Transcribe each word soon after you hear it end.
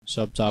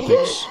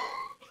subtopics.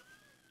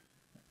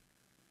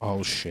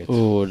 Oh shit!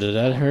 Oh, did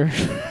that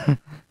hurt?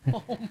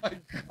 Oh my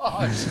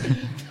gosh,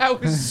 that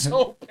was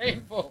so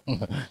painful.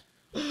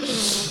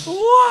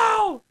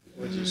 Wow!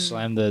 Would you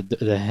slam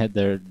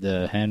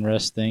the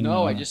handrest thing?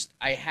 No,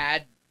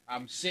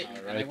 I'm sitting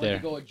and I right went there.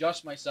 to go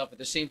adjust myself at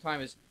the same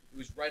time as it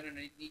was right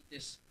underneath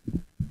this.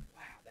 Wow,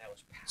 that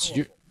was So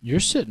powerful. you're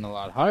sitting a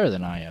lot higher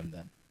than I am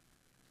then.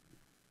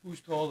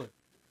 Who's taller?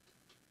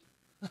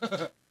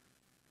 I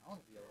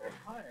want to be a little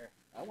higher.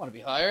 I want to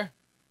be higher.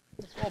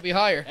 Let's all be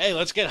higher. Hey,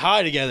 let's get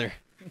high together.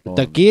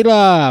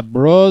 Tequila,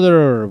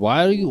 brother.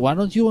 Why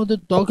don't you want to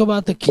talk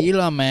about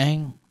tequila,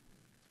 man?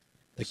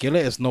 Tequila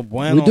is no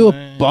bueno. We do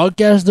man.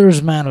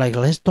 podcasters, man. Like,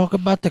 let's talk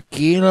about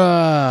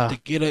tequila.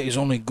 Tequila is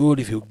only good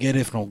if you get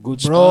it from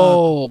good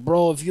spot.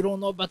 Bro, if you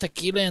don't know about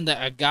tequila and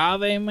the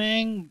agave,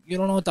 man, you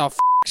don't know what the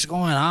f***'s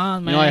going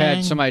on, man. You know, I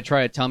had somebody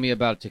try to tell me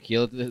about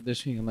tequila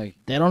this week. I'm like,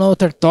 They don't know what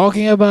they're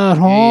talking about,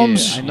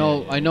 Holmes.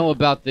 yeah, I know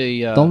about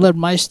the. Don't let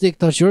my stick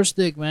touch your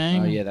stick,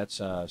 man. Oh yeah, that's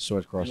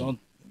swords crossing.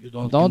 You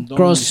Don't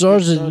cross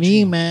swords with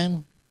me,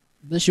 man.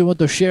 Unless you want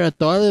to share a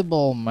toilet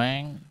bowl,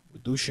 man. We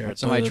do share. Had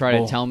somebody try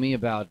to tell me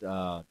about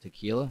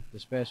tequila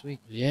this past week.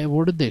 Yeah,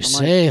 what did they I'm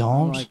say, like- I'm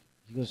Holmes? like-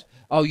 he goes,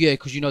 oh yeah,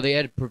 because you know they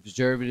added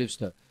preservatives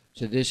to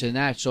this and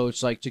that, so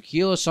it's like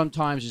tequila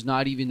sometimes is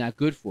not even that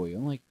good for you.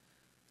 I'm like,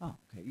 oh,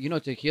 okay. You know,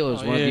 tequila is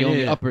one of the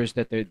only uppers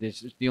that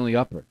this is the only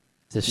upper.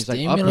 It's a He's like,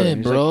 stimulant, upper. He's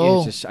like, bro. yeah,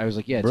 it's just- I was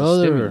like, yeah, it's a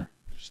Brother. stimulant.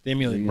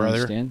 Stimulant, You brother.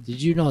 understand?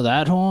 Did you know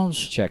that, Holmes?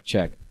 Check.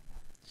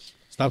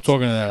 Stop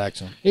talking to that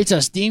accent. It's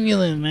a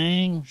stimulant,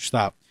 man.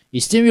 Stop. You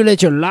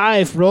stimulate your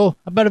life, bro.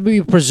 I better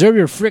be preserve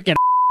your freaking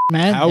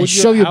man. And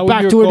show you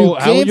back to where you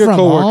How would came your from,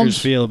 coworkers Holmes.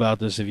 feel about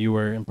this if you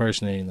were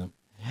impersonating them?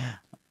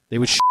 They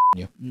would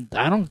you.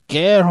 I don't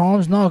care,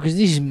 Holmes. No, because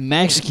these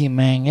Mexican,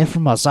 man. They're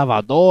from El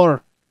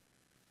Salvador.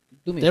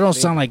 Do me They a don't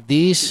favor. sound like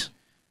these.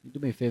 Do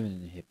me a favor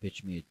and hit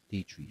pitch me a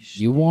tea tree.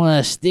 You want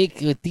a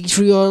stick of tea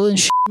tree oil and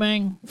shit,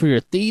 man? For your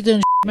teeth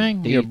and shit,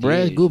 man? Your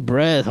bread? Good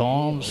bread,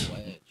 Holmes.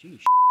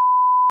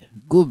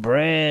 Good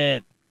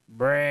bread.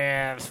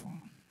 Brother.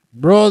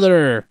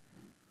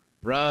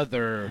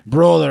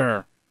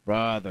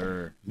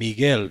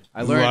 Miguel,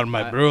 I you learned- are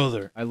my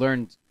brother. I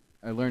learned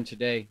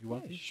today. You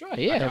want? Sure,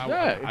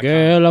 yeah.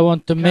 Girl, I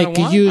want to make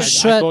you I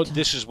sweat. thought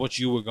this is what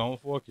you were going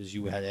for because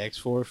you had X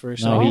for it for a No,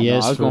 second. he No, I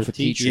asked was for going for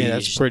tea tea tree. tree. Yeah,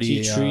 that's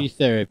pretty, Tea tree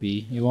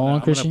therapy. You want one, I'm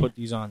gonna Christian? put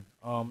these on.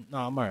 No,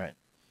 I'm all right.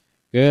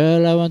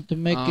 Girl, I want to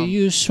make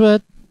you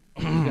sweat.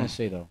 What are you gonna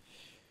say though?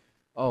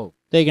 Oh,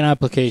 Taking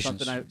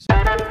applications. something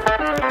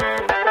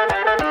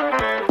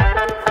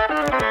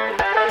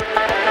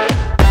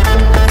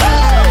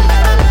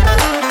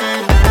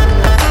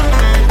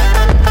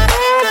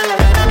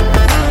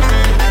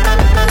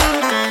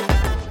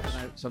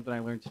Something I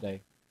learned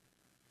today.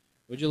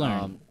 What'd you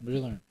learn? What'd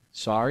you learn?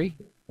 Sorry.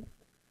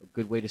 A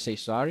good way to say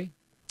sorry.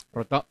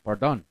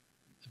 Pardon.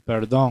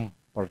 Perdón.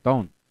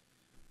 Pardon.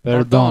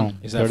 Perdón.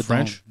 Is that Perdón.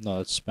 French? No,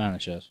 it's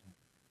Spanish, yes.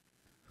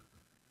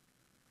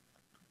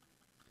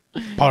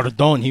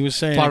 Pardon. He was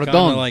saying it Pardon.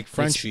 kinda like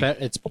Frenchy.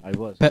 It's I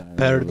was.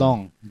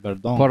 perdón.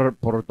 Perdón.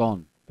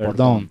 Pardon.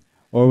 Perdón.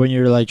 Or when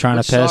you're like trying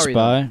What's to pass sorry,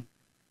 by.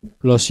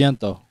 Lo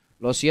siento.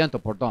 Lo siento,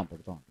 perdón.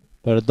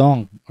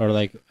 Perdón. Or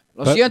like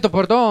Lo siento,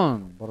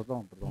 perdón.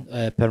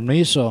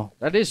 permiso.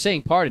 That is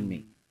saying pardon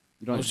me.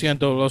 You don't. Lo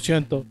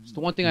siento. It's the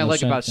one thing I Lo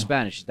like about siento.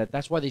 Spanish.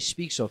 That's why they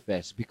speak so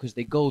fast, because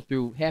they go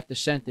through half the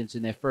sentence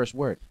in their first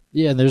word.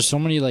 Yeah, there's so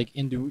many like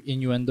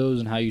innuendos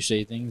and how you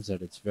say things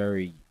that it's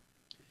very.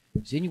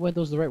 Is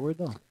innuendo's the right word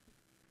though?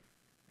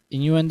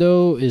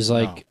 Innuendo is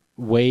like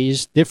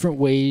ways, different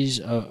ways,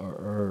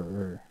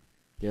 or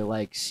They're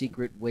like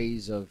secret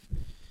ways of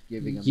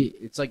giving them. Ye-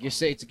 It's like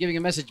it's giving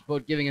a message,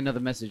 but giving another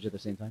message at the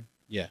same time.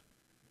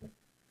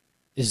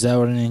 is that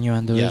what an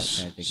innuendo Yes,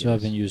 is? I think So it I've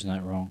is. been using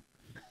that wrong.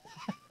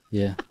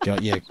 Yeah.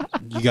 Yeah.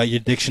 You got your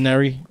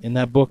dictionary in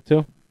that book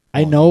too?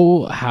 I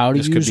know how to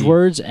This could use be-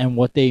 words and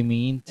what they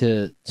mean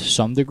to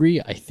some degree,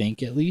 I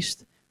think at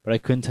least, but I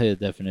couldn't tell you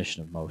the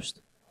definition of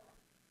most.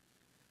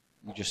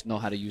 You just know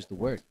how to use the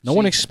word. No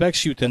one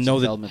expects you to know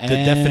the development.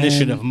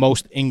 definition And of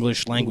most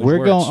English language We're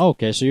words. going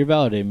okay, so you're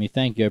validating me.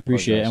 Thank you, I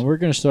appreciate it. Apologize. And we're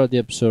gonna start the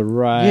episode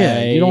right.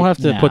 Yeah, you don't have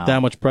to put now. that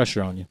much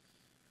pressure on you.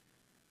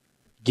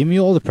 Give me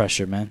all the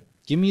pressure, man.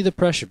 Give me the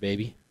pressure,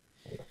 baby.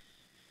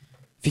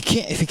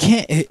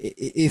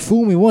 If you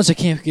fool me once, I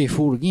can't get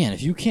fooled again.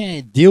 If you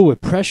can't deal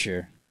with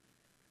pressure,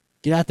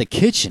 get out the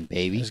kitchen,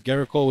 baby. As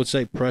Garrett Cole would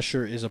say,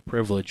 pressure is a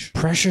privilege.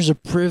 Pressure's a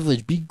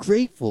privilege. Be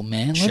grateful,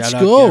 man. Let's Shout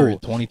out go.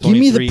 Garrett, 2023 Give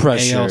me the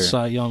pressure. AL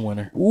Cy Young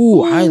winner.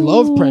 Ooh, I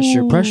love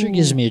pressure. Pressure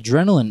gives me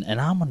adrenaline, and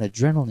I'm an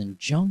adrenaline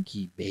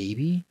junkie,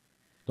 baby.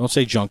 Don't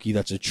say junkie.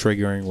 That's a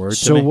triggering word.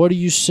 So to me. what do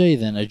you say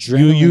then? You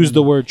Adrenaline. use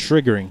the word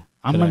triggering.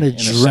 I'm today an in a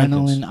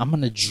sentence. adrenaline. I'm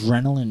an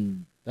adrenaline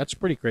That's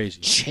pretty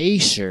crazy.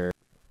 chaser.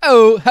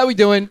 Oh, how we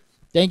doing?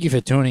 Thank you for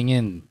tuning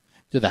in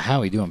to the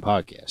How We Doing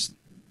podcast.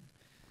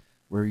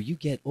 Where you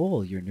get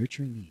all your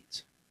nurturing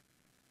needs.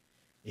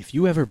 If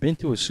you ever been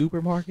to a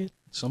supermarket,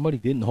 somebody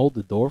didn't hold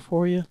the door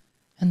for you.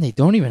 And they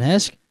don't even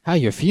ask how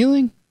you're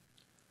feeling.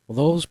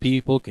 Well, those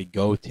people could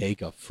go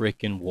take a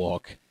freaking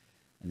walk.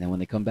 And then when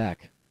they come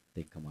back,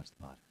 they can come watch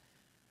the pod.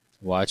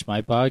 Watch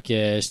my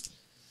podcast.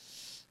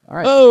 All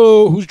right.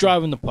 Oh, who's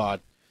driving the pod?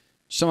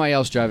 Somebody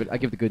else drive it. I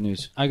give the good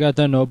news. I got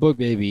the notebook,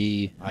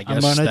 baby. I guess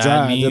I'm gonna that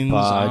drive the means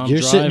pod. I'm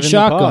You're sitting driving the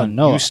shotgun. pod.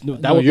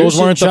 No, you're those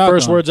weren't the sitting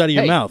first shotgun. words out of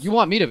your Hey, mouth. you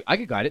want me to? I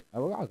could guide it. I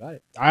got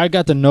it. I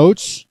got the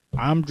notes.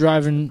 I'm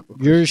driving.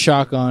 You're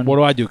shotgun. What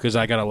do I do? Because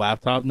I got a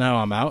laptop now.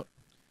 I'm out.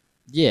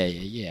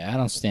 Yeah. I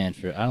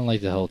don't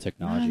like the whole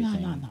technology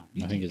thing.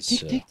 No. I think it's.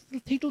 Take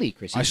the lead,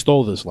 Chris. I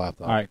stole this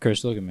laptop. All right,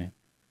 Chris, look at me.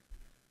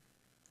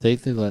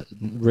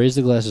 Raise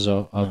the glasses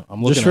off.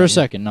 I'm looking just for at a you.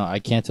 second. No, I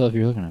can't tell if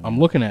you're looking at me. I'm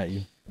looking at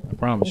you. I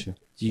promise you.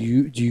 Do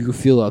you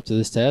feel up to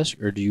this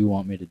task, or do you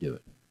want me to do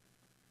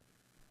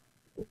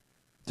it?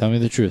 Tell me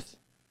the truth.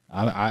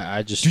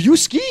 I just. Do you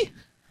ski?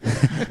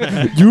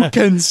 You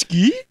can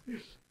ski?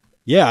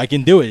 Yeah, I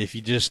can do it if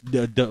you just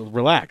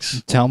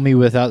relax. Tell me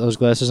without those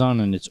glasses on,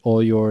 and it's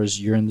all yours.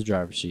 You're in the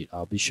driver's seat.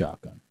 I'll be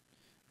shotgun.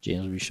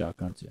 James will be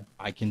shotgun too.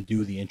 I can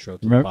do the intro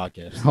to Remember-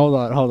 the podcast. Hold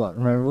on.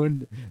 Remember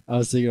when I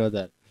was thinking about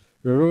that?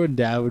 Remember when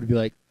Dad would be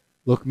like,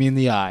 "Look me in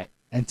the eye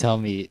and tell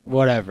me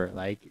whatever,"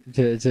 like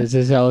to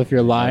tell if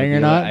you're lying or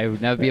not. I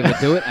would never be able to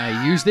do it. And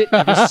I used it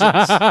ever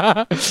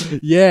since.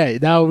 Yeah,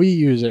 now we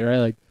use it, right?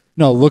 Like,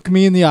 no, look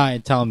me in the eye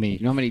and tell me.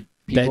 You know how many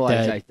people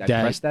I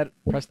that-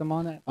 press them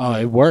on that? Oh,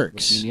 it Look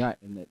works. me in the eye,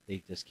 and that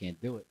they just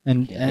can't do it.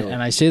 And Can't do it.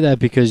 I say that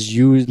because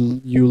you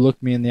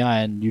looked me in the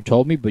eye and you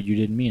told me, but you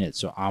didn't mean it.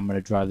 So I'm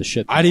gonna drive the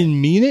ship. I didn't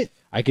mean it.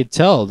 I could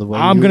tell the way.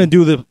 I'm you- gonna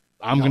do the.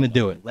 I'm No, gonna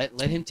do it. Let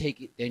him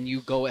take it. Then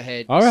you go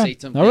ahead. All right. Say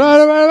something. All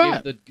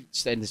right.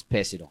 And just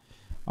pass it on.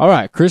 All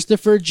right,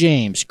 Christopher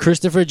James,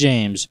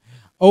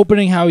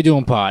 opening How We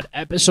Doing Pod,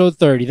 episode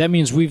 30. That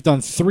means we've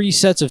done 3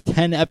 sets of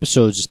 10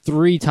 episodes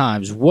 3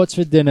 times. What's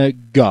for dinner?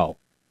 Go.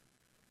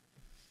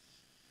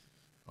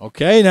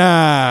 Okay,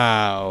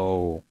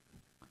 now,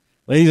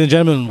 ladies and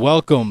gentlemen,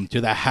 welcome to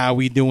the How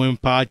We Doing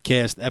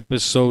podcast,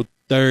 episode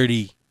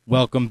 30.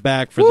 Welcome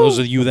back for those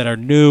of you that are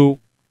new.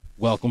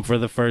 Welcome for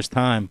the first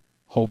time.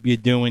 Hope you're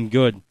doing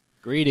good.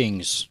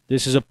 Greetings.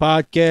 This is a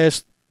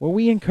podcast where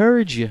we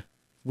encourage you.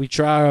 We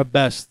try our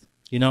best.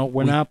 You know,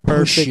 we're not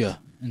Push perfect. you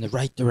in the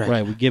right direction.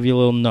 Right, we give you a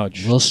little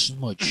nudge. Little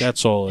smudge.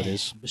 That's all it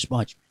is.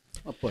 Smudge.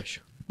 I'll push.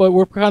 But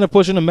we're kind of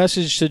pushing a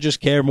message to just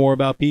care more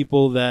about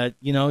people that,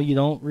 you know, you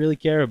don't really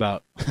care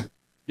about.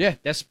 Yeah,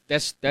 that's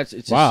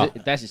it's Wow.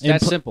 that's In that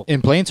pl- simple.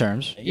 In plain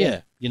terms,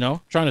 Yeah, you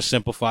know, trying to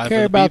simplify care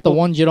for about the people.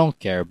 ones you don't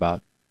care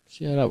about.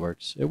 See how that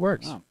works. It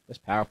works. Oh, that's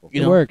powerful.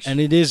 You It know, works. And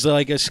it is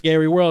like a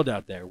scary world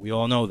out there. We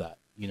all know that,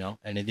 you know,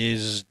 and it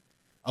is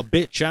a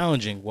bit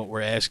challenging what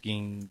we're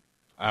asking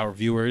our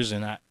viewers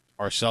and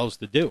ourselves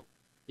to do.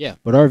 Yeah,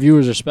 but our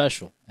viewers are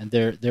special, and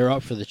they're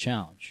up for the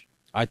challenge.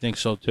 I think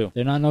so too.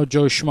 They're not no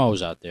Joe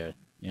Schmoes out there,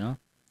 you know?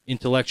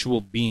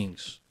 Intellectual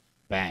beings.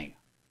 Bang.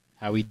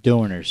 How we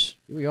doiners?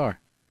 Here we are.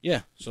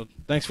 Yeah. So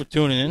thanks for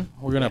tuning in.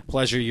 We're going to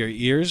pleasure your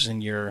ears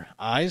and your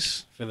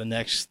eyes for the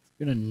next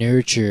Gonna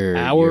nurture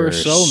hour your or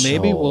so.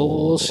 Maybe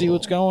soul. we'll see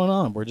what's going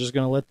on. We're just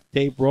going to let the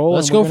tape roll.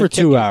 Let's and we're go gonna for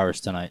kick 2 it. hours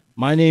tonight.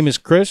 My name is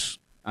Chris.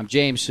 I'm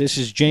James. This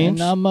is James.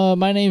 And I'm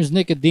my name's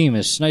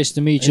Nicodemus. Nice to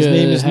meet you. His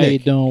name is How Nick. you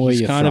doing? Where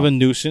He's you kind from? of a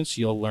nuisance.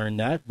 You'll learn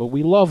that, but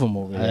we love him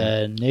over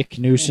there. Nick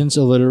Nuisance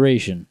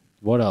alliteration.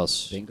 What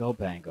else? Bingo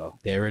bango.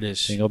 There it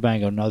is. Bingo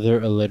bango.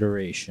 Another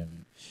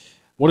alliteration.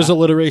 What does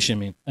alliteration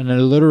mean? An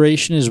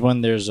alliteration is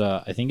when there's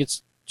I think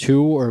it's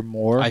 2 or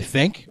more I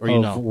think, or of you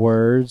know,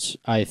 words.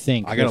 I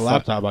think I got a If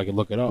laptop. I can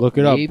look it up. Look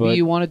it up. Maybe But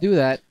you want to do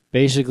that.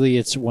 basically,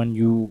 it's when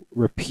you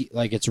repeat,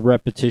 like it's a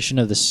repetition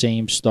of the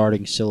same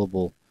starting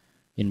syllable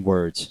in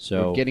words.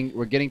 So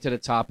We're getting to the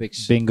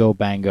topics. bingo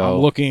bango.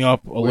 I'm looking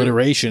up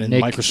alliteration in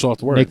Nick-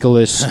 Microsoft Word.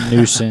 Nicholas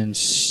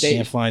Nuisance.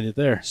 Can't find it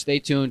there. Stay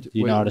tuned. Do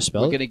you know how to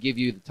spell We're it? going to give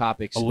you the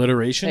topics.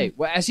 Alliteration. Hey,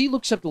 well, as he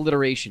looks up the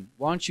alliteration,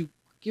 why don't you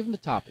give him the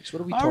topics?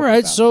 What are we talking All right,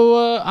 about?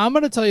 so I'm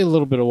going to tell you a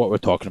little bit of what we're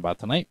talking about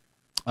tonight,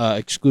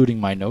 excluding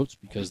my notes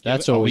because Give it-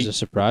 that's are always we- a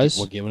surprise.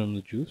 We're giving him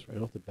the juice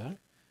right off the bat.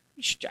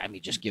 I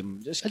mean, just give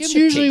him. Just That's give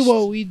him usually the taste.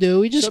 what we do.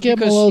 We just So give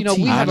them a because, little you know, we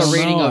tease. have a I don't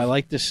rating know. of- I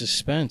like the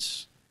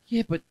suspense.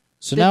 Yeah, but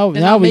So they're now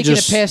not we making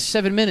just it past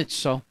 7 minutes.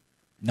 So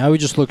now we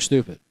just look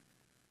stupid.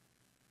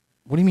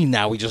 What do you mean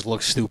now we just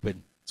look stupid?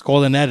 It's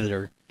called an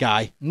editor,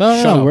 guy. No,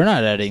 Shut up. we're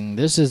not editing.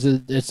 This is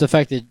it's the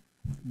fact that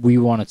we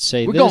want to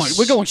say we're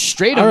this. going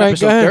straight All on right,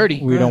 episode go ahead.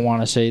 30. We don't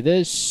want to say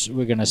this.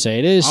 We're gonna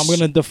say this. I'm going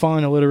to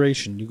define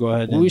alliteration. You go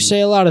ahead. We and-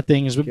 say a lot of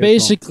things, but Give it to 'em.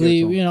 basically, Give it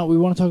to 'em. you know, we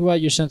want to talk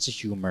about your sense of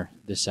humor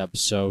this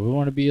episode. We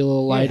want to be a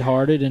little Yeah.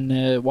 lighthearted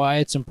and why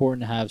it's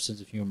important to have a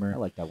sense of humor I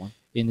like that one.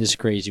 in this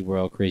crazy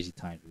world, crazy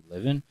times we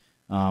live in.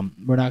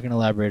 We're not going to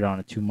elaborate on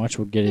it too much.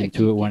 We'll get Yeah,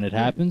 into it when it keep-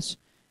 happens.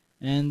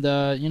 And,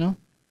 you know,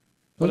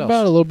 What talk else?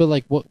 about a little bit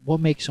like what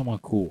makes someone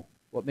cool.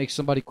 What makes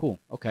somebody cool?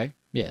 Okay.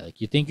 Yeah,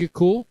 like you think you're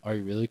cool? Are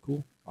you really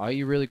cool? Are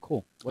you really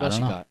cool? What I else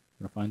don't you know. got?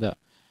 We're going to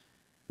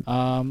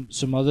find out.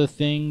 Some other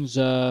things,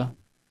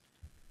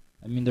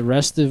 I mean, the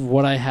rest of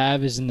what I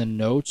have is in the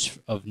notes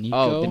of Nico.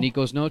 Oh, the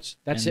Nico's notes.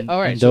 That's And- it. All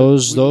right. and so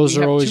those we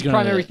are have always two gonna.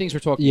 primary things we're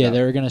talking Yeah, about.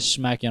 they're gonna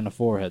smack you on the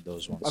forehead.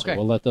 Those ones. Okay. So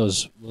we'll let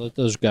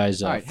those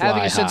guys. All right. Fly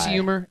Having a sense of high.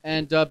 humor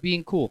and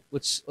being cool.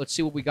 Let's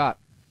see what we got.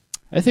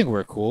 I think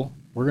we're cool.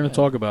 We're gonna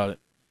talk about it.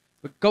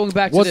 But going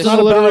back to What's this. an not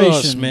about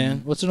alliteration, us,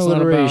 man. What's an It's not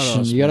about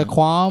alliteration? us, You got a man.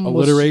 qualm?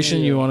 Alliteration.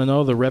 You What's- want to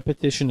know the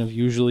repetition of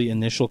usually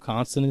initial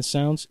consonant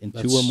sounds in two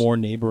That's- or more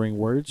neighboring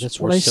words. that's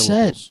or what I said.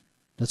 syllables.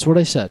 That's what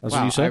I said. That's Wow,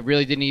 what you said. I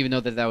really didn't even know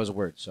that was a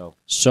word. So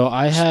So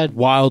I had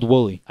Wild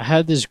woolly,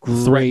 this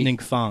great. threatening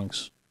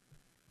thongs.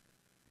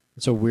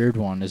 It's a weird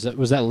one. Was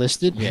that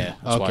listed? Yeah,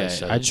 that's why I Okay.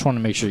 said I it. just want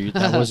to make sure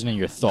that wasn't in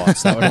your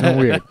thoughts. That would have been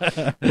weird.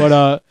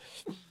 But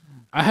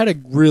I had a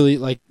really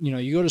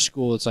you go to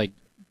school. It's like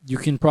you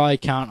can probably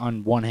count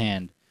on one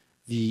hand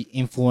the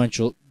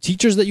influential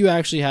teachers that you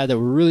actually had that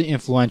were really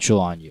influential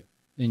on you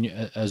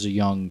as a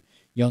young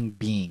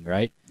being,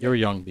 right? You're a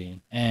young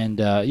being. And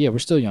we're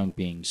still young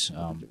beings.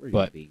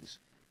 But beings.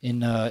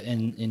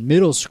 in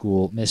middle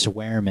school, Miss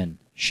Wehrman,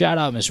 shout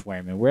out Miss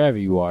Wehrman, wherever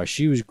you are,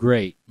 she was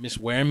great. Miss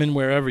Wehrman,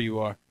 wherever you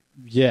are.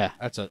 Yeah,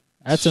 That's an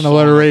an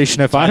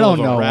alliteration if I title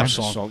don't of a know. rap her.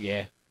 song. So,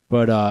 yeah.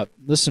 But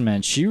listen,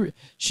 man, she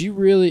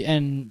really,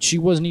 and she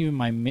wasn't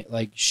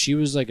even she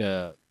was like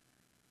a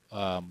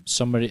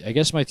somebody. I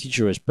guess my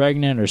teacher was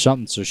pregnant or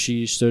something, so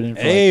she stood in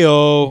for.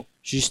 Ayo.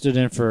 She stood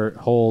in for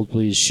hold,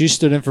 please. She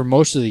stood in for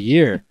most of the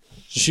year.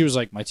 So she was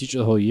like my teacher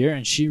the whole year,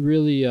 and she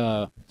really,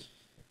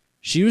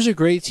 she was a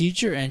great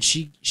teacher, and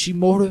she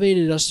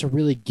motivated us to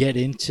really get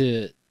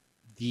into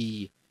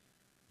the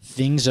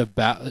things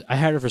about. I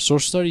had her for social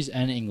studies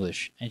and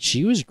English, and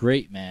she was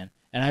great, man.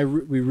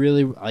 And we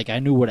really I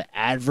knew what an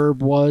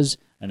adverb was,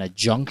 an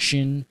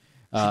adjunction.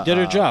 She did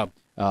her job.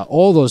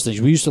 All those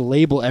things. We used to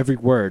label every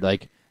word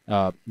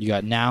you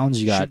got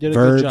nouns, you got She did a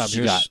good verbs, job. you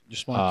You're got you're a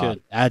smart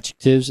kid.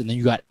 adjectives, and then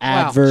you got Wow,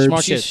 adverbs.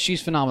 smart kid.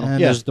 She's phenomenal. And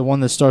Yeah. there's the one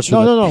that starts with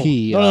No. a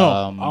P.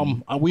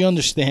 We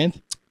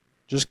understand.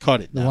 Just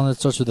cut it. The now. one that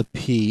starts with a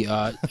P.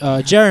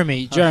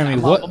 Jeremy,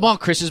 I'm what? on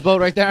Chris's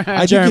boat right there. I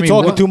think Jeremy, you're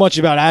talking what- too much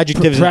about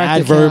adjectives and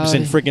adverbs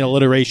and Practicality. freaking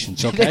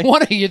alliterations. They Okay,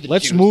 want to hear the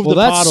let's juice. move Well,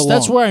 the pot along.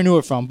 that's where I knew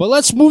it from. But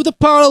let's move the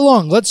pot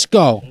along. Let's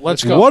go.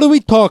 Let's go. What are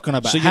we talking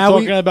about? So you're How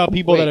talking about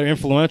people that are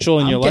influential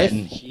in I'm your life.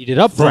 getting heated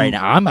up right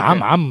now.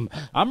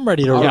 I'm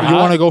ready to. Yeah. You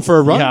want to go for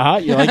a run? Yeah,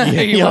 you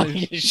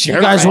like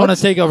You guys want to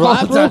take a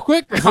ride real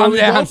quick before Calm we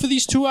down. go for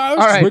these 2 hours?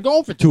 All right. We're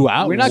going for 2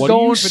 hours. We're not What are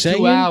going you for saying?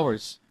 2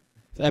 hours.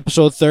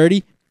 Episode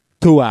 30,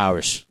 2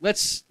 hours.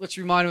 Let's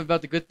remind him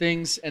about the good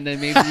things, and then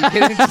maybe we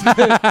get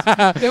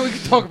into then we can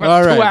talk about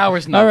All 2 right.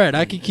 hours now. All right,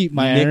 I can keep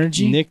my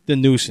energy. Nick the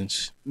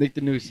nuisance. Nick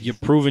the news. You're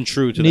proven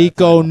true to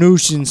Nico that.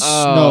 nuisance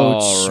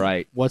notes. All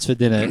right. What's for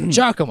dinner?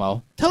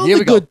 Giacomo, tell them Here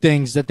the we go. good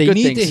things that they Good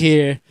need to things.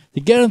 hear to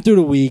get them through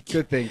the week.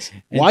 Good things.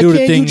 And Why do the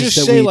can't you things just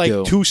that say we like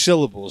do. 2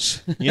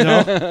 syllables? You know,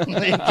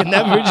 you can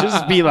never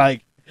just be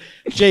like,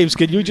 James.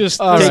 Can you just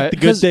All take right. the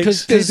good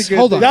things? Take the good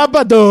Hold on. things.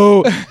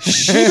 Dabba-doo.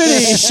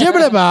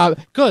 Shibbity-shibbity-bob.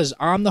 Because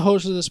I'm the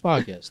host of this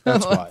podcast.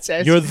 That's why.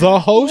 You're the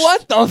host.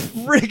 What the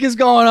frick is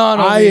going on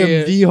over I here?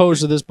 am the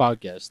host of this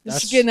podcast. This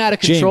That's is getting out of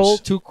control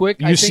James, too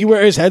quick. You I see think,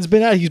 where his head's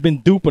been at? He's been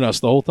duping us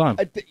the whole time.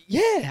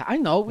 yeah, I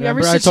know.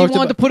 Remember Ever I since he talked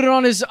wanted about- to put it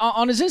on his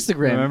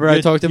Instagram. Remember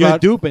I talked You're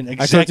about duping. I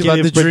talked about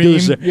Executive the dream.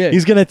 producer. Yeah.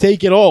 He's gonna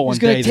take it all one He's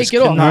gonna day. take this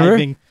it all.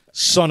 conniving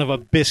son of a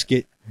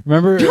biscuit.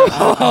 Remember,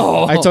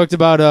 I talked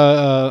about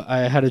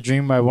I had a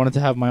dream I wanted to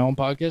have my own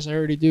podcast. I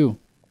already do.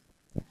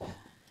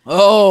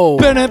 Oh,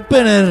 Well,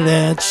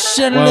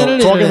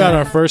 talking about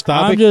our first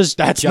topic,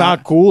 that's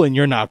not cool, and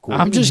you're not cool.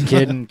 I'm just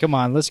kidding. Come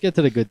on, let's get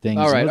to the good things.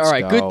 all right, Let's all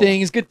right. go. Good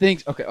things, good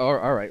things. Okay, all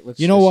right. Let's.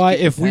 You know let's why?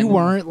 keep If we pen.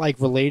 weren't like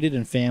related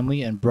and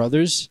family and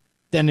brothers,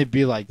 then it'd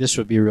be like this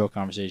would be a real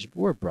conversation. But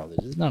we're brothers.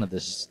 There's none of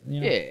this.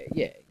 You know?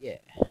 Yeah. Yeah,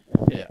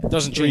 it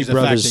doesn't Three change the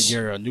fact brothers. that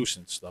you're a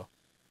nuisance, though.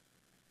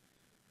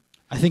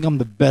 I think I'm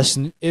the best.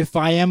 If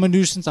I am a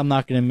nuisance, I'm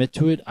not going to admit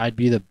to it. I'd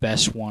be the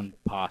best one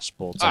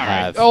possible to All right.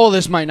 have. Oh,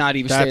 this might not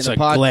even That's stay a in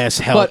the pod. glass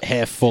but-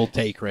 half full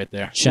take right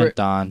there.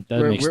 Shenton.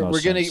 That makes no we're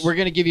sense.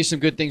 gonna give you some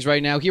good things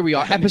right now. Here we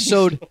are.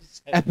 Episode.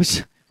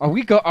 Are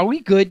we good? Are we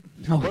good?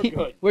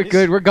 good. We're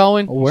good. We're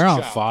going. Oh, we're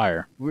on Shop.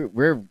 fire.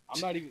 We're I'm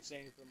not even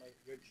saying it for my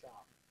good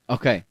shop.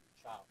 okay.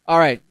 All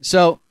right.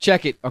 So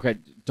check it. Okay.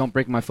 Don't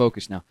break my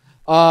focus now.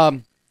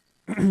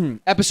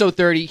 Episode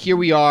 30. Here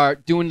we are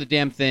doing the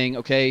damn thing.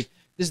 Okay.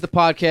 This is the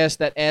podcast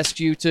that asks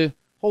you to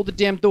hold the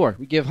damn door.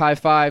 We give high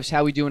fives.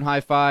 How we doing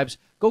high fives?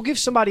 Go give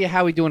somebody a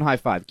how we doing high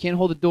five. Can't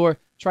hold the door?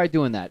 Try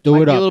doing that. Do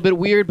Might it be up. a little bit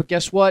weird, but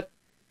guess what?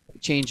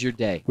 It'll change your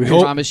day. We I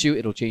hope- promise you,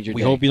 it'll change your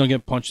We day. hope you don't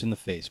get punched in the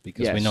face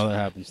because we Yes. know that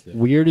happens too.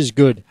 Weird is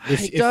good.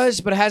 It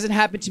does, but it hasn't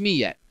happened to me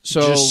yet.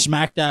 So just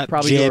smack that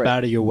probably do jab it.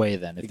 out of your way.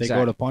 Then, if they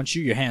Exactly. go to punch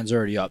you, your hand's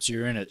already up, so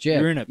you're in a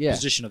Jab, yeah.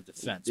 position of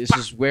defense. this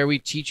is where we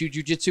teach you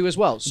jujitsu as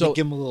well. So So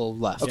give him a little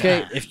left. Okay.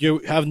 Yeah. If you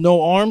have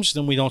no arms,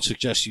 then we don't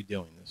suggest you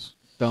doing this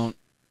don't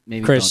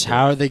maybe Chris, don't do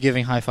how it. are they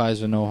giving high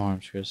fives with no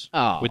harms, Chris?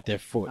 Oh, with their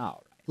foot.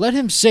 all Let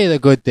him say the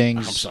good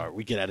things. I'm sorry,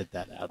 we could edit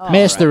that out. Oh.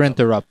 Master All right.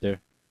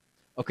 interrupter.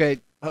 okay.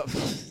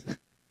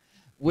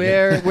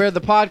 We're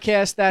the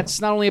podcast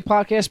that's not only a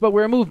podcast, but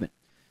we're a movement.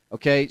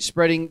 Okay,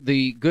 spreading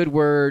the good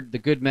word, the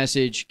good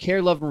message,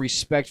 care, love, and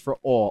respect for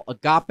all.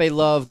 Agape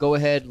love, go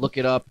ahead, look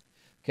it up.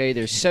 Okay,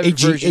 there's 7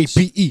 versions.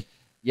 AGAPE.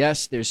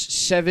 Yes, there's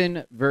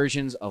 7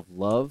 versions of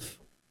love,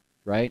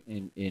 right?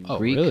 In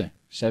Greek. Really?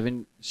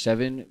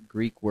 Seven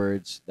Greek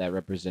words that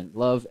represent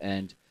love,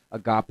 and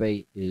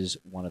agape is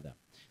one of them.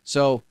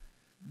 So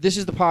this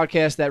is the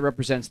podcast that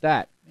represents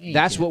that.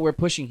 That's what we're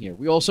pushing here.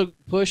 We also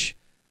push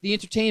the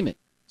entertainment.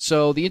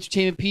 So the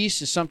entertainment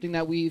piece is something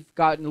that we've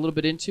gotten a little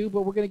bit into,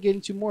 but we're going to get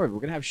into more of it. We're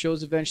going to have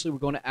shows eventually. We're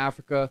going to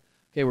Africa.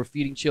 Okay, we're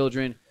feeding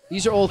children.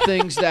 These are all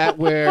things that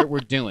we're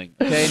doing.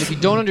 Okay, and if you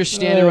don't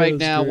understand it right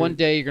now, one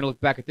day you're going to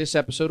look back at this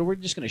episode, or we're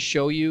just going to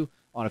show you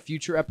on a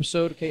future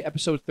episode. Okay,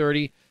 episode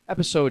 30,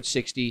 episode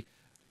 60.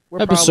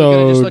 We're probably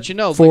going to just let you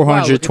know.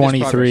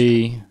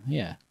 423.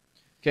 Yeah.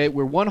 Okay,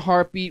 we're one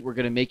heartbeat. We're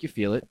going to make you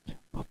feel it.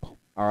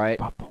 All right,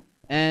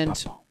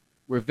 and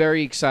we're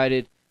very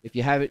excited. If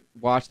you haven't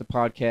watched the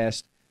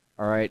podcast,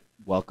 all right,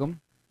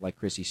 welcome. Like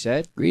Chrissy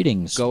said,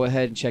 Greetings. go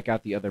ahead and check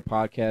out the other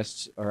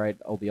podcasts. All right,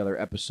 all the other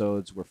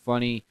episodes. We're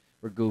funny.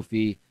 We're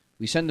goofy.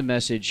 We send a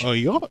message. Oh,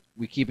 yeah?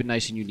 We keep it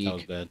nice and unique. That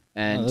was bad.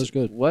 And that was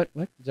good. What?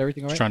 Is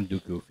everything all I was right? trying to do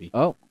goofy.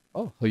 Oh,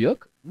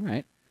 hoyuk. All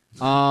right.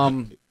 I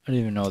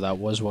didn't even know that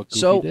was what Goofy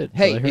So did.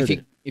 hey, but I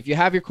heard if you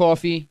have your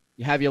coffee,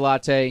 you have your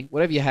latte,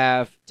 whatever you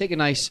have, take a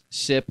nice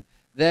sip,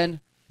 then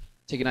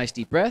take a nice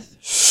deep breath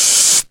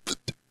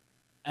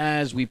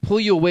as we pull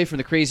you away from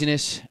the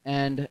craziness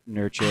and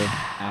nurture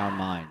our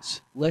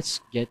minds.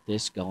 Let's get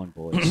this going,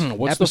 boys.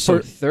 What's the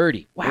Episode first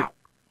 30. Wow.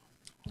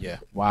 Yeah.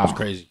 Wow. That's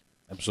crazy.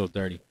 Episode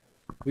 30.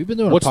 We've been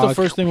doing What's a the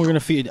first thing we're going to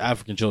feed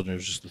African children? It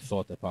was just a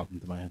thought that popped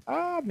into my head.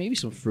 Maybe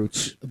some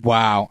fruits.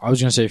 Wow. I was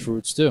going to say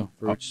fruits, too.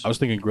 Fruits. I was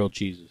thinking grilled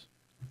cheeses.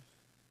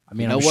 I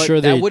mean, you know I'm what? sure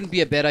that they wouldn't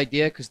be a bad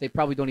idea because they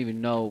probably don't even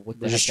know what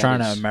They're the just heck trying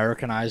that to is.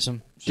 Americanize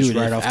them. Just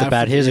right if off the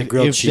bat, here's a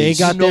grilled if cheese.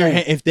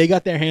 If they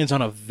got their hands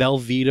on a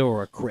Velveeta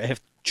or a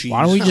Kraft cheese,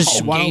 Why don't we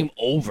just game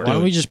over? Why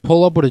don't we just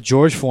pull up with a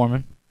George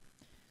Foreman,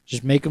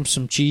 just make them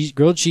some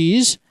grilled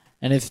cheese,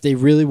 and if they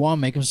really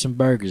want, make them some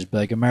burgers. Be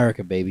like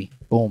America, baby.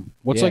 Boom.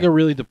 What's Yeah. like a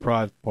really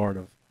deprived part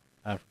of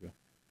Africa?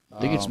 I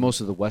think it's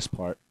most of the west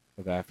part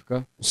of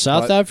Africa.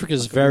 South But- Africa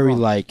is very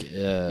like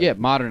Yeah,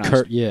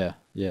 modernized. yeah.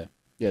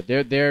 Yeah,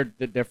 they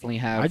definitely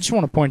have. I just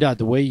want to point out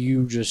the way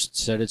you just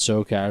said it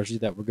so casually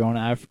that we're going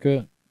to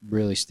Africa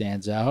really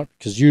stands out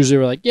because usually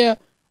we're like, yeah,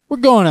 we're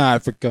going to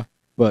Africa,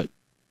 but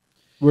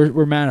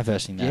we're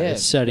manifesting that. Yeah,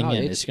 It's setting no,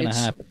 in. It's going to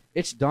happen.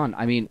 It's done.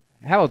 I mean,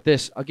 how about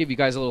this? I'll give you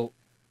guys a little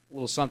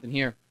something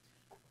here.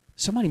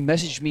 Somebody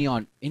messaged me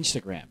on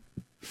Instagram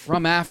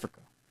from Africa.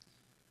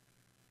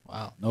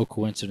 Wow, no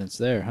coincidence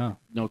there, huh?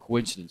 No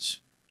coincidence.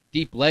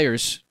 Deep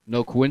layers,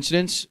 no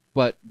coincidence.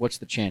 But what's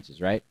the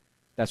chances, right?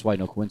 That's why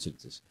no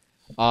coincidences.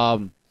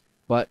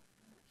 But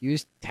he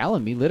was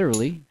telling me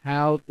literally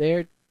how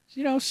they're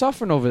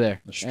suffering over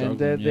there, They're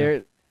struggling, and yeah.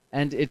 they're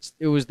and it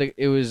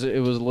was a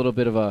little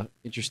bit of a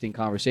interesting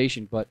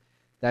conversation, but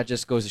that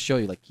just goes to show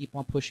you, like, keep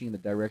on pushing in the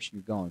direction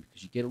you're going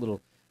because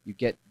you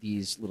get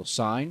these little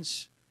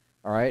signs,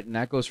 all right, and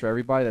that goes for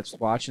everybody that's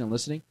watching and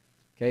listening.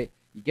 Okay,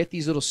 you get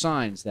these little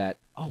signs that,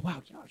 oh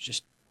wow,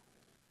 it's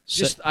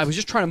I was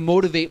just trying to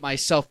motivate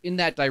myself in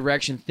that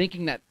direction,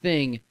 thinking that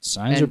thing.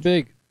 Signs are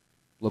big.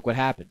 Look what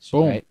happens.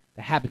 Boom. Right?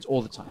 That happens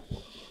all the time.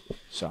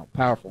 So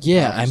powerful.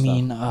 Yeah, powerful I stuff.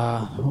 mean,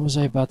 what was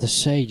I about to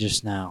say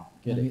just now?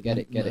 Get it.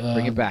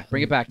 Bring it back.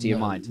 Bring it back to your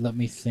mind. Let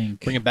me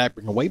think. Bring it back.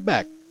 Bring it way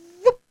back.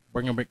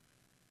 Bring it back.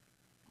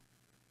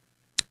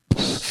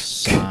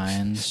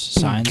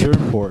 Signs are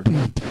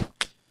important.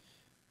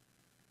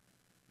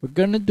 We're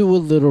gonna do a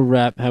little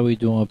rap. How we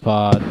doing,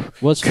 pod?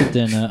 What's for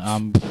dinner?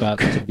 I'm about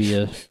to be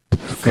a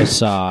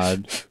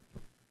facade.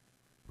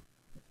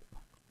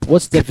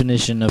 What's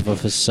definition of a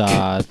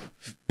facade?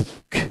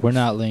 We're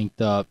not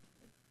linked up.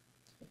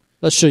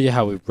 Let's show you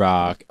how we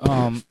rock.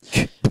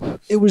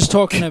 It was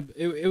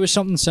it was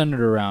something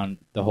centered around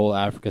the whole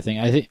Africa thing.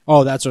 I think.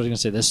 Oh, that's what I was gonna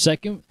say.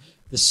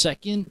 The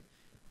second,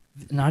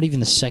 not even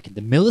the second.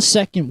 The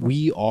millisecond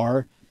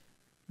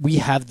we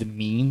have the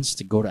means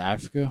to go to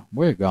Africa.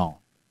 We're going.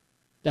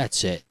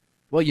 That's it.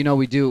 Well,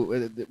 we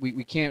do.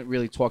 We can't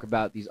really talk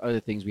about these other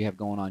things we have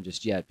going on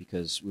just yet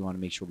because we want to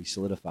make sure we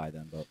solidify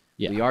them. But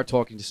we are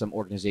talking to some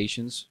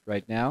organizations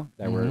right now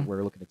that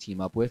we're looking to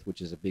team up with,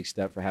 which is a big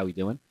step for How We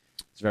Doing.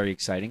 It's very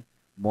exciting.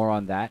 More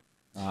on that.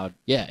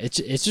 Yeah,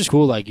 it's just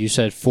cool, like you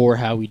said, for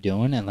How We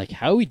Doing, and like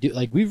how we do.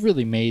 Like we've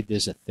really made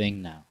this a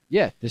thing now.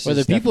 Yeah,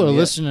 Whether people are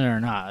listening or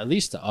not, at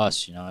least to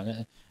us,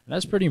 and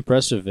that's pretty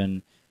impressive.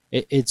 And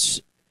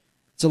it's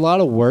a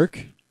lot of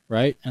work,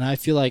 right? And I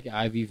feel like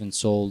I've even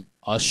sold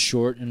us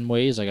short in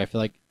ways. Like I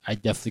feel like I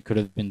definitely could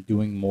have been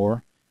doing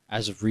more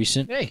as of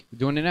recent. Hey, we're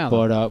doing it now.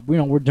 But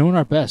we're doing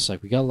our best.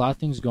 Like we got a lot of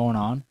things going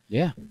on.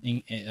 Yeah.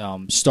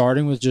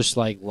 Starting with just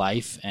like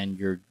life and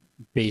your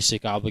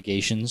basic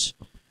obligations,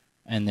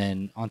 and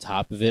then on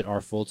top of it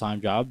our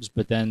full-time jobs.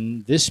 But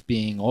then this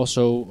being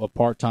also a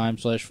part-time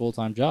 /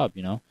 full-time job,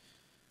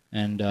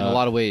 and in a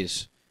lot of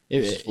ways.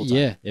 it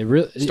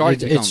really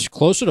it's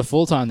closer to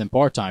full-time than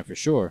part-time for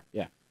sure.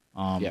 Yeah.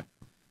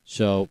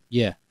 So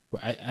yeah,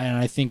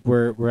 I think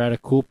we're at a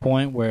cool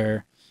point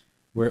where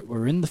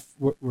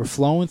we're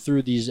flowing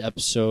through these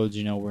episodes.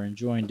 You know, we're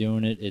enjoying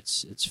doing it.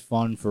 It's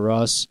fun for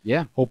us.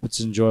 Yeah. Hope it's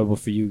enjoyable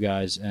for you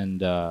guys,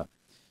 and we're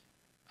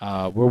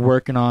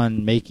working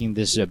on making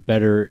this a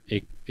better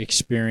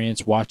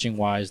experience, watching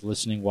wise,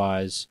 listening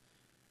wise,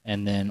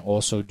 and then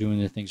also doing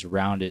the things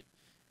around it,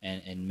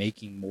 and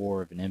making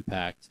more of an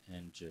impact,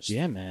 and just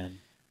man,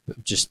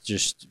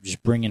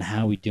 just bringing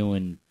how we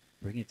doing,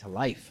 bring it to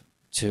life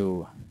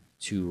to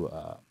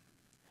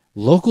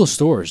local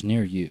stores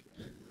near you.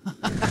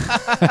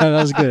 That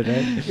was good,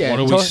 right? Yeah, What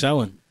are we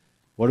selling?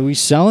 What are we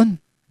selling?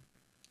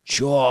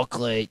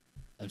 Chocolate.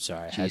 I'm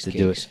sorry, I had to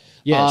do it.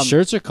 Yeah,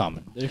 shirts are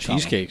coming. They're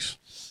Cheesecakes.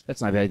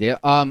 That's not a bad idea.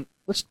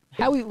 Let's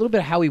a little bit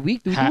of Howie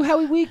Week. Do we do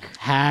Howie Week?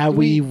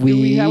 Howie Do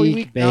we Howie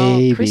Week, No,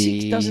 baby.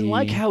 Chrissy doesn't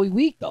like Howie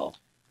Week though.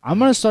 I'm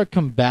gonna start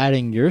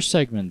combating your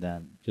segment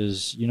then,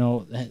 because you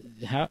know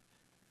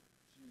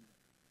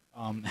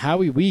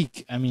Howie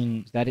Week. I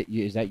mean,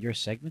 Is that your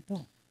segment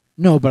though?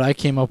 no, but I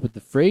came up with the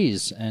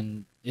phrase,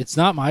 and it's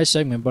not my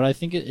segment, but I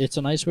think it's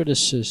a nice way to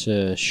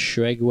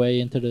segue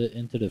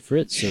into the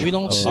Fritz. We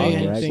don't say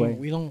anything.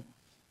 We don't.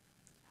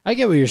 I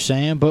get what you're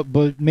saying, but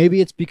maybe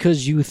it's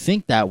because you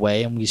think that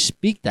way and we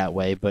speak that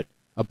way, but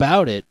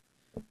about it.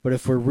 But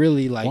if we're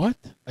really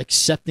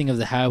accepting of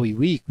the Howie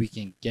Week, we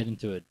can get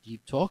into a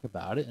deep talk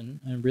about it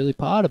and really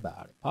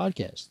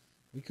podcast.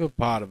 We could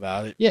pod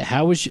about it. Yeah,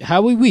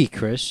 Howie Week,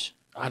 Chris?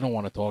 I don't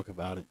want to talk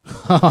about it.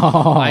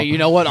 You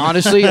know what?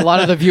 Honestly, a lot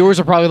of the viewers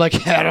are probably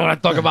like, I don't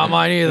want to talk about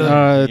mine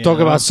either. Talk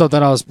about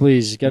something else,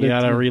 please. You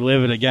gotta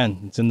relive it again.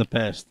 It's in the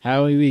past.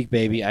 Howie Week,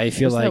 baby. I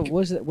feel like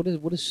What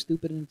is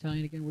stupid in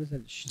Italian again? What is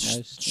that?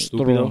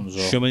 Stupido.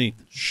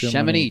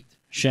 Shemanit.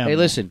 Hey,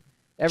 listen.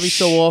 Every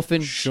so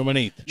often,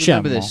 Shemanit.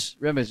 remember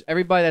this.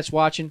 Everybody that's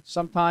watching,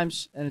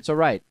 sometimes, and it's all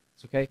right.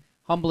 It's okay.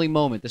 Humbling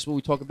moment. This is what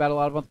we talk about a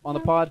lot on the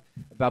pod,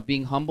 about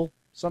being humble.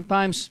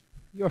 Sometimes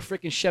you're a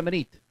freaking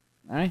Shemanit.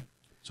 All right?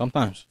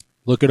 Sometimes.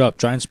 Look it up.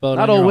 Try and spell it.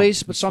 Not on your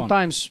always, own. but It's fun.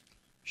 sometimes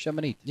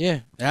Shemanit. Yeah,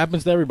 it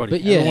happens to everybody.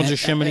 But yeah, everyone's a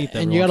Shemanit.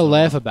 and you got to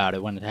laugh about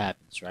it when it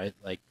happens, right?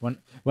 Like when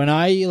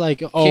I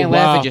like, oh, Can't wow.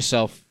 laugh at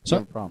yourself.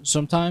 No problem.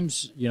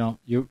 Sometimes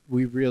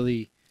we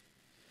really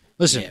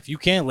listen. Yeah, if you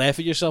can't laugh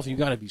at yourself, you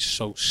got to be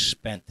so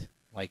spent.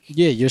 Like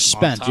You're on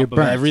spent. top You're of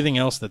burnt. everything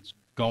else that's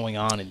going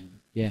on in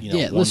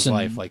one's listen.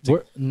 life. Like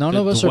None to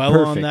of us are dwell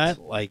perfect. on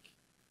that. Like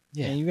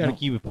you got to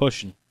keep it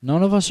pushing.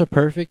 None of us are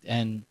perfect,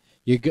 and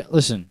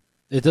listen.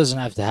 It doesn't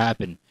have to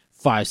happen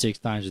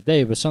 5-6 times a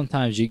day, but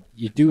sometimes you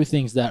do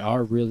things that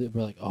are we're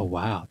like, oh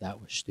wow,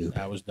 that was stupid.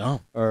 That was dumb.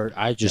 Or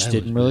I just That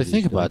didn't was really really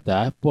think stupid. about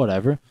that.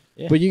 Whatever.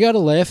 Yeah. But you got to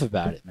laugh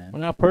about it, man. We're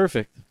not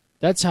perfect.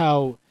 That's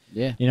how.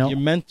 Yeah. You're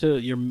meant to.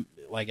 You're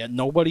like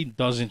nobody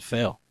doesn't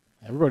fail.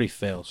 Everybody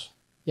fails.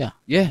 Yeah.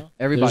 There's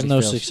Everybody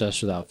no fails.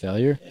 success without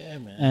failure, Yeah,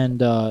 man.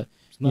 and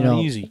It's not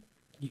easy.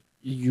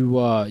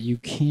 you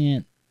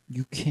can't.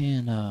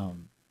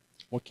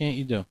 What can't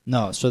you do?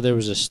 No. So there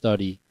was a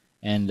study,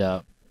 and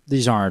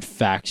these aren't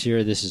facts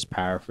here. This is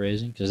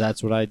paraphrasing because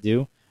that's what I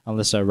do.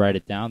 Unless I write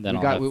it down, then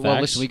I'll have facts.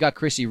 Well, listen, we got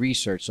Chrissy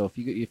research, so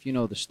if you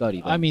know the study,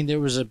 then I mean, there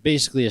was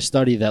basically a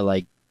study that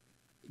like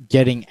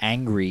getting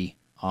angry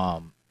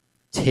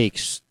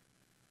takes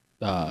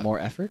more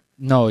effort.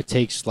 no, it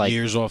takes like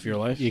Years off your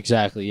life.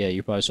 exactly. Yeah,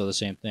 you probably saw the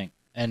same thing.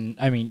 And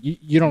I mean,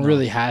 you don't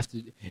really have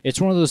to.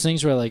 It's one of those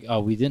things where like,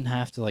 oh, we didn't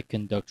have to like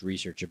conduct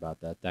research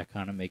about that. That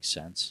kind of makes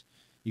sense.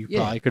 You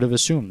probably could have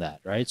assumed that,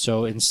 right?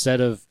 So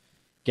instead of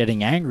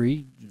getting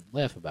angry,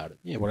 laugh about it.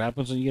 Yeah, what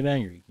happens when you get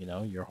angry?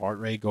 Your heart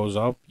rate goes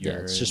up.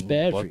 It's just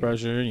bad blood for you.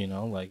 pressure.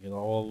 Like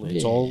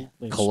it's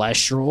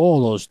Cholesterol,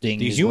 all those things.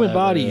 The human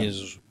body whatever.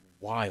 is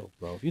wild,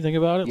 bro. If you think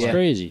about it, It's Yeah.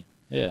 crazy.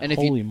 Yeah. And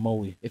holy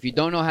moly. if you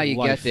don't know how you get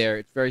Life. there,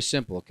 it's very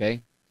simple.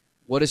 Okay,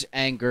 what does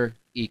anger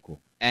equal?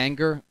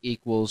 Anger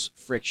equals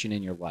friction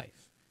in your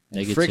life.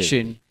 And Negativity.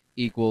 friction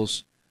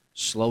equals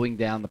slowing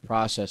down the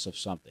process of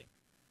something,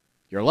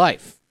 your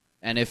life.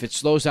 And if it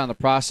slows down the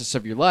process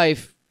of your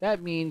life,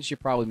 that means you're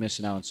probably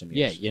missing out on some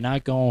Yeah, years. you're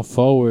not going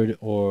forward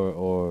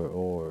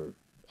or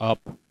up,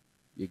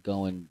 You're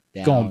going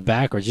down. going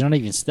backwards. You're not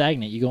even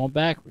stagnant. You're going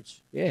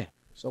backwards. Yeah.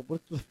 So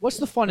what's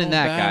the fun in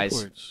that, guys?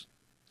 Backwards.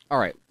 All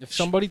right. If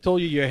somebody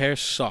told you your hair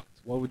sucked,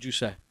 what would you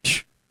say?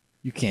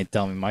 You can't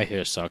tell me my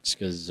hair sucks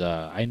because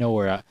I know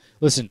where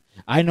listen,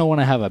 I know when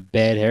I have a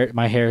bad hair,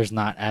 my hair is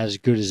not as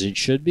good as it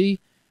should be,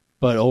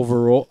 but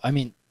overall,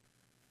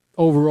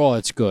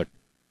 it's good.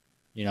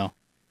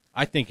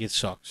 I think it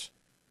sucks.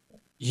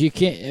 You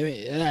can't. I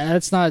mean,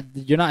 that's not.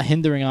 You're not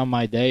hindering on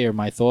my day or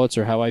my thoughts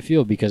or how I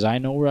feel because I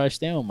know where I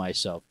stand with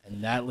myself.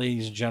 And that,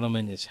 ladies and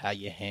gentlemen, is how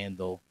you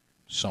handle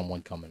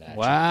someone coming at you.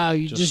 Wow,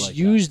 you just like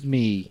used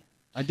me.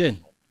 I did.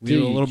 We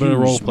did a little bit of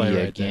role play I right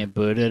there. can't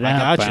put it I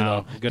out. got you,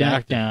 though. Good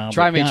acting.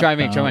 Try me. Yeah. Go.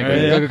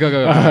 Yeah. Go.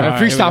 All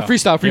right,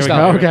 Freestyle. Here we go.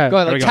 Go Okay. ahead.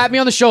 Here we go. Tap me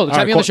on the shoulder. All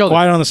right,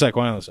 Quiet on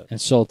the set.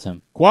 Insult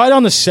him. Quiet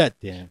on the set,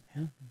 Dan.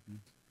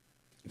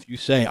 If you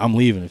say, I'm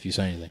leaving if you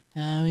say anything.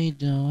 How we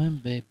doing,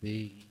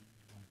 baby?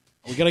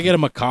 We got to get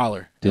him a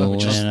collar. Doing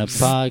Just- a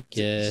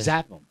podcast.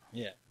 Zap him.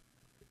 Yeah.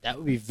 That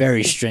would be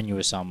very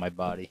strenuous on my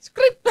body.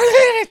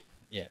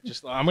 Yeah,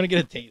 just I'm gonna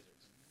get a taser.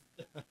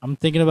 I'm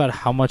thinking about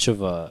how much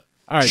of a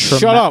All right,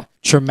 shut up.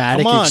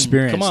 traumatic Come on,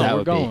 experience come on, that we're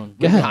would going.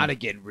 be. Go ahead. Kind of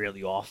getting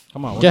really off.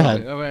 Come on, Go we're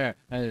ahead.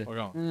 going.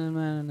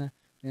 We're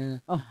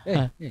going. Oh,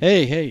 hey.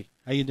 Hey,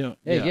 how you doing?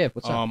 Hey,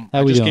 what's up? How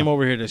I we just doing? came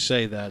over here to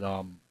say that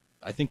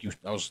I think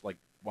I was like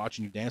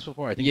watching you dance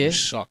before. I think you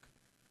suck.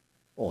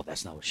 Oh,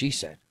 that's not what she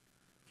said.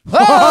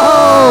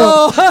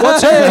 Oh!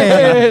 What's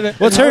her name?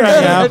 What's her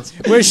name now?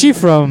 Where's she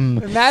from?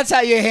 And that's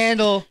how you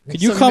handle.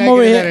 Could you come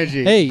over here?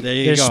 Energy. Hey, There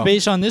you there's go.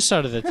 space on this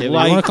side of the table.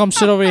 Like- You want to come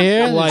sit over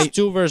here? Like- It's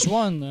 2 versus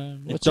 1.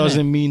 It What's her doesn't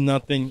name? mean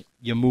nothing.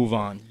 You move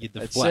on. You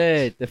deflect. That's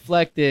it.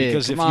 Deflected.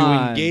 Because Come if you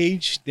on.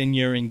 engage, then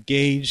you're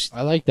engaged.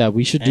 I like that.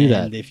 We should do And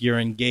that. if you're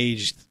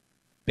engaged,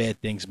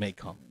 bad things may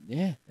come.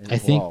 Yeah. I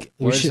think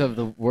we words should- of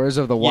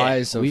the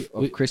wise of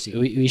we, Chrissy.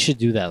 we should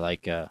do that,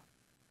 like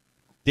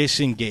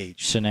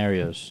Disengage.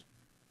 scenarios.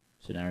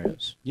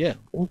 Yeah,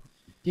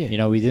 Yeah. You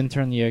know, we didn't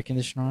turn the air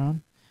conditioner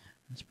on.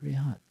 It's pretty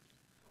hot.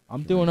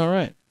 I'm doing all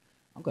right.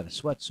 I'm gonna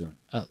sweat soon.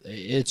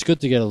 It's good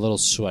to get a little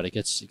sweat. It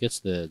gets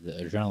the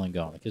adrenaline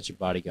going. It gets your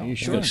body going. You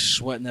sure? Because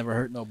sweat never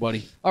hurt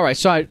nobody. All right.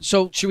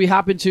 So should we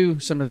hop into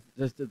some of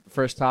the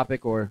first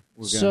topic, or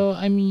we're gonna... So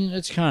I mean,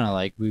 it's kind of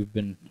like we've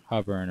been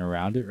hovering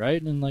around it,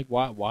 right? And like,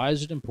 why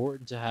is it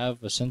important to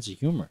have a sense of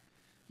humor?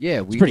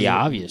 Yeah, It's pretty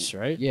obvious,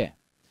 right? Yeah.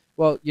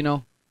 Well, you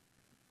know,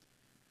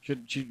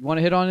 should you want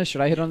to hit on this?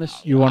 Should I hit on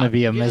this? You want to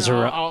be a Yeah,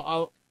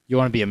 miserable? You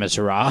want to be a I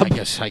miserable?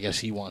 guess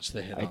he wants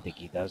to hit. I think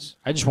he does.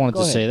 I just wanted Go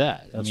to ahead. say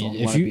that. That's I all.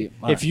 mean, Wanna be-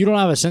 if you don't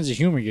have a sense of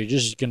humor, you're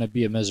just gonna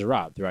be a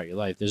miserable throughout your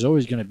life. There's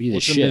always gonna be the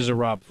What's a shit.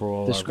 miserable for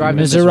all? Describe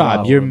our it. viewers?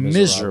 Miserable. You're What a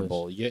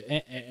miserable miserable. You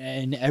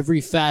in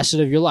every facet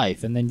of your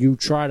life, and then you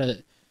try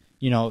to,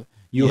 you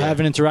Yeah.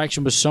 have an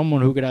interaction with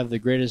someone who could have the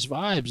greatest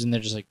vibes, and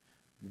they're just like,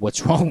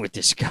 "What's wrong with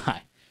this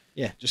guy?"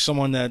 Yeah, just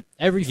someone that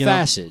Every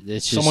facet.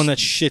 It's just, someone that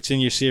shits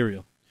in your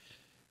cereal.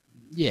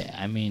 Yeah,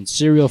 I mean,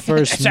 cereal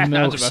first, Sounds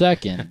milk about-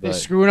 second. They're But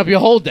screwing up your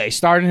whole day,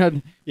 starting at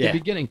Yeah. the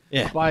beginning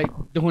Yeah. by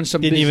doing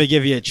some. Didn't busy- even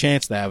give you a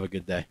chance to have a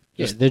good day.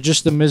 yeah, they're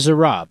just a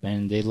miserable,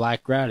 and they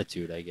lack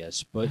gratitude, I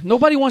guess. But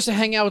Nobody wants to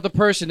hang out with a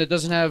person that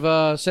doesn't have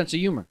a sense of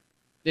humor.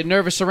 They're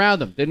nervous around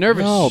them. They're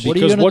nervous. No, what are you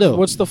Because gonna do?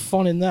 what's the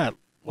fun in that?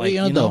 What are you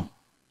gonna do?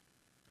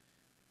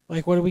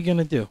 Like, what are we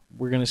gonna do?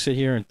 We're gonna sit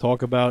here and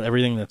talk about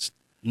everything that's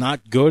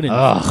not good and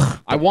ugh,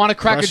 I want to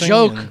crack a depressing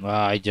joke. and-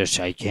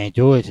 I can't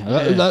do it.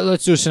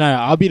 Let's do a scenario.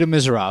 I'll be the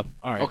miserable.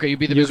 all right. Okay, you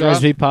be the You guys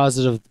miserable. be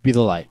positive, be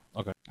the light.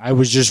 Okay. I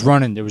was just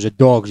running. There was a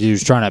dog. He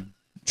was trying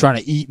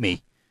to eat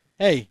me.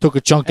 Hey, Took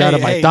a chunk out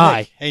of my hey, thigh.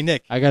 Nick. Hey,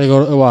 Nick. I gotta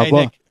go. Hey,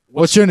 Nick.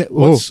 What's your name?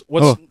 What's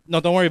Oh. no?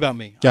 Don't worry about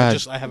me. Go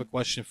ahead. I have a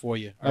question for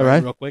you. All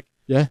right. real quick.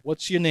 Yeah.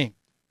 What's your name?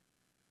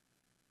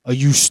 Are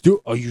you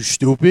stupid? Are you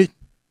stupid?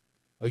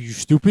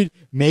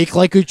 Make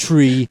like a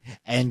tree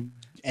and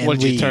What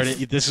did leave. you turn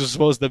it? This is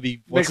supposed to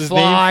be what's his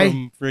McFly.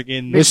 name from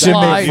friggin' Listen,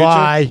 McFly.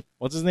 McFly.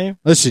 What's his name?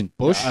 Listen,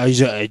 Bush?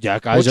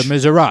 That guy's Bush? a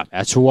miserable.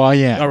 That's who I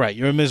am. All right,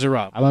 you're a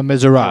miserable. I'm a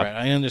miserable. All right,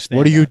 I understand.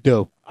 What do you that.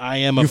 do? I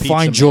am a You pizza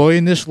find man. joy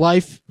in this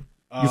life?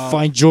 You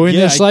find joy in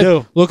yeah, this I life?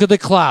 do. Look at the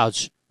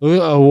clouds.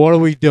 Look at, what are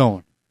we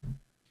doing?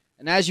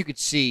 And as you could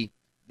see,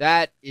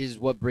 that is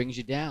what brings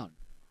you down.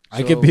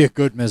 I So could be a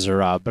good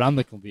miserable, but I'm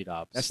the complete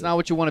opposite. That's not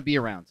what you want to be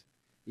around.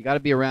 You got to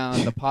be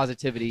around the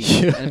positivity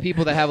Yeah. and the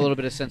people that have a little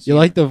bit of sense. You of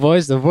like humor. the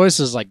voice? The voice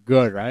is like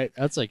good, right?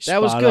 That's like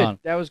That was spot good. on.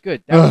 That was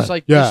good. That was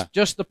like yeah.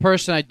 just the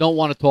person I don't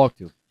want to talk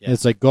to. Yeah.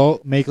 It's like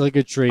go make like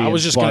a tree. I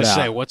was and just gonna butt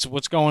say, out.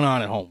 what's going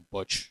on at home,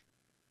 Butch?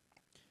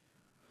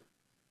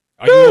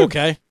 Are you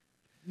okay?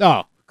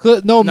 no,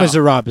 No.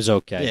 miserable is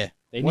okay. Yeah.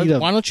 They Why, need a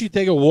why don't you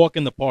take a walk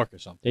in the park or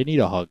something? they need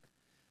a hug.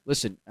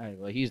 Listen,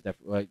 well, he's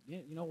definitely like,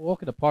 you know,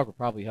 walk in the park would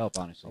probably help.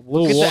 Honestly, A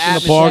little Look at walk in the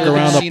atmosphere, park, look at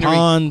around the the scenery.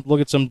 pond, look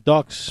at some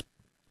ducks,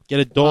 get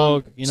a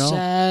dog. You know,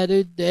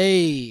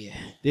 Saturday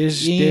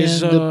there's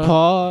the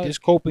park. there's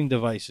coping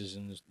devices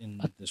in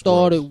this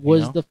Thought world, it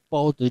was you know? the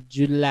 4th of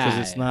July.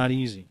 Because it's not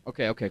easy.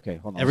 Okay.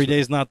 Hold on. Every day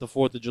is not the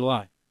 4th of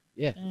July.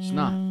 Yeah, it's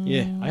not.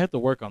 Yeah, I have to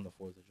work on the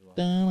 4th of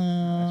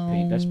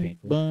July. That's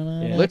painful.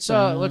 Yeah.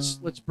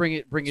 Let's bring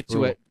it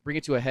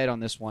It's to a head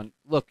on this one.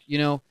 Look, you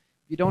know,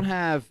 if you don't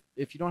have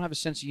a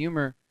sense of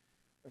humor,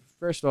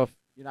 first off,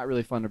 you're not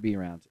really fun to be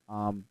around.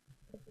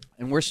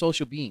 And we're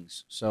social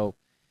beings, so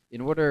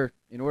in order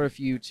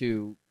for you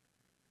to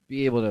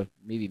be able to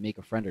maybe make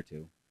a friend or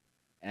two,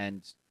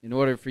 and in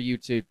order for you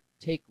to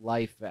take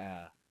life,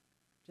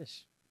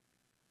 just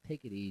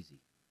take it easy.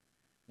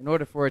 In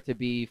order for it to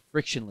be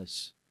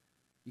frictionless,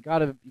 you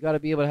gotta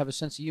be able to have a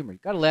sense of humor. You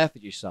gotta laugh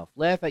at yourself.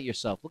 Laugh at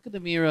yourself. Look in the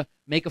mirror,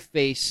 make a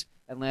face,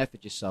 and laugh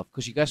at yourself.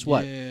 Because you guess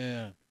what?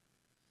 Yeah.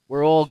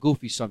 We're all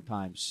goofy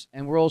sometimes,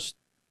 and we're all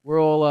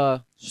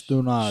Stunad.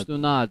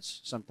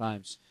 stunads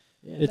sometimes.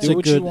 It's do a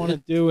what good- you want to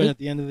do, and it- at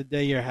the end of the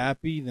day, you're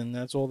happy. Then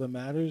that's all that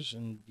matters,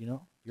 and you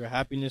know your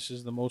happiness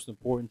is the most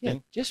important Yeah,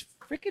 thing. just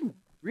freaking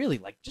really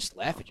just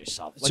laugh at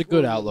yourself. It's a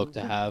good outlook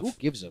to have. Who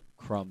gives a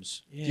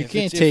crumbs? Yeah, you if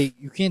can't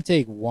it's-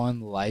 take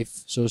one life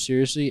so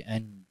seriously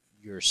and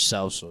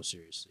yourself so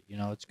seriously. You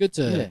know, it's good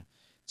to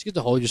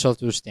hold yourself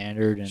to a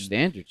standard and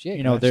Standards. Yeah,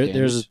 you know have there's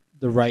standards.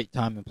 the right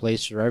time and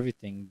place for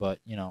everything. But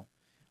you know,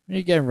 when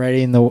you're getting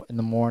ready in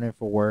the morning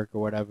for work or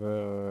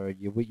whatever, or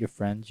you're with your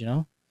friends,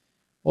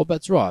 all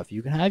bets are off.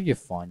 You can have your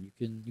fun.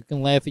 You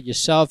can laugh at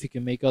yourself. You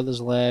can make others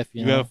laugh.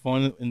 You know? have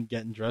fun in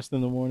getting dressed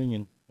in the morning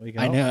and waking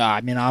up? I know. I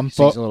mean,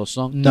 Sings a little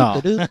song.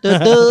 No.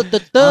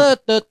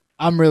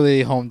 I'm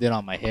really homed in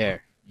on my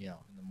hair, in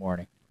the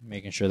morning,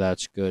 making sure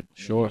that's good.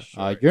 Sure.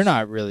 You're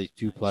not really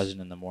too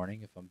pleasant in the morning,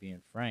 if I'm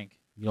being frank.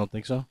 You don't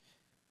think so?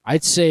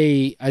 I'd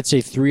say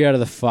 3 out of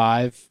the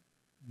 5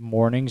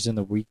 mornings in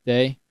the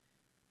weekday,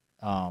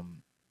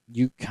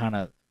 you kind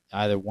of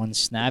either one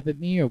snap at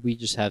me or we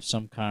just have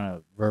some kind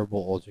of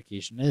verbal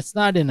altercation. And it's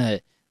not in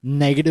a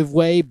negative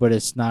way, but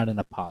it's not in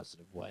a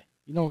positive way.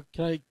 Can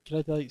I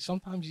tell you?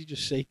 Sometimes you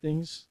just say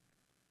things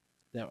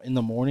that in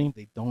the morning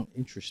they don't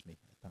interest me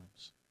at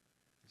times.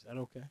 Is that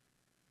okay?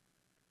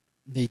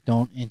 They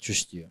don't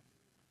interest you.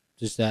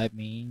 Does that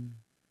mean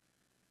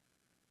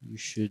you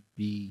should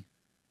be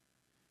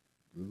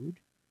rude?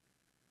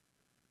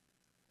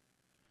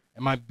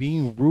 Am I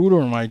being rude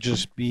or am I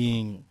just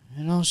being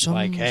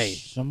like, hey,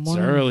 it's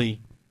early?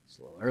 It's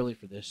a little early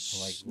for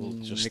this. Like, we'll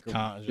just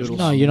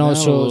no,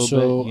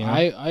 so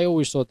I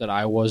always thought that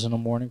I wasn't a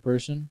morning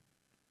person,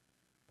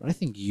 but I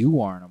think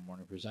you aren't a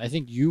morning person. I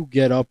think you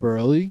get up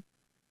early,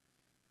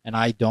 and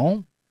I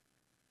don't.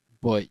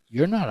 But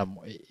you're not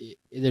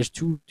there's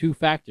two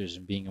factors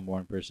in being a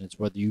morning person. It's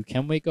whether you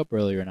can wake up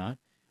early or not,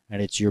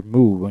 and it's your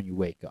mood when you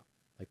wake up,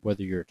 like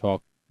whether you're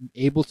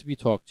able to be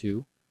talked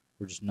to,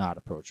 or just not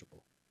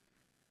approachable.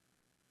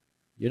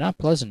 You're not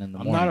pleasant in the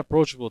morning. I'm not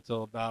approachable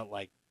till about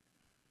like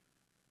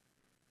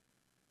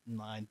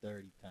 9:30,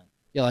 10.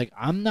 Yeah, like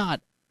I'm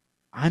not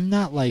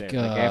like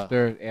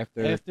after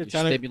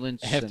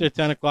stimulants. After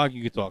 10 o'clock,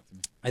 you can talk to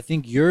me. I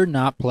think you're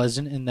not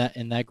pleasant in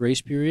that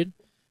grace period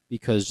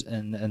because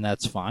and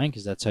that's fine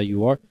because that's how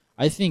you are.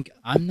 I think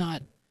I'm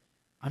not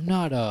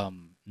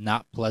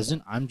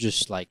pleasant. I'm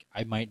just like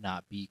I might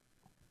not be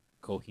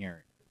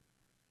coherent.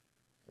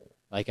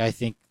 Like I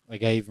think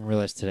like I even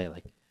realized today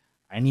like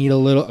I need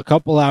a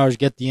couple hours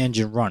get the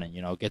engine running,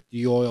 get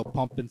the oil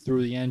pumping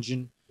through the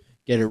engine,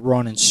 get it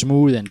running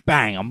smooth, and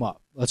bang, I'm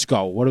up. Let's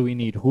go. What do we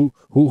need?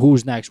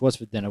 Who's next? What's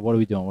for dinner? What are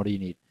we doing? What do you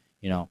need?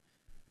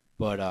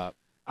 But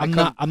I'm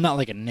not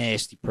like a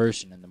nasty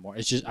person in the morning.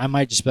 It's just I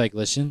might just be like,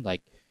 listen,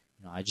 like,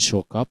 I just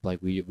woke up.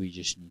 Like we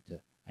just need to.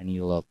 I need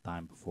a little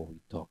time before we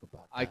talk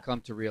about that. I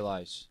come to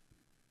realize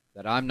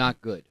that I'm not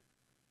good.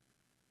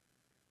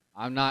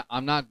 I'm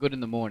not good in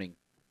the morning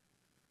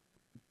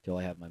until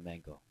I have my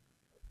mango.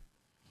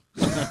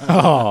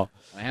 Oh,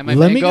 when I have my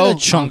let mango, me get a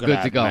chunk I'm of good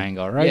that to go.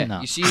 mango right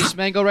now. You see this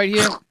mango right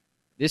here?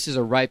 This is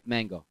a ripe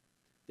mango.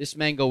 This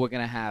mango we're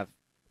gonna have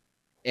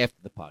after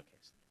the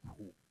podcast.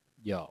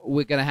 Yo,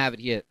 We're gonna have it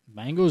here.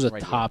 mango's a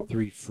Right top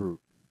 3 fruit.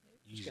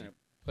 I'm just gonna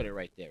put it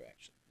right there,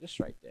 actually, just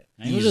right there.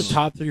 Mango's a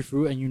top 3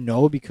 fruit,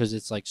 and because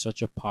it's like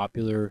such a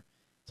popular.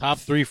 Top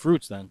 3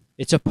 fruits, then.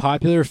 It's a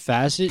popular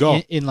facet Go.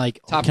 in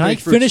like. Top can I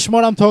 3 fruits. finish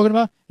what I'm talking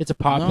about? It's a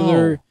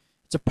popular. No.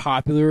 It's a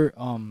popular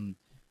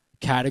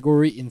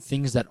category in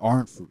things that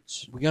aren't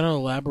fruits. We gotta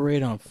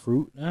elaborate on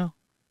fruit now.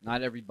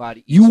 Not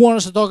everybody. You want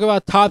us to talk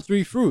about top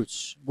 3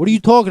 fruits? What are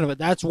you talking about?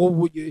 That's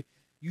what you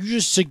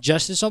just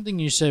suggested something.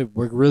 And you said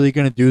we're really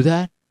going to do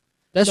that.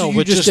 That's No, what you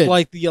but just did.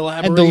 like the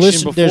elaboration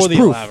listen, there's before the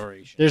proof.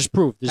 elaboration. There's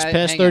proof. This Hang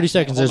past on, 30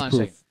 seconds, hold there's on a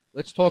proof. second.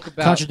 Let's talk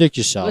about. Contradict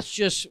yourself. Let's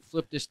just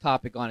flip this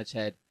topic on its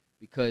head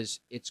because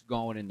it's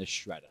going in the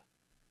shredder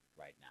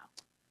right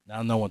now.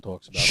 Now no one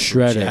talks about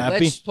Shredder. fruits. You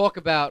happy? Let's talk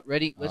about.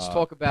 Ready? Let's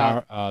talk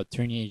about.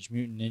 Teenage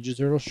Mutant Ninja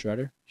Turtle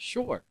Shredder.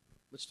 Sure.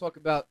 Let's talk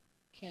about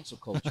cancel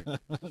culture.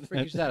 What the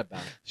frick is that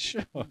about?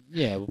 Sure.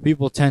 Yeah, well,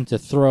 people tend to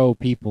throw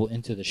people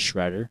into the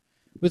shredder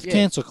with Yeah.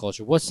 cancel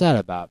culture. What's that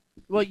about?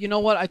 Well, you know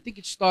what? I think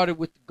it started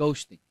with the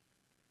ghosting.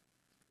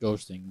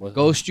 Ghosting.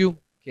 Ghost you,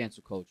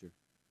 cancel culture.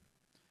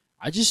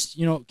 I just,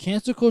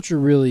 cancel culture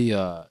really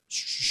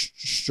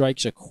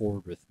strikes a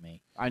chord with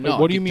me. I know.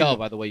 what I do you could mean? tell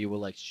by the way you were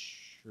like,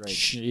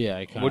 Yeah,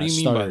 I kind What of do you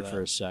mean by started that?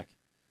 for a sec.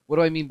 What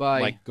do I mean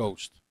by? Like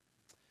ghost.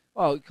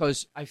 Oh,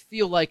 because I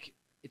feel like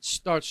it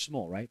starts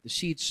small, right? The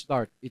seeds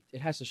start. It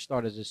has to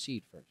start as a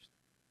seed first.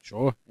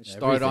 Sure. And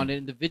start Everything. on an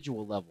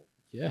individual level.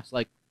 Yeah. It's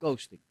like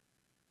ghosting.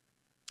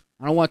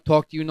 I don't want to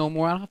talk to you no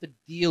more. I don't have to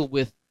deal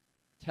with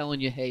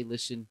telling you, hey,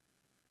 listen,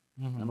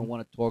 I don't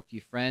want to talk to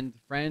your friend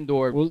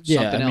or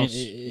something else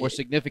more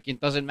significant.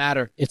 Doesn't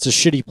matter. It's a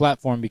shitty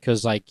platform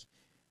because, like,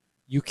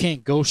 you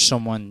can't ghost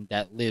someone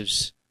that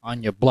lives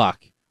on your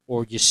block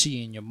or you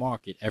see in your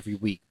market every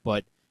week.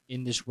 But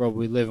in this world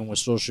we live in with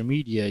social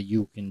media,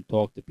 you can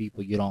talk to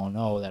people you don't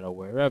know that are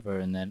wherever,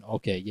 and then,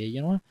 okay, yeah,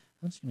 you know what?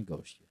 I'm just going to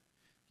ghost you.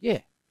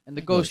 Yeah. And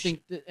the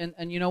ghosting,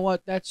 and you know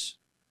what? That's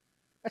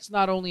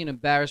not only an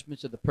embarrassment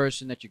to the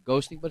person that you're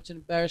ghosting, but it's an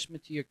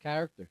embarrassment to your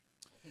character.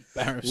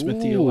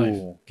 Embarrassment to your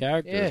life.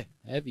 Character. Yeah.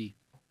 Heavy.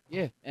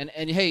 Yeah, and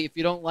hey, if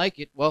you don't like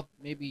it, well,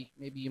 maybe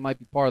you might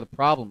be part of the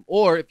problem.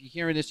 Or if you're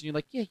hearing this and you're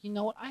like, yeah, you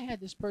know what? I had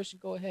this person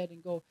go ahead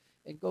and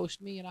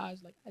ghost me, and I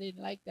was like, I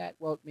didn't like that.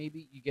 Well,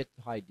 maybe you get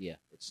the idea.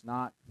 It's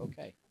not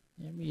okay.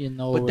 Yeah, you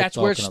know But that's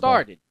where it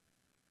started.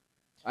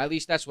 At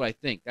least that's what I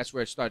think. That's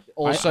where it started.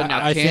 All of a sudden,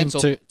 now I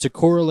canceled. think to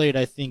correlate,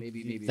 I think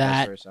maybe that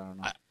vice versa, I don't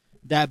know.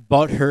 that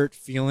butthurt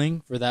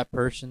feeling for that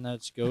person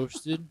that's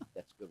ghosted,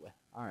 That's a good way.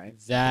 All right.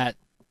 that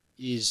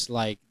is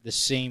like the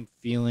same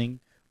feeling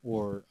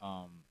or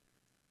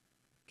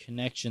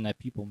connection that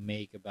people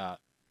make about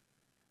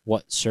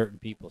what certain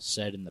people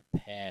said in the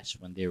past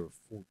when they were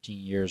 14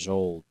 years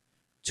old,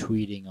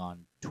 tweeting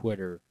on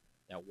Twitter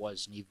that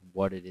wasn't even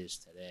what it is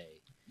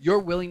today. Your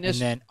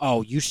willingness. And then,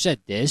 oh, you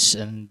said this,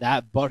 and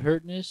that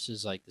butthurtness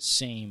is like the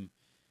same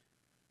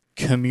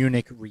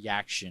communic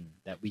reaction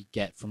that we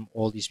get from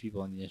all these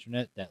people on the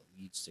internet that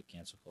leads to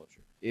cancel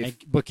culture.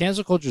 But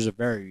cancel culture is a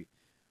very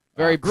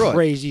broad,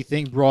 crazy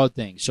thing, broad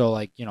thing. So,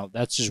 like,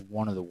 that's just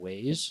one of the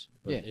ways.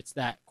 But yeah. It's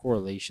that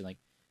correlation. Like,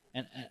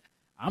 and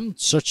I'm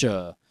such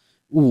a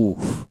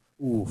oof.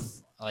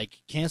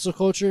 Like, cancel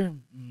culture,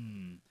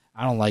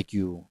 I don't like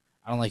you.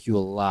 I don't like you a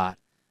lot.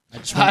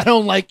 I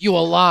don't like you a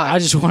lot. I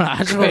just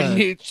want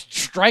to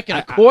striking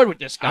a chord with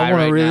this guy. I want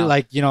right to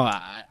really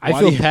now. I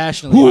feel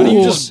passionately. Why do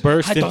you just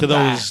burst into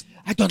those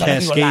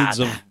cascades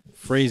of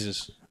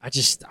phrases?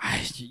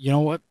 You know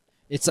what?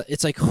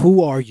 It's like,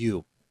 who are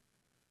you?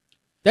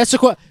 That's the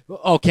question.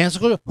 Oh,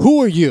 cancel culture.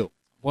 Who are you?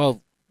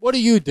 Well, what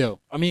do you do?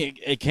 I mean,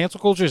 cancel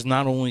culture is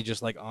not only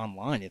just like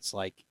online; it's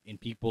like in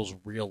people's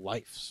real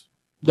lives.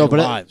 But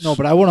I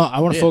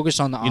want to Yeah. focus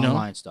on the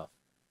online stuff.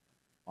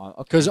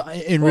 Because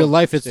in real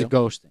life, it's the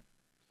ghosting.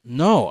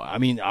 No, I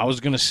mean, I was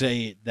gonna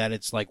say that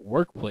it's like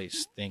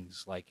workplace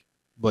things. Like,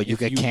 But you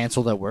get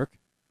canceled at work?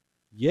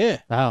 yeah,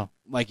 How?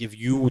 like if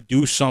you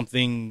do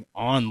something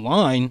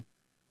online,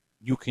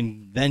 you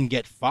can then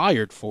get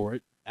fired for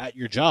it at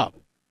your job.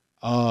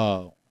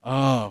 Oh.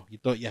 You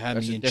thought you had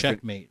That's me a in different-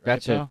 checkmate. Right,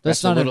 that's it. pal?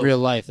 That's not in real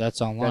life.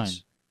 That's online.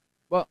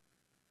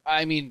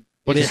 I mean,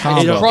 But it's it's a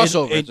combo.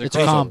 crossover. It's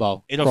a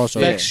combo. It Crossover.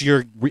 affects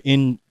your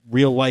in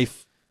real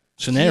life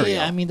scenario.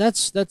 Yeah, I mean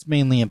that's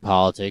mainly in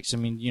politics. I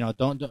mean,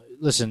 don't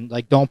listen.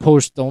 Like, don't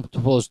post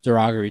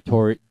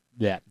derogatory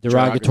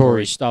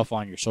stuff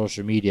on your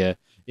social media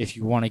if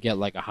you want to get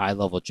like a high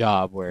level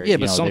job where yeah,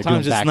 but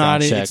sometimes it's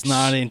not checks. it's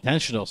not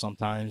intentional.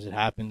 Sometimes it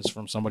happens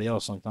from somebody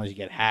else. Sometimes you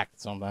get hacked.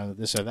 Sometimes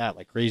this or that.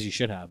 Like crazy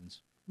shit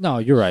happens. No,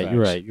 you're right.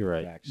 Facts. You're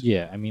right. Facts.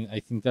 Yeah, I mean,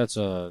 I think that's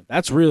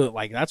really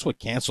like that's what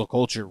cancel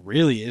culture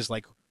really is.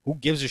 Like, who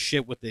gives a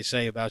shit what they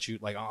say about you?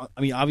 Like, I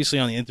mean, obviously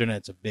on the internet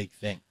it's a big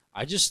thing.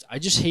 I just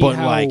hate But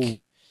how like,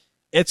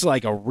 it's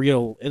like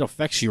it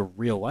affects your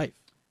real life.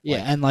 yeah,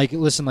 like- and like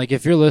listen, like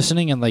if you're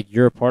listening and like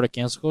you're a part of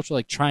cancel culture,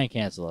 like try and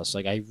cancel us.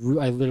 Like I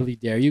literally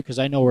dare you because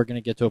I know we're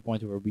gonna get to a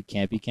point where we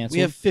can't be canceled.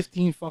 We have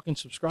 15 fucking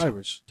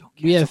subscribers.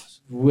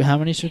 How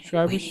many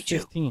subscribers? We need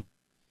 15.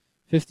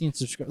 15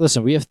 subscribers.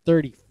 Listen, we have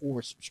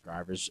 34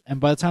 subscribers, and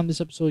by the time this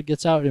episode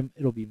gets out,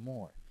 it'll be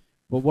more.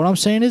 But what I'm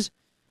saying is,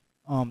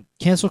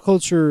 cancel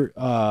culture.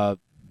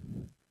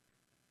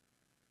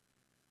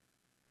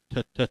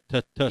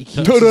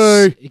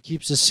 It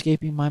keeps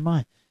escaping my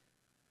mind.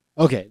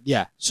 Okay,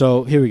 yeah.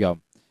 So here we go.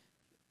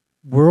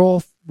 We're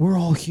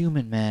all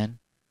human, man,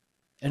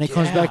 and it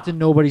comes back to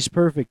nobody's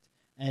perfect.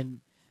 And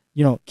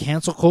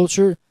cancel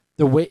culture,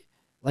 the way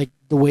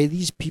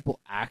these people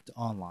act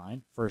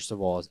online, first of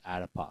all, is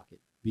out of pocket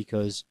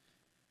because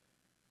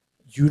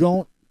you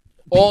don't.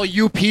 All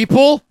you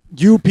people.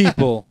 You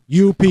people.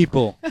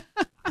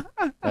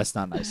 That's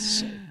not nice to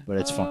say, but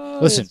it's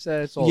fun. Listen,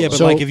 it's all Yeah, but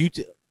So- like if you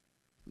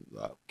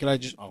can I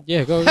just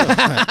yeah, go.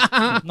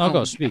 No,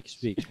 go. Speak.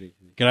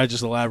 can I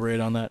just elaborate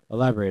on that?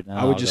 Elaborate. Now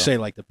I would just say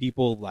like the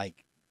people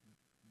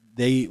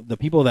the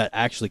people that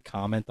actually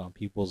comment on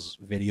people's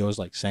videos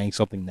like saying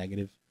something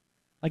negative,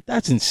 like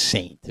that's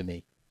insane to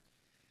me.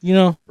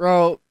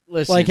 bro.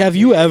 Listen, Like have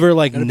you ever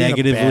like Gotta be in a bad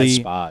negatively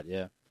spot.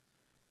 Yeah.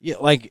 yeah,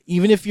 like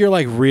even if you're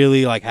like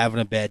really like having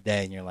a bad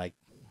day and you're like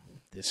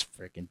this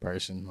freaking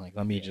person, like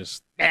let me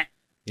just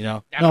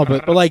No,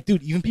 but like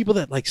dude, even people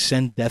that like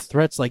send death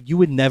threats, like you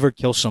would never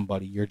kill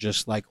somebody. You're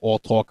just like all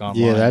talk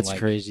online. yeah, that's like,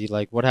 crazy.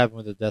 Like what happened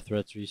with the death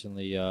threats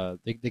recently?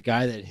 The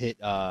guy that hit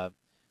the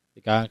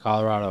guy in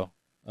Colorado.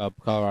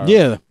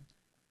 Yeah,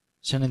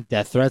 Sending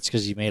death threats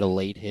because he made a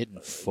late hit in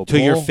football. to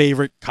your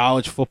favorite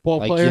college football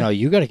like player.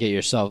 you got to get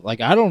yourself. Like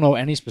I don't know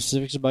any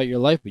specifics about your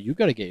life, but you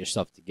got to get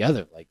yourself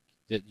together. Like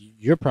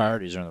your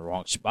priorities are in the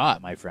wrong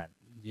spot, my friend.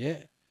 Yeah.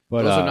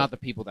 But those are not the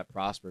people that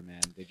prosper,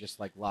 man. They just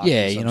like locked.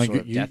 yeah, in some sort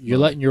of death you're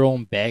mode. letting your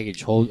own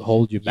baggage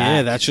hold you back.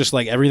 Yeah, that's just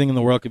like everything in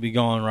the world could be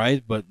going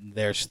right, but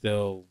they're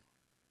still.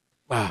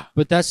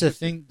 But that's the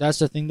thing. That's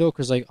the thing, though,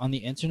 because like on the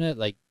internet,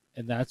 like,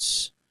 and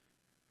it's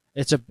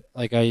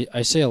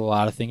I say a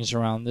lot of things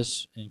around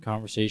this in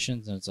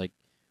conversations, and it's like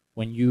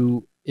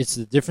it's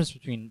the difference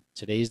between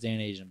today's day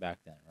and age and back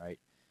then, right?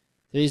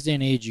 Today's day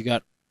and age, you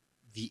got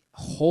the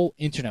whole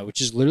internet,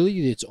 which is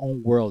literally its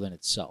own world in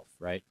itself,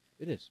 right?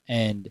 It is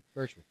And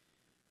virtual.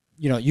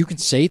 you can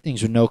say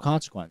things with no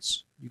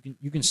consequence.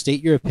 You can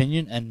state your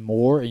opinion and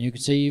more, and you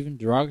can say even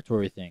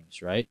derogatory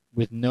things, right,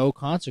 with no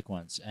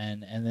consequence.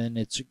 And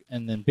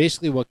then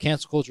basically what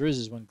cancel culture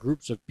is when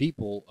groups of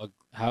people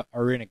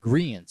are in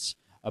agreement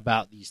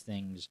about these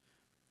things,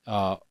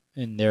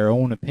 in their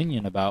own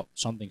opinion about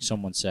something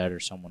someone said or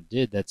someone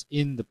did that's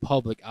in the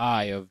public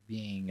eye of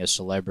being a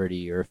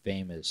celebrity or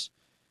famous,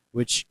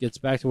 which gets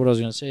back to what I was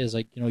going to say is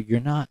like,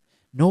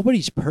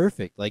 nobody's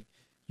perfect. Like,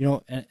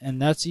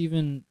 and that's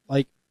even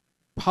like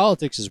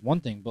politics is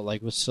one thing, but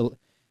like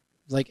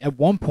like at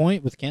one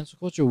point with cancel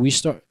culture, we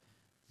start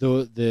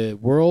the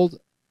world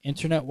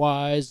internet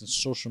wise and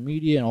social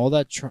media and all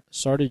that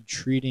started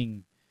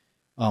treating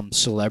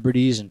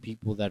celebrities and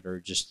people that are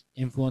just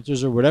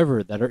influencers or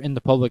whatever that are in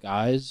the public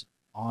eyes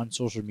on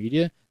social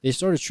media. They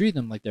started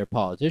treating them like they're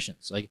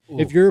politicians. Like, Ooh.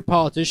 if you're a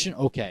politician,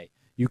 okay,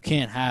 you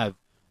can't have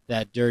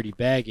that dirty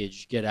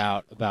baggage get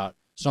out about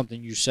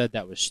something you said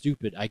that was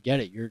stupid. I get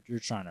it. You're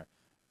trying to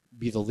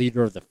be the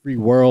leader of the free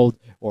world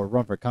or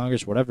run for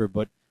Congress, whatever.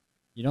 But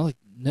like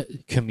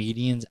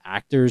comedians,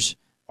 actors,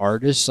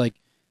 artists, like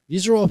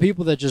these are all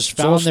people that just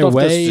found their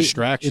way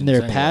in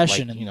their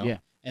passion,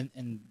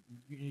 and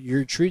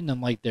you're treating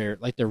them like they're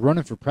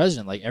running for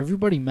president. Like,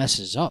 everybody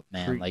messes up,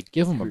 man. Like,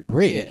 give them a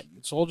break. Yeah,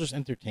 it's all just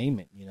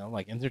entertainment,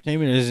 Like,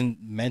 entertainment isn't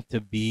meant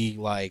to be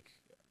like,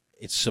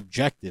 it's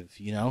subjective,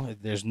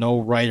 There's no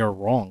right or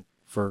wrong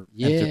for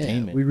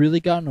entertainment. We really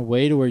got in a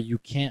way to where you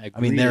can't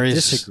agree there to is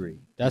disagree.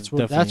 That's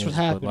what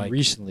happened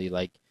recently.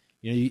 Like,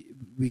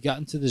 we got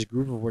into this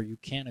groove of where you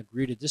can't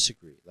agree to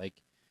disagree. Like,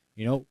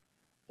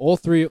 all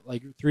three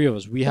of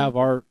us, we have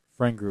our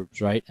friend groups,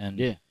 right?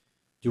 And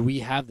do we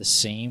have the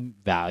same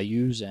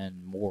values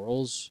and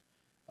morals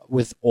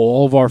with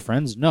all of our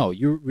friends? No.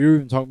 We were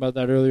even talking about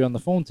that earlier on the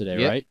phone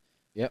today, right?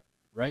 Yep.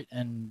 Right?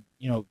 And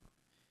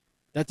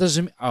that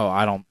doesn't. Oh,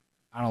 I don't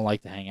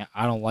like to hang out.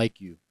 I don't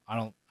like you. I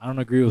don't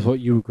agree with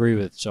what you agree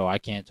with, so I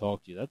can't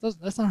talk to you.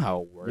 That's not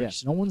how it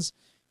works. No one's.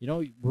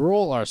 We're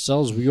all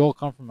ourselves. We all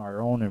come from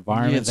our own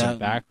environments and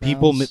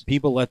backgrounds.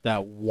 People let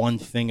that one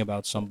thing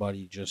about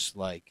somebody just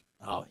like,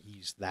 oh,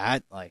 he's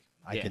that. Like,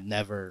 I could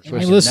never. I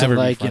mean, listen,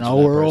 like,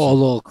 we're all a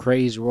little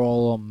crazy. We're all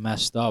a little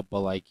messed up. But,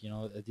 like,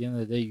 at the end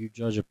of the day, you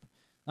judge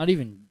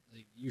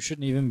you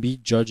shouldn't even be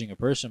judging a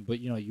person, but,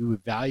 you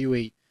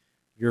evaluate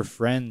your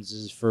friends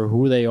as for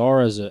who they are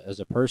as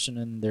a person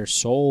and their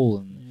soul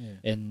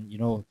and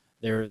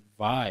their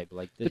vibe.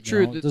 Like, it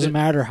doesn't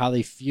matter how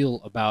they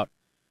feel about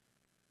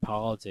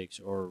politics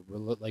or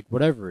like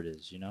whatever it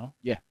is,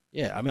 Yeah,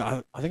 I mean,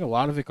 I think a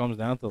lot of it comes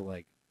down to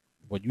like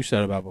what you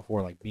said about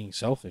before, like being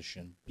selfish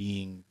and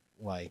being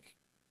like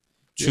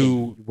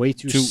too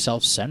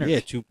self-centered. Yeah,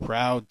 too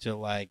proud to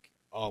like,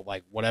 oh,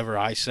 like whatever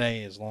I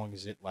say, as long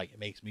as it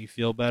makes me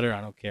feel better,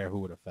 I don't care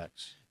who it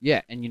affects.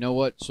 Yeah, and you know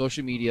what?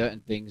 Social media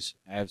and things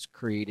has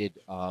created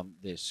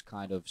this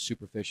kind of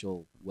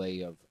superficial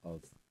way of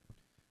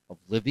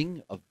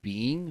living, of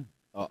being,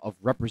 of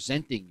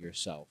representing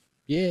yourself.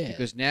 Yeah.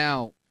 Because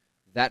now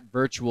that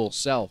virtual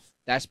self,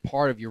 that's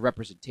part of your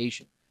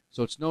representation.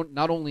 So it's no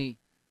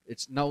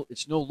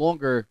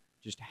longer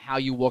just how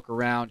you walk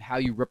around, how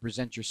you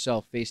represent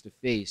yourself face to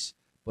face,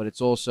 but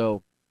it's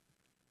also,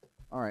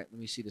 all right, let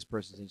me see this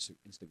person's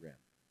Instagram.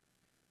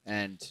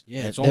 And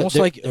it's almost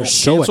like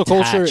cancel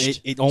culture.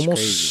 It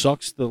almost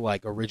sucks the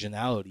like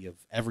originality of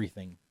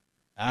everything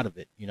out of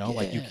it.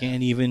 Like, you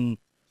can't even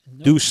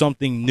do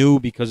something new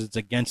because it's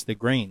against the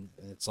grain.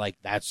 It's like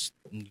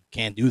you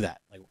can't do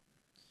that.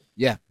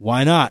 Like,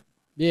 why not?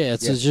 Yeah,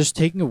 it's just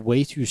taking it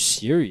way too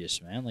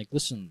serious, man. Like,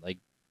 listen, like,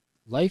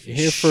 life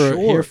is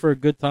here for a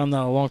good time,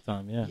 not a long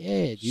time. Yeah,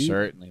 dude.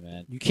 Certainly,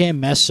 man. You can't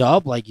mess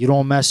up. Like, you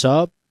don't mess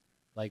up.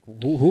 Like,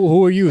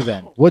 who are you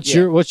then? What's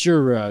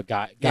your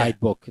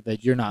guidebook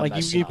that you're not like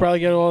messing you up? probably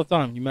get it all the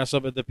time. You mess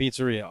up at the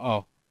pizzeria.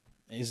 Oh,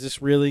 is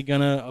this really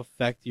gonna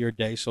affect your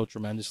day so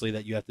tremendously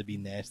that you have to be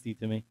nasty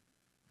to me?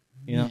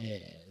 Yeah,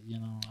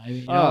 I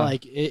mean,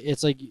 like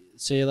it's like,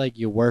 say, like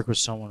you work with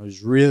someone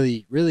who's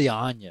really, really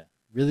on you.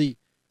 Really,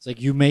 it's like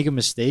you make a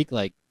mistake,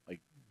 like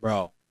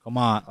bro, come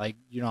on, like,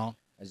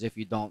 as if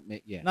you don't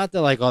make, not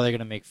that like, oh, they're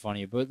gonna make fun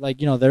of you, but like,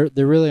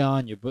 they're really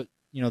on you. But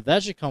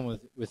that should come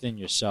within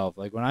yourself.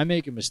 Like, when I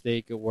make a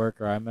mistake at work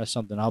or I mess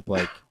something up,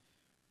 like,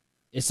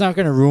 it's not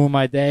gonna ruin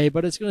my day,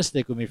 but it's gonna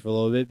stick with me for a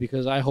little bit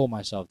because I hold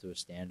myself to a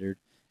standard.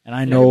 And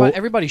I know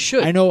everybody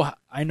should. I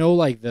know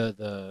like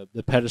the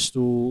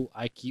pedestal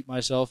I keep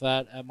myself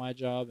at my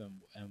job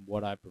and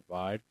what I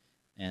provide.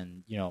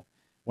 And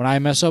when I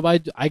mess up,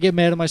 I get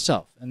mad at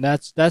myself, and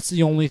that's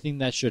the only thing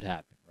that should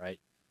happen, right?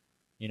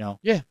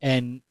 Yeah.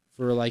 And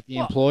for like the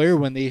employer,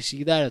 when they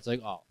see that, it's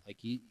like, oh, like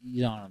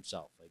he's on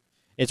himself. Like,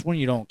 it's when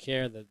you don't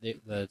care that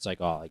it's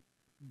like, oh, like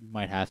you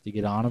might have to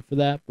get on him for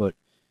that. But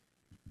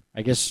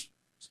I guess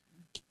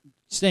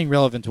staying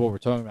relevant to what we're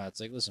talking about, it's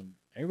like, listen,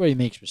 everybody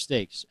makes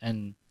mistakes,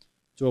 and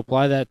to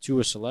apply that to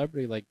a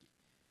celebrity, like,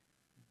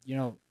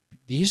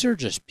 these are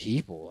just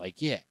people. Like,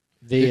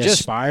 they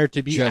aspire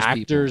to be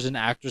actors and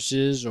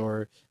actresses,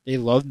 or they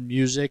love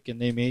music and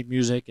they made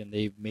music and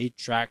they've made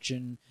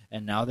traction,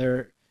 and now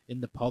they're in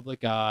the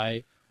public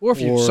eye. Or if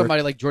you're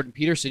somebody like Jordan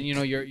Peterson,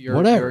 you're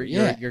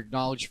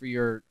acknowledged for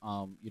your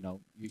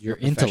your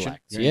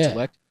intellect.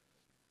 Intellect.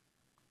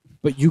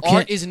 But you can't.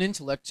 Art is an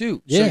intellect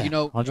too. Yeah,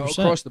 so 100%.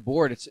 Across the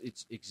board,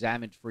 it's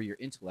examined for your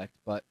intellect.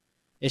 But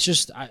it's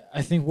just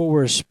I think what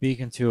we're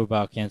speaking to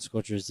about cancel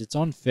culture is it's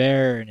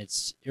unfair and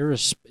it's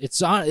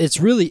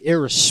really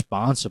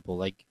irresponsible.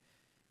 Like,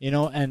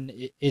 and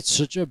it's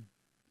such a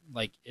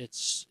like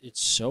it's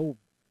so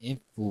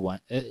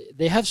influent.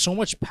 They have so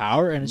much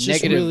power, and it's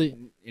negative, just really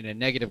in a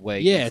negative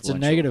way. Yeah, it's a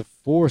negative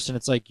force, and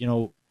it's like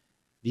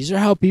these are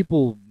how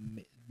people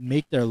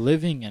make their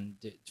living, and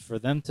for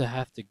them to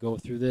have to go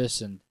through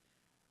this, and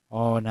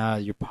now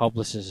your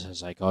publicist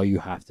is like, you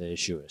have to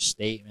issue a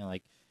statement,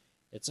 like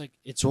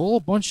it's all a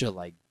bunch of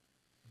like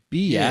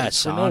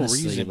BS. For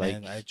honestly. no reason,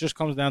 like man. It just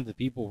comes down to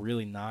people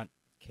really not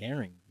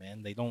caring,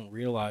 man. They don't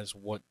realize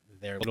what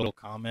their little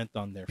comment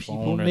on their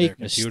phone or their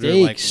computer,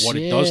 mistakes, like what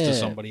it does to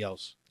somebody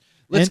else.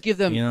 Let's give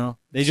them.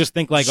 They just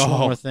think like, just one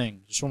more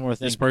thing.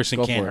 This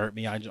person can't hurt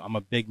me. I'm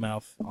a big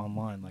mouth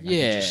online. Like I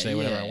can just say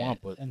whatever I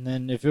want. But and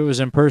then if it was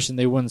in person,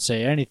 they wouldn't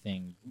say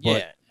anything.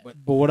 But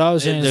but what I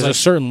was saying there's is a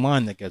certain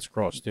line that gets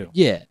crossed too.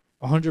 Yeah,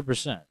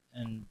 100%.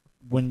 And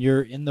when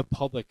you're in the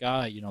public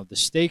eye, the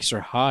stakes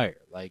are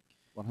higher. Like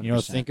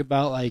 100%. think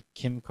about like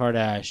Kim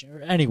Kardashian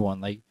or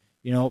anyone. Like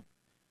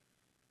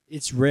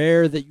it's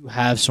rare that you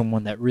have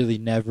someone that really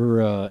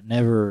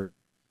never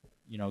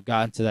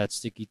got into that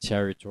sticky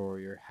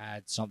territory or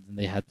had something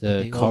they had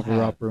to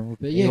cover up or remove.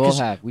 Yeah,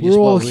 because we're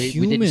all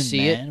human, we didn't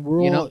see man. it.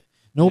 We're all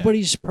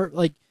nobody's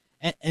like,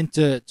 and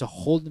to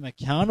hold them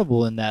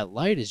accountable in that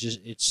light is just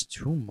it's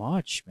too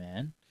much,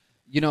 man.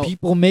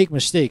 People make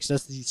mistakes.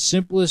 That's the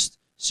simplest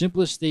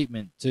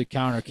statement to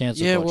counter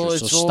cancel culture. Well,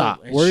 so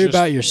stop. Worry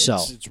about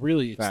yourself. It's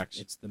really facts.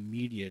 It's the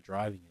media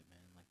driving it,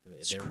 man. Like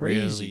it's they're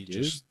crazy, really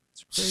dude. just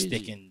It's crazy.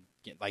 sticking.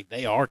 Like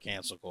they are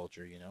cancel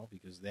culture,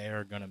 because they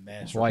are gonna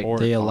mass Quite.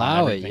 report. They on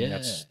allow it, everything yeah.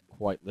 That's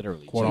quite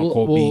literally. quote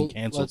unquote being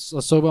canceled.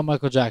 Let's talk about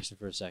Michael Jackson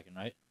for a second,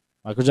 right?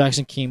 Michael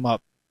Jackson came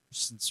up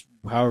since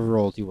however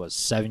old he was,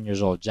 7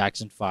 years old,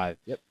 Jackson 5.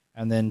 Yep.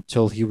 And then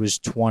till he was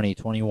 20,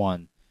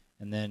 21.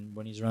 And then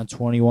when he's around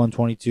 21,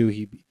 22,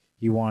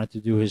 he wanted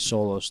to do his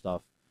solo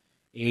stuff.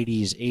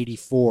 80s,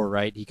 84,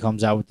 right? He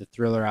comes out with the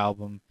Thriller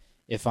album.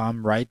 If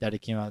I'm right that it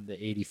came out in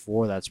the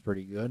 84, that's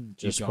pretty good.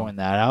 Just pointing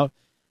that out.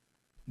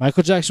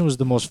 Michael Jackson was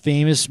the most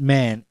famous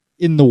man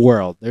in the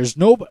world. There's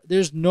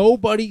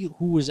nobody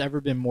who has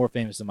ever been more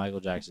famous than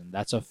Michael Jackson.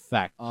 That's a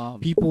fact.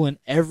 People in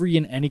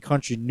any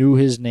country knew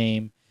his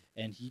name,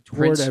 and he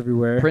toured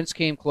everywhere. Prince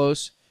came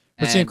close.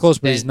 But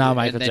he's not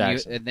Michael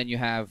Jackson. And then you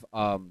have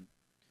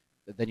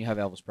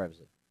Elvis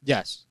Presley.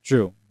 Yes,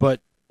 true. But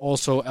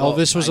also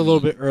Elvis was a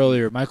little bit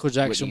earlier. Michael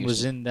Jackson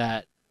was in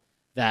that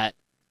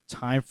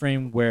time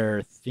frame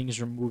where things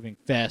were moving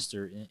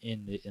faster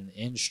in the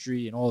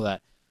industry and all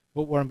that.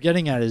 But what I'm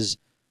getting at is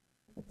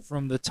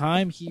from the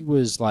time he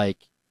was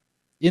like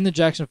in the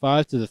Jackson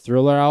 5 to the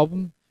Thriller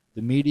album,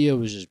 the media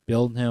was just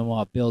building him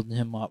up.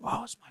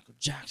 Oh, it's Michael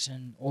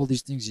Jackson. All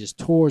these things, his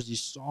tours,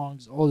 these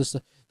songs, all this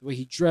stuff. The way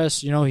he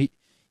dressed,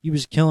 he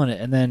was killing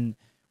it. And then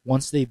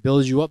once they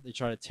build you up, they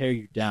try to tear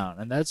you down.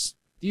 And that's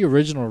the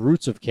original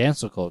roots of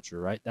cancel culture,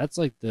 right? That's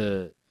like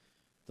the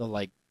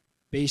like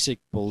basic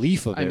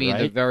belief of it, right?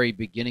 The very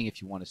beginning,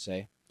 if you want to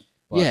say.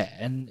 But, yeah,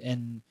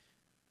 and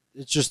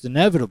it's just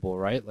inevitable,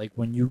 right? Like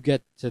when you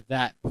get to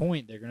that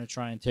point, they're going to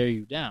try and tear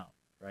you down,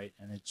 right?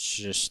 And it's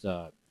just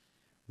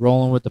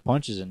rolling with the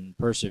punches and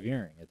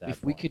persevering at that point.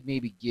 If we could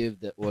maybe give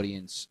the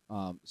audience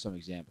some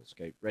examples,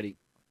 okay? Ready?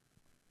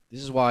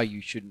 This is why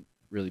you shouldn't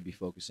really be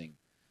focusing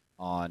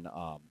on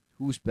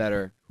who's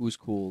better, who's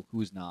cool,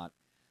 who's not.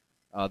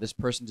 This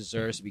person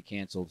deserves to be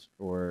canceled,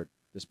 or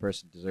this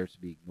person deserves to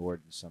be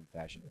ignored in some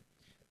fashion.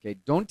 Okay,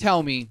 don't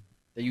tell me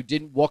that you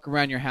didn't walk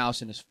around your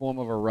house in this form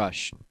of a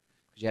rush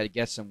because you had to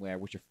get somewhere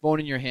with your phone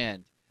in your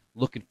hand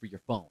looking for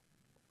your phone.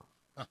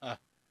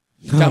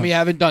 Tell me you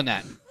haven't done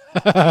that.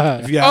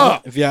 If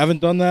you haven't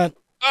done that,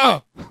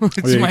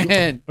 it's my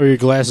hand. Or your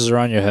glasses are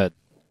on your head.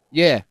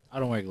 Yeah. I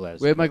don't wear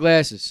glasses. Where's my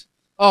glasses?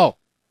 Oh.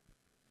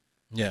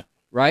 Yeah.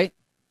 Right?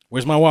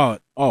 Where's my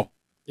wallet? Oh.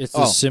 It's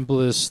the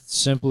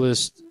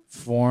simplest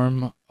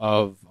form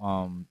of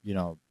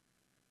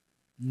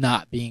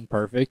not being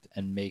perfect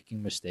and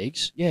making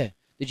mistakes. Yeah.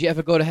 Did you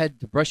ever go ahead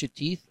to brush your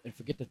teeth and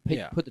forget to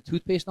put the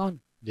toothpaste on?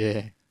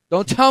 Yeah.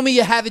 Don't tell me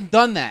you haven't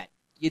done that.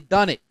 You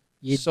done it.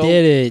 You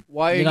did it.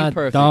 Why are You're you not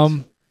perfect?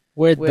 Dumb.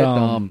 We're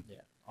dumb.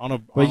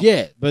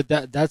 Yeah. But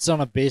that's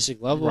on a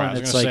basic level, right, and I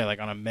was it's gonna say, like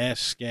on a mass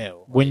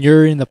scale. When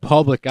you're in the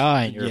public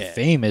eye and you're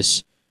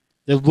famous,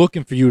 they're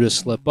looking for you to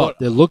slip up.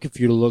 They're looking for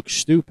you to look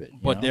stupid.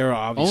 But there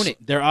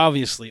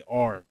obviously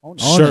are Own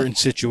certain it.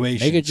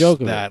 situations Make a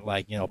joke of that,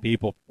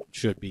 people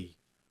should be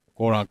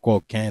quote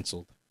unquote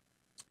canceled.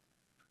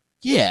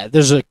 Yeah,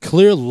 there's a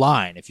clear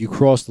line if you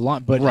cross the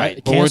line. But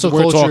cancel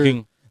we're culture,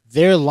 talking,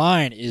 their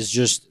line is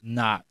just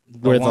not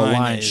where the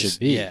line should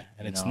be. Yeah,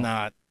 and it's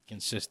not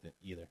consistent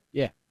either.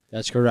 Yeah,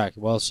 that's correct.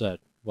 Well said.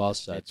 Well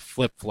said. It's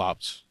flip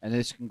flops, and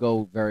this can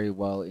go very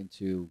well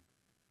into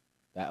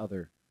that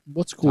other.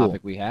 What's cool?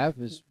 Topic we have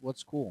is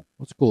what's cool.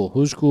 What's cool?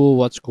 Who's cool?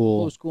 What's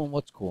cool? Who's cool and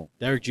what's cool?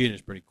 Derek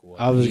Jeter's pretty cool.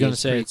 I was going to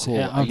say, it's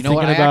cool. I'm thinking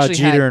about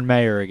Jeter and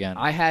Mayer again.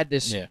 I had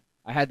this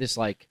I had this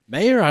like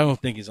Mayor, I don't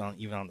think is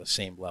even on the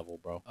same level,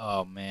 bro.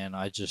 Oh man,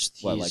 he's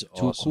like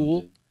too awesome,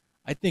 cool. dude.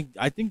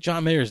 I think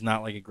John Mayer is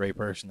not like a great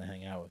person to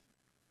hang out with.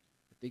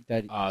 I think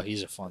that Oh,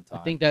 he's a fun time.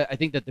 I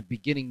think that the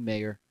beginning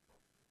mayor,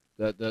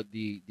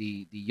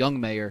 the young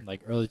mayor,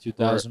 like early or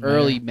 2000,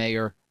 early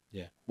mayor,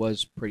 Yeah.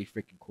 was pretty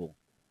freaking cool.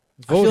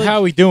 Vote like-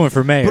 how we doing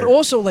for mayor? But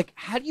also, like,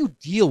 how do you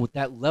deal with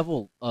that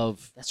level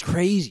of that's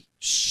crazy.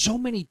 so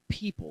many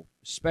people,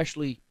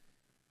 especially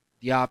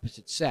the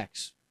opposite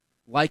sex,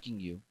 liking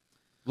you,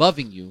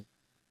 loving you?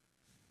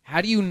 How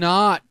do you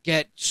not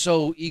get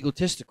so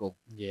egotistical?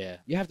 Yeah,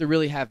 You have to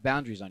really have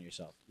boundaries on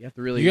yourself. You have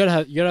to really. you gotta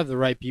have the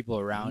right people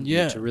around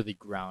Yeah. you to really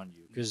ground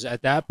you. Because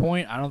at that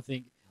point, I don't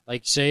think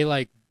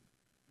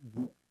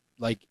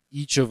like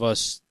each of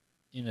us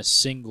in a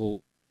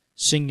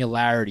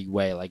singularity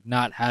way, like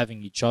not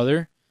having each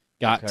other,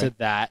 got Okay. to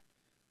that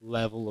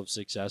level of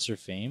success or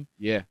fame.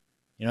 Yeah.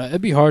 You know,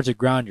 it'd be hard to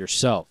ground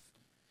yourself.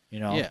 You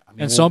know, Yeah, I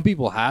mean, and some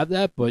people have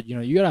that, but you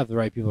know, you gotta have the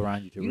right people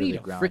around you to You really need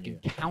a ground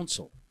freaking you.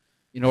 council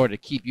in order to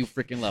keep you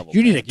freaking level.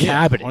 You need a Yeah,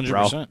 cabinet,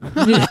 100%.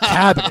 bro. You need a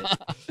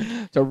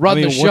cabinet. to run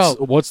I mean, the show.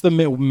 What's the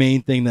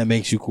main thing that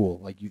makes you cool?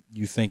 Like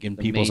you think in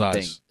The people's main eyes?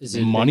 thing. Is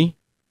it money?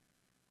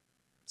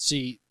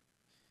 See,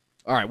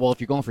 All right. Well, if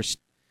you're going for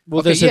well,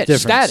 Okay, there's yeah, a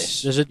difference.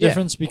 status. There's a Yeah.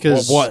 difference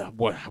because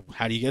What?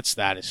 How do you get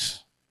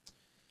status?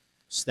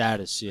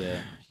 status,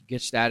 yeah. you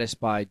get status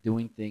by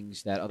doing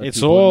things that other It's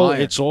people all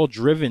admire. it's all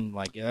driven.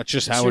 Like that's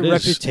just It's how your it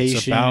is.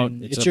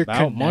 reputation. It's your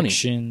about money.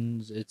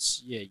 connections.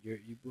 It's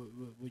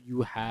what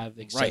you have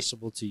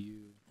accessible to you.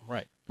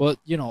 Right. But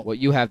you know what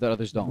you have that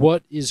others don't.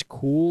 what is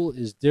cool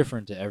is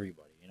different to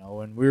everybody. You know,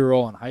 when we were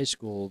all in high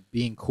school,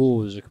 being cool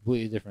was a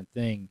completely different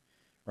thing,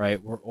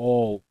 right? We're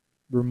all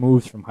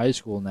removed from high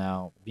school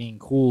now. Being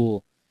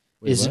cool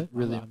Wait, isn't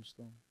what? really. I'm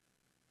still.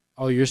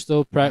 Oh, you're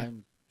still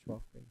I'm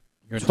 12th grade.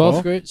 You're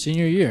 12th grade,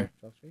 senior year,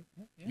 12th grade?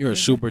 Yeah, You're yeah. a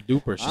super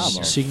duper I'm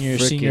a senior.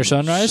 senior freaking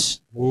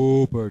sunrise,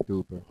 Super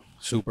duper.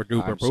 Super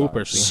duper I'm sorry.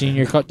 pooper.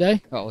 senior cut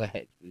day. Go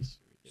ahead, please.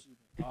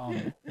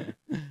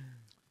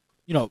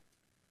 You know,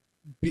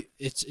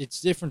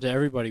 it's different to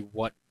everybody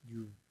what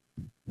you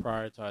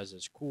prioritize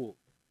as cool.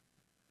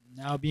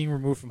 Now being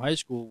removed from high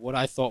school, what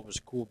I thought was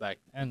cool back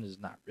then is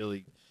not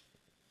really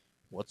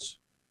what's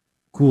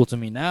cool to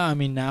me now. I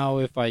mean, now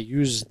if I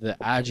use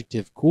the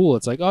adjective cool,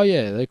 it's like, oh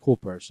yeah, they're a cool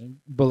person.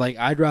 But like,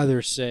 I'd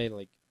rather say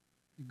like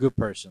good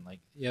person, like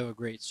you have a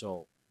great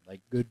soul,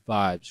 like good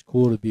vibes,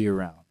 cool to be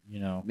around. You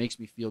know, Makes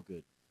me feel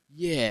good.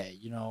 yeah,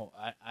 you know,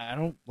 I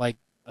don't like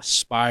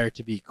aspire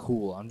to be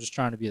cool. I'm just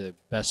trying to be the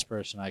best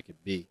person I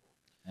could be,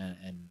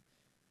 and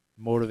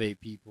motivate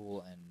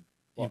people and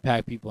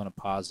impact people in a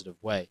positive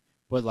way.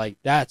 But like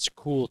that's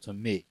cool to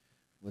me.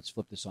 Let's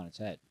flip this on its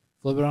head.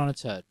 Flip it on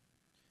its head.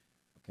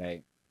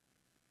 Okay.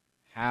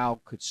 How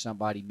could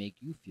somebody make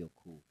you feel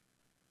cool?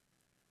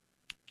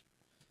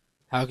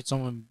 How could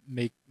someone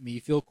make me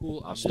feel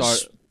cool? I'll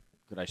start.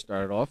 Could I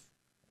start it off?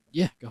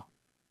 Yeah, go.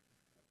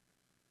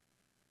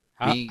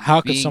 Being-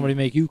 How could being- somebody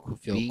make you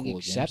feel Being cool?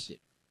 James? accepted.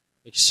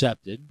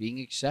 Accepted. Being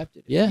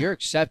accepted. Yeah. If you're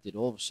accepted,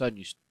 all of a sudden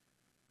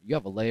you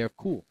have a layer of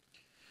cool.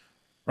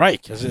 Right,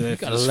 because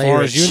got a as layer far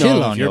of as you chill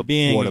know, on if you're your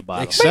being water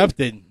bottle.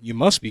 accepted, you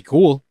must be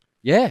cool.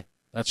 Yeah.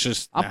 That's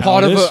just I'm how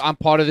part it of is. I'm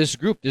part of this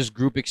group. This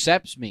group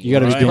accepts me. You got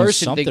to Right. be doing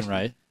Person something thinks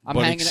right. I'm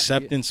but hanging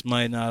acceptance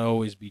might not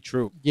always be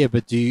true. Yeah,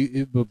 but do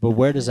you? But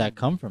where does that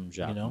come from,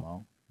 Giacomo? You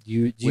know? Do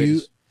you? Where Do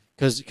you?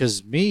 does-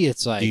 Because me,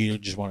 it's like Do you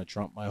just want to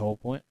trump my whole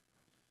point?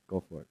 Go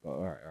for it. Go.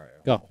 All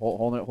right. Go.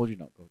 Hold your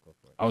note. Go for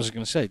it. I was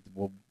going to say,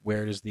 well,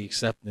 where does the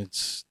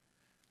acceptance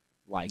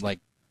like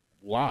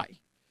lie?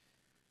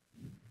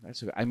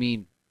 That's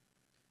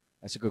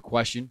a good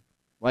question.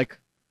 Like,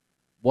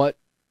 what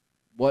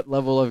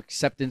level of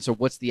acceptance, or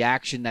what's the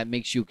action that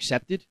makes you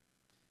accepted?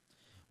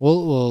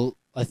 well,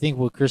 I think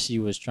what Chrissy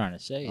was trying to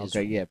say is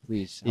Okay, yeah,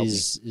 please help me.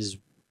 is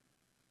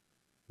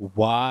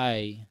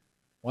why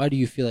do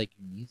you feel like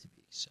you need to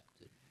be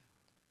accepted?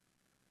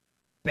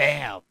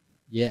 Bam,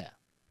 Yeah,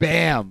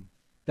 bam.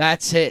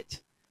 That's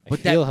it. I But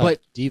feel that- how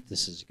but- deep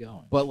this is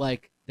going. But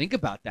like, think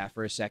about that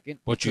for a second,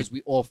 But you- because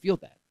we all feel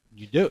that.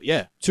 You do,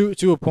 yeah.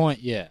 To a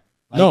point, yeah.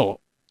 Like,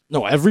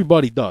 No,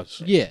 everybody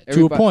does. yeah. To a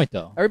Everybody- point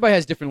though, Everybody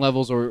has different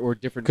levels or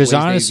different. because ways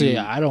they honestly, view-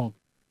 I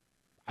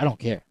don't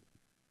care.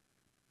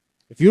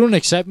 If you don't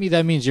accept me,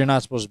 that means you're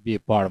not supposed to be a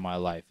part of my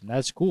life, and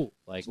that's cool.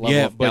 Like, level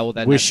Yeah, of but doubt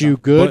that wish that's you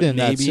not- good, But and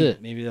that's maybe,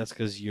 it. Maybe that's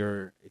because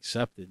you're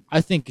accepted,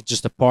 I think it's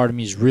just a part of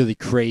me is really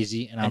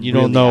crazy, and I'm and you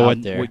really don't know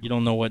out there. what you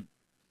don't know what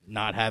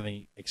not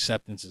having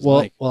acceptance is well,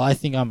 like. well, I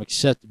think I'm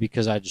accepted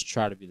because I just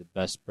try to be the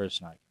best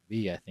person I can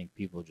be. I think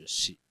people just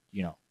see,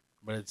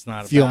 But it's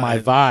not feel about my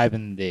it. vibe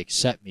and they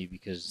accept me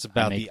because It's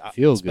about I make the them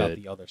feel it's about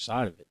good. the other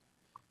side of it.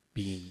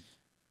 Being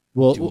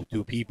Well,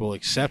 do people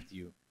accept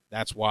you?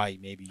 That's why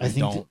maybe you I think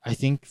don't. I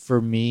think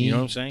for me, You know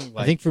what I'm saying?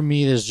 I think for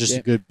me, there's just Yeah.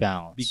 a good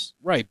balance.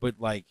 Right, but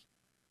like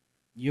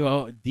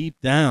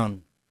deep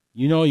down,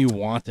 You know you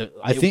want to.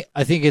 I think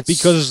it's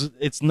because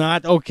it's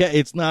not okay.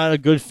 It's not a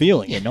good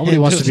feeling. Yeah, nobody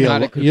wants to be not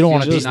alone. a good You don't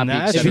want to feeling, be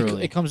not being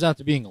naturally. It comes down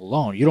to being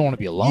alone. You don't want to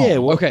be alone. Yeah.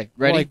 Well, Okay,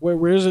 ready? Like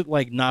where is it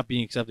like not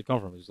being accepted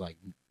come from? Is like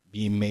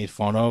being made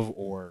fun of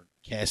or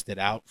casted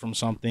out from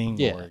something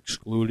Yeah. or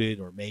excluded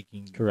or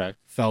making Correct.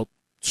 felt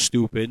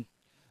stupid.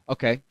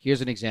 Okay,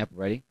 here's an example.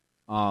 Ready?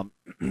 A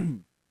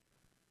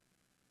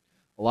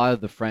lot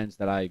of the friends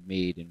that I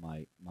made in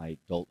my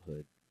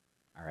adulthood,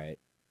 all right,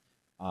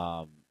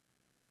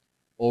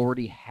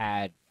 already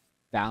had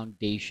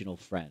foundational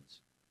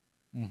friends.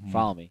 Mhm.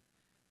 Follow me?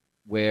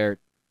 Where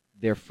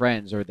their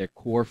friends or their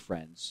core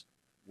friends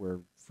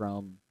were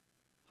from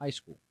high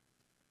school,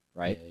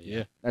 right?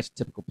 Yeah. That's a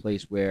typical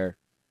place where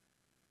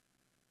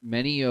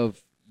many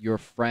of your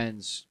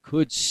friends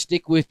could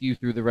stick with you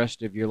through the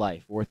rest of your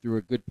life or through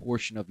a good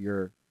portion of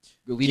your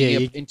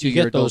leading up into you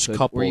your get those adulthood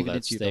couple or even that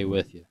into your stay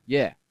adulthood. with you.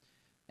 Yeah,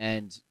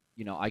 and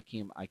I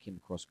came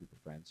across a group of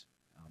friends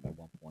at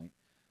one point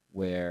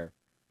where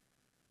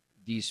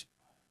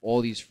all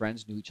these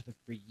friends knew each other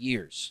for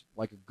years,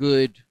 like a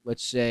good,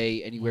 let's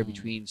say, anywhere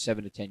between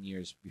 7 to 10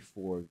 years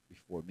before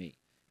me.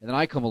 And then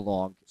I come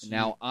along, and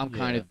now I'm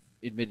kind of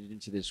admitted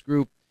into this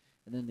group,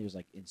 and then there's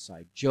like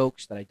inside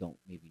jokes that I don't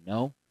maybe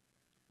know,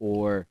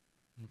 or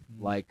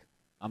like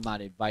I'm not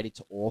invited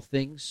to all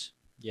things.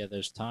 Yeah,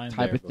 there's time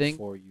Type there of thing.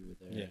 before you were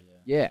there. Yeah.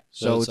 Yeah,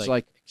 so it's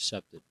like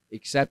accepted.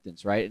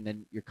 acceptance, right? And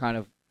then you're kind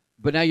of,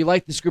 but now you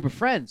like this group of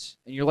friends,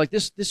 and you're like,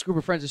 this group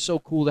of friends is so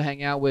cool to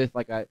hang out with.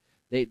 Like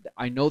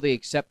I know they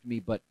accept me,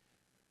 but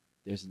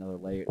there's another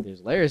layer.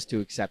 There's layers to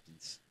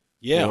acceptance.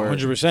 Yeah, Or-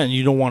 100%.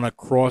 You don't want to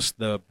cross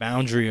the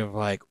boundary of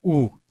like,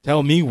 ooh,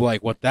 tell me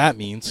like what that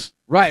means.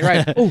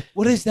 Right. Oh,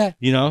 what is that?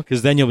 You know,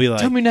 because then you'll be like,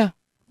 Tell me now.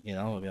 you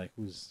know, I'll be like,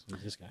 who's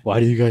this guy? Why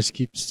do you guys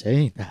keep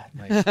saying that?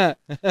 Like,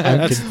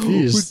 I'm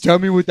confused. Tell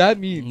me what that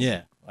means.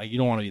 yeah, like you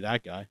don't want to be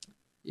that guy.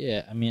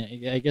 Yeah, I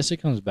mean, I guess it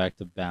comes back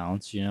to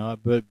balance,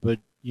 but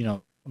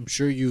I'm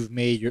sure you've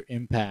made your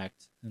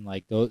impact, and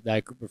like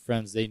that group of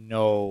friends, they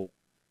know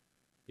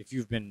if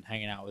you've been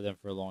hanging out with them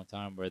for a long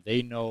time, where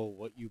they know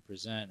what you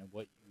present and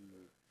what you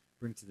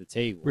bring to the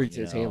table.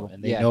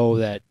 And they know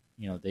that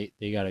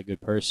they got a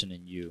good person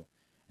in you,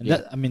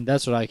 and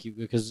that's what I keep,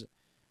 because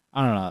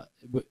I don't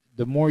know.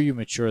 The more you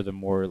mature, the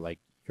more like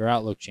your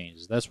outlook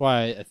changes. That's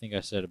why I think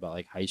I said about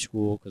like high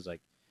school, because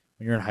like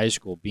when you're in high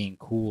school, being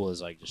cool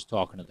is like just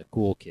talking to the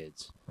cool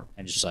kids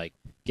and just like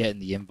getting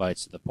the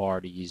invites to the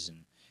parties and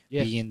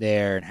being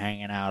there and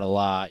hanging out a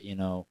lot,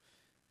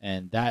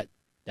 and that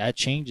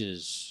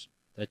changes.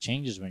 That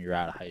changes when you're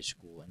out of high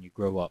school and you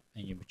grow up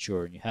and you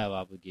mature and you have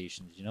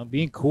obligations.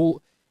 Being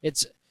cool.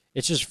 It's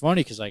just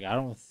funny because like I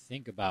don't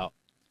think about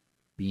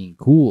being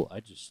cool.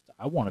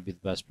 I want to be the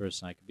best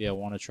person I can be. I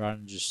want to try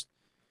and just,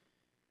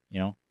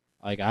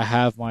 like I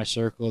have my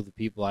circle of the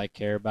people I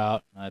care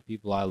about,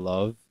 people I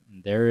love,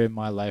 and they're in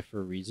my life for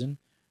a reason.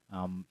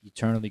 I'm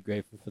eternally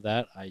grateful for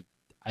that.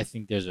 I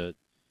think there's a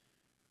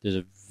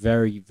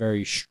very,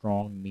 very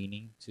strong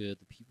meaning to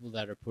the people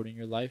that are put in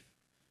your life,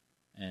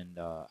 and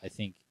I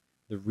think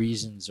the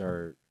reasons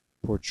are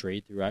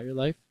portrayed throughout your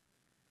life,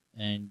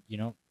 and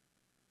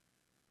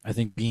I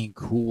think being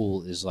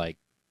cool is like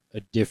a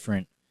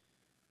different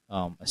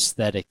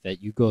aesthetic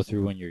that you go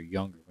through when you're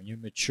younger. When you're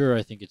mature,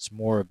 I think it's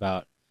more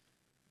about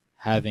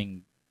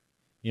having,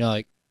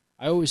 like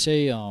I always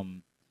say,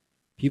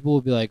 people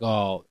will be like,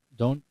 oh,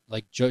 don't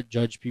like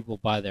judge people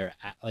by their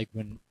like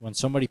when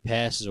somebody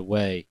passes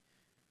away,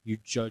 you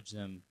judge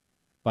them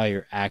by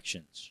your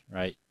actions,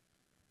 right?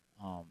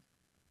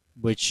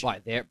 Which by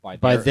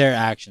their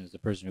actions, the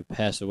person who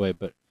passed away,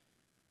 but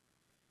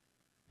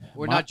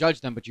or not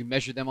judge them, but you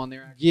measure them on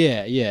their actions.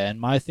 Yeah,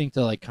 and my thing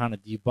to like kind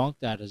of debunk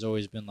that has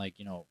always been like,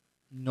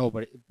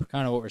 nobody,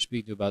 kind of what we're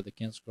speaking about, the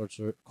cancel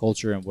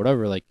culture and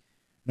whatever, like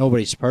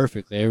nobody's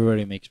perfect.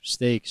 Everybody makes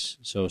mistakes,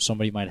 so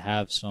somebody might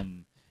have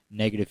some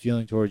negative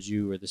feeling towards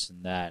you or this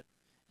and that,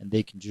 and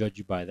they can judge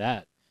you by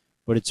that.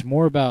 But it's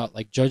more about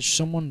like judge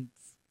someone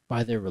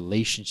by their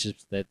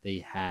relationships that they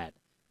had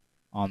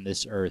on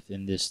this earth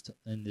in this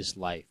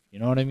life. You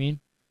know what I mean?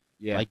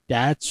 Yeah. Like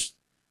that's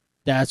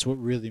what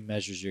really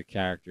measures your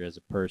character as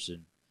a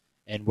person,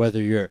 and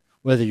whether you're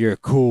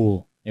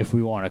cool, if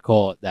we want to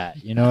call it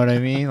that. You know what I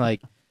mean?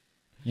 Like,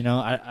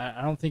 I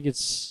don't think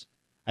it's.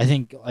 I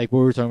think like what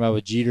we were talking about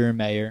with Jeter and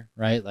Mayer,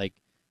 right? Like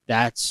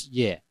that's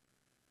in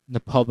the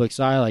public's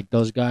eye, like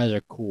those guys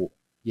are cool.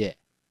 Yeah,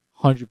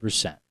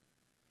 100%.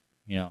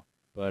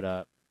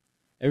 But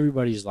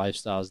everybody's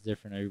lifestyle is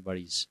different.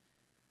 Everybody's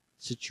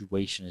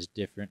situation is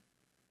different,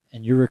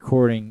 and you're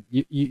recording.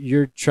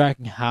 You're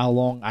tracking how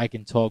long I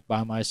can talk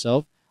by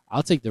myself.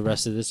 I'll take the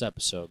rest of this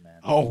episode, man.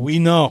 Oh, we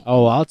know.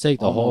 Oh, I'll take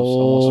the Almost.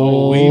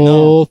 whole We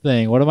know.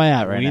 thing. What am I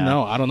at right we now? We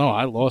know. I don't know.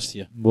 I lost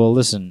you. Well,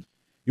 listen.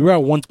 You were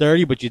at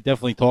 1:30, but you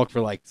definitely talked for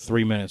like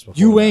 3 minutes before.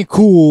 You ain't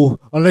cool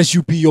unless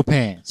you pee your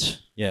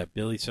pants. Yeah,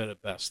 Billy said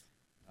it best.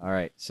 All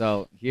right,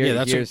 so here's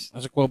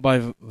that's a quote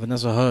by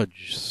Vanessa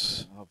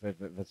Hudgens.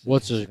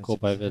 What's a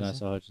quote by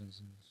Vanessa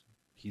Hudgens?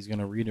 He's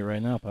gonna read it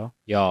right now, pal.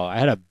 Yo, I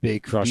had a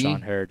big crush Me?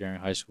 on her during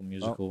High School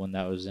Musical when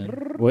that was in.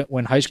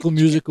 When High School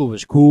Musical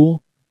was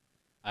cool,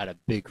 I had a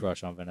big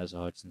crush on Vanessa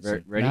Hudgens.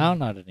 Ready? Now,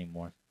 not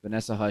anymore.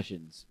 Vanessa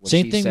Hudgens. What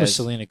Same she thing with says-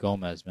 Selena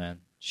Gomez, man.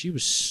 She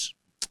was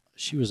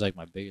like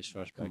my biggest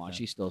crush. Come back on, then.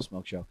 she's still a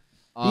smoke show.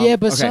 Yeah,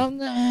 but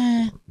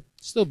okay.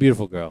 still a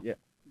beautiful girl. Yeah.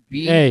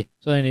 Hey,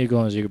 Selena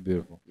Gomez, you're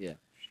beautiful. Yeah.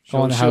 Go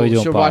on the How We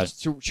Doing pod.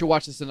 She'll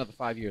watch this another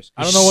 5 years.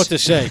 I don't know what to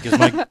say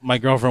because my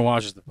girlfriend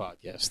watches the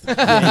podcast.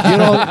 You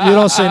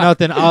don't say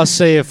nothing. I'll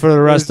say it for the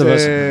rest of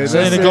us. Listen,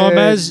 Selena listen.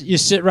 Gomez, you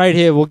sit right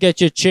here. We'll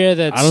get you a chair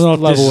that's I don't know if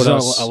level this with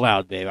is us.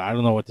 allowed, babe. I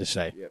don't know what to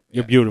say. Yep,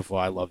 You're yeah. beautiful.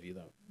 I love you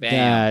though. Bam.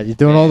 Yeah, you're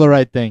doing all the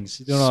right things.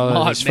 You're doing all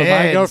the Smart things. man.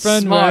 For my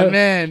girlfriend, Smart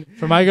man.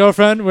 For my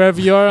girlfriend,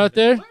 wherever you are out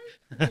there,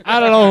 I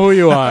don't know who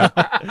you are.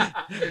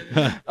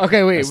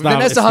 Okay, wait. It's not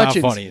Vanessa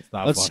Hudgens. funny. It's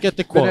not Let's funny. get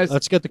the quote. Vanessa-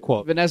 Let's get the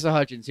quote. Vanessa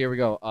Hudgens. Here we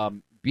go.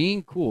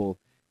 Being cool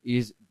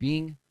is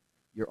being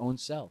your own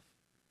self.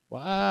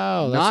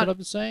 Wow, that's Not- what I've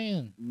been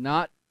saying.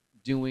 Not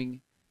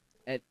doing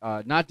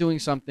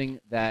something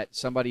that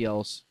somebody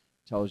else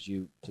tells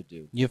you to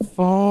do. You're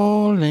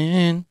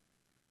falling.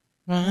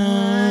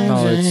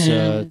 No,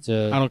 it's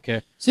I don't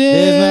care.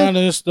 There's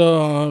not a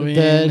story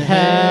that in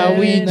how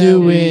we heaven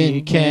doing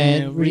we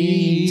can't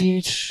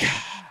reach.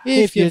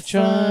 If you're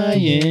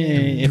trying,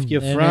 if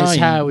you're then frying. it's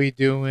how we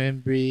doing,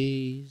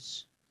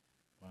 Breeze.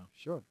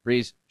 Sure.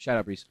 Breeze. Shout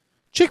out, Breeze.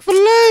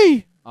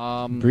 Chick-fil-A.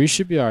 Breeze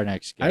should be our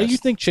next guest. How do you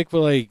think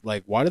Chick-fil-A,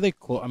 like, why do they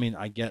close? I mean,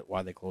 I get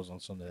why they close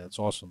on Sunday. That's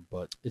awesome,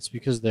 but It's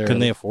because they're can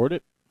they afford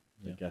it?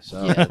 I guess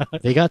so. Yeah,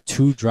 they got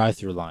 2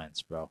 drive-through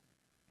lines, bro.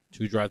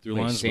 2 drive-through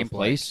Wait, lines? same with,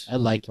 place? I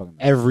like What are you talking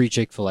about? every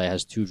Chick-fil-A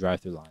has 2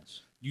 drive-through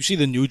lines. You see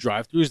the new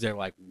drive-thrus? They're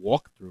like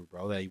walk-through,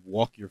 bro. They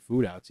walk your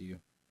food out to you.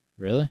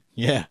 Really?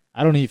 Yeah.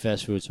 I don't eat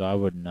fast food, so I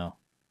wouldn't know.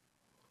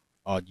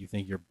 Oh, do you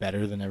think you're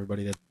better than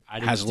everybody that I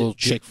has a little did-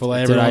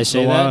 Chick-fil-A? Did every I once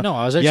in say a while? that? No,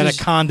 I was You actually had a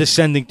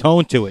condescending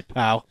tone to it,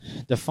 pal.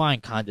 define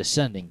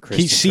condescending,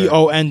 Christopher.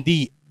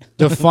 P-C-O-N-D.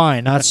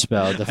 Define, not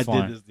spell. I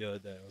Define. did this the other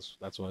day.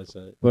 That's why I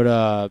said it.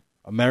 But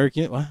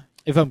American? What?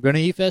 if I'm gonna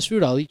eat fast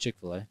food, I'll eat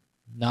Chick-fil-A.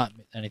 Not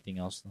anything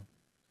else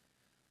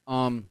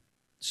though.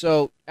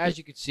 So as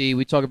you can see,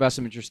 we talk about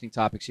some interesting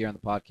topics here on the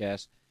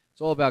podcast.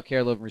 It's all about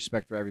care, love, and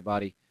respect for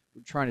everybody.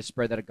 We're trying to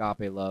spread that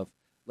agape love.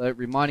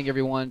 Reminding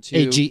everyone to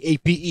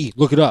AGAPE.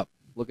 Look it up.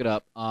 look it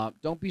up.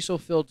 Don't be so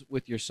filled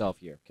with yourself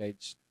here. Okay,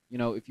 just,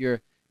 if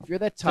you're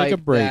that Take a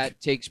type break. that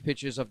takes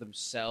pictures of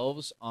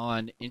themselves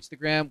on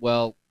Instagram,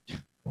 well,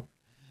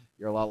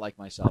 you're a lot like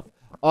myself.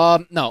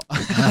 No.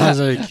 I was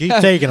like, keep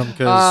taking them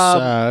because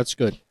that's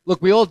good.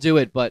 Look, we all do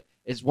it, but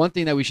it's one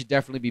thing that we should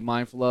definitely be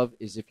mindful of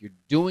is if you're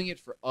doing it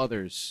for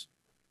others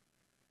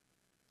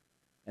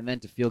and then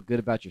to feel good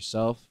about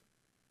yourself,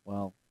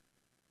 well,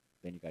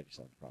 then you got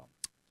yourself a problem.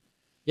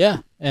 Yeah,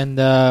 and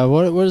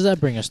what does that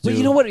bring us to? But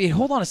you know what?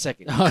 Hold on a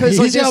second. Oh, Because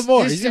he's got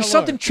more. He's there's got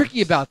something more.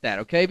 tricky about that,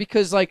 okay?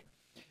 Because like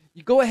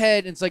you go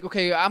ahead and it's like,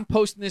 okay, I'm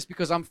posting this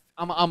because I'm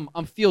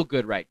feel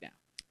good right now.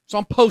 So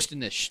I'm posting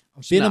this.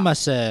 I'm feeling stuff.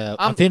 myself.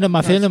 I'm I'm-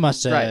 feeling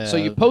myself. Right. So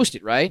you post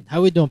it, right?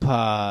 How we doing,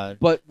 pod?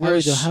 But How we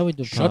we're doing? How we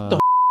doing,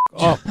 Shut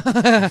pod?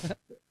 the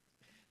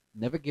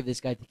Never give this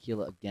guy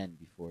tequila again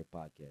before a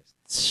podcast.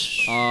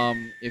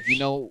 If you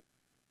know,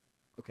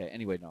 okay.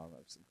 Anyway, no.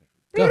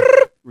 Go.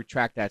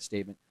 Retract that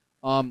statement.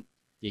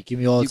 Yeah, give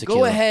me all the You tequila.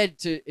 go ahead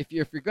to if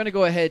you're going to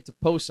go ahead to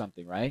post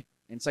something, right?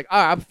 And it's like,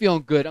 all right, I'm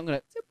feeling good. I'm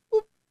gonna,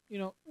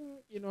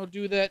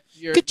 do that.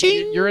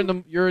 Ka-ching. You're in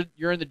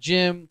the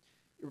gym.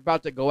 You're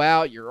about to go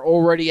out. You're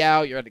already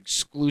out. You're at an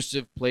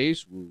exclusive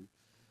place. Woo.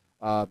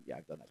 Yeah,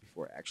 I've done that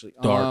before actually.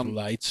 Dark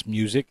lights,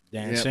 music,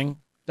 dancing,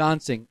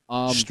 Dancing.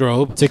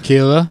 strobe,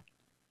 Tequila.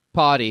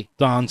 Potty.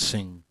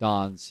 dancing.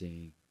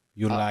 Dancing.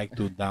 You like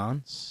to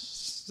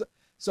dance?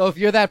 So if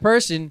you're that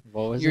person,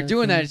 What was you're that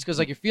doing that. thing? It's because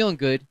like you're feeling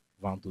good.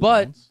 Want to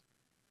But- dance?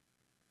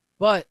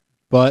 But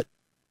But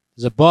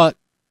there's a but.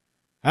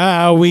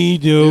 How we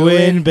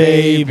doing,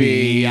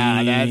 baby?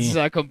 Yeah,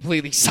 that's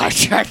completely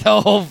sidetracked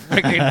the whole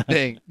freaking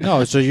thing.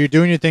 No, so you're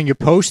doing your thing. You're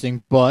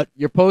posting, but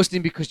You're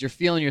posting because you're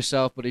feeling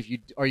yourself, but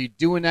are you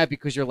doing that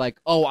because you're like,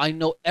 oh, I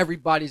know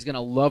everybody's gonna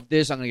love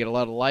this, I'm gonna get a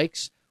lot of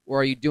likes, or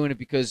are you doing it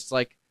because it's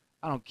like,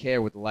 I don't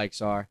care what the likes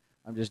are,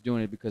 I'm just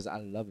doing it because I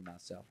love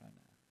myself right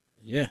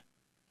now. Yeah,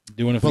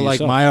 doing it for but like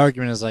yourself. my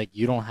argument is like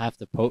you don't have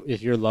to post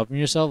if you're loving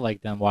yourself.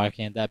 Like then why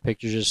can't that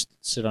picture just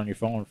sit on your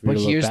phone for you But to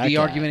look here's back the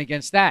at? argument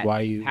against that. Why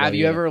you Have why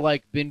you ever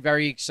like been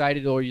very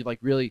excited or you like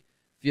really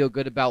feel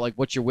good about like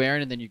what you're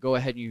wearing, and then you go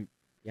ahead and you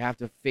have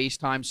to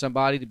FaceTime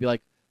somebody to be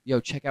like, yo,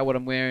 check out what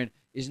I'm wearing.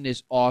 Isn't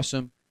this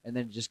awesome? And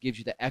then it just gives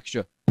you the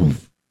extra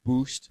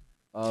boost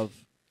of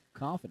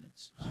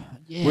confidence.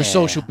 Yeah. We're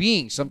social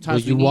beings. Well,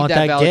 Sometimes you we need want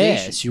that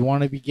validation. gas. You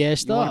want to be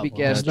gassed You up. wanna be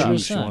gassed that up.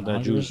 juice. You want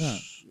that 100%.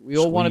 juice. We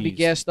all want to be Squeezed.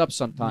 gassed up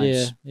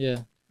sometimes. Yeah.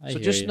 I So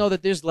hear just you. know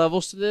that there's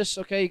levels to this.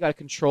 Okay, you got to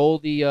control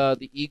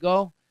the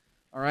ego.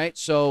 All right,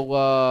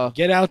 so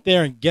Get out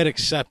there and get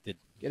accepted.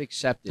 get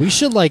accepted. we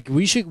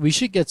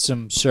should get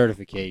some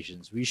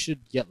certifications. We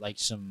should get like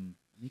some.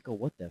 Nico,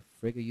 what the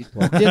frig are you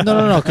talking? Yeah,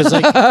 no,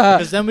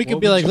 because then we could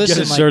be like, listen,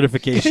 get a like,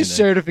 certification. in.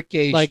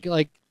 certification.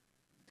 like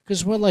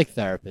Because we're like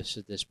therapists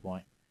at this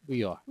point.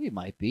 We are. We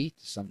might be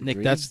to some degree.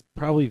 Nick, that's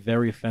probably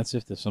very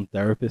offensive to some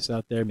therapists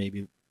out there,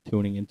 maybe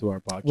tuning into our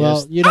podcast.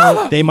 Well, you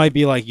know, they might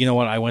be like, you know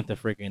what? I went to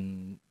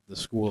freaking the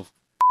school of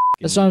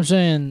that's what I'm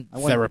saying.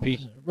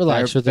 therapy.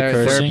 Relax with the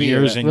cursing. therapy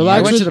years and Relax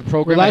I went with to the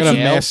program. relax I got a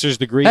with- master's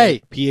degree,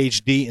 Hey.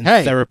 PhD in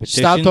Hey, therapetition.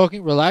 stop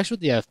talking. Relax with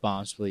the F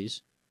bombs,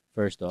 please.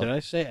 First off. Did I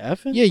say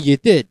effing? Yeah, you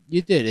did.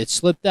 You did. It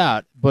slipped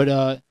out.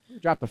 But We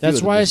dropped a few that's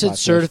of them why I this said podcast.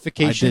 I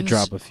certifications did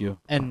drop a few.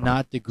 and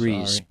not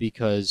degrees Sorry.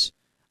 because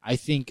I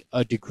think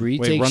a degree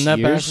Wait, takes run that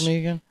back years. for me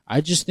again.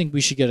 I just think we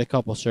should get a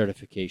couple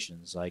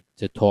certifications, like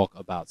to talk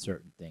about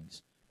certain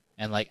things,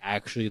 and like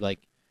actually like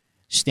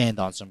stand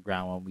on some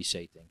ground when we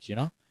say things, you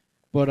know.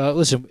 But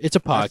listen, it's a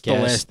podcast. That's the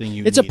last thing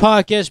you It's a need.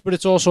 podcast, but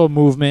it's also a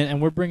movement,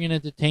 and we're bringing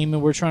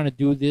entertainment. We're trying to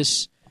do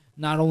this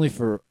not only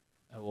for,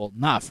 well,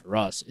 not for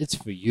us. It's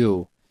for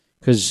you,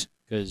 because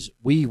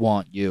we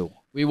want you.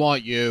 We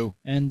want you.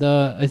 And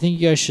I think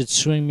you guys should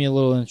swing me a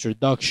little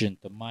introduction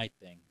to my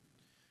thing.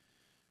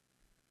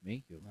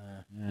 Me? You.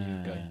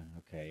 you go.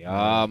 Okay.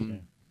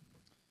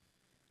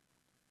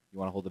 You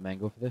want to hold the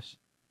mango for this?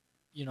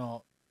 You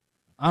know,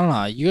 I don't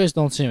know. You guys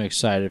don't seem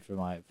excited for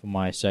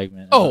my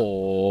segment.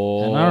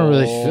 Oh. And I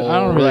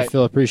don't really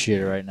feel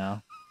appreciated right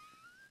now.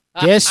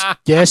 Gas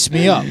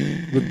me up.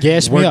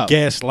 Gas me We're up.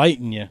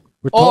 gaslighting you.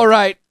 We're All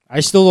right. I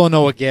still don't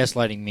know what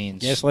gaslighting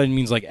means. Gaslighting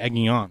means like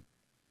egging on.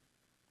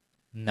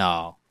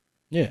 No.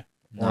 Yeah.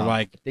 No. Or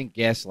like, I think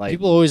gaslight.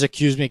 People always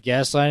accuse me of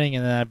gaslighting,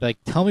 and then I'd be like,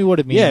 "Tell me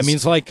what it means." yeah, it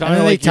means like kind And of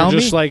then they like you're tell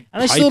just me, like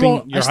and I still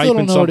don't. hyping, I you're still don't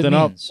hyping know what it something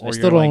up, means. or I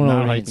still you're don't like know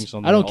not what it hyping means.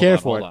 something I don't up. care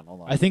Hold for it. on,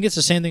 hold on. I think it's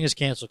the same thing as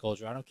cancel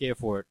culture. I don't care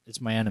for it.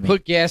 It's my enemy.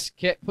 Put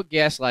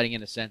gaslighting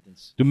in a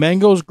sentence. Do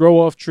mangoes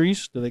grow off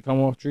trees? Do they come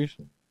off trees?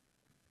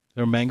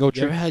 They're mango You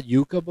tree. ever had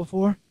yucca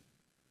before?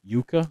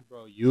 Yucca.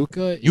 Bro,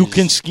 yucca. You is-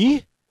 can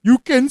ski. You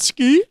can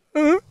ski.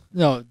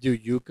 No,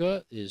 dude,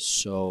 yucca is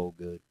so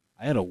good.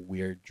 I had a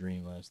weird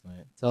dream last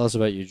night. Tell us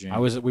about your dream.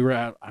 We were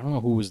at. I don't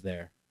know who was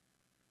there.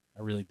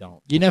 I really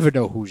don't. You never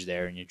know who's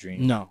there in your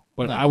dream. No,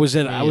 but No, I was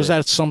me either.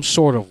 at some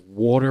sort of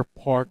water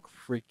park,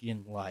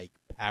 freaking like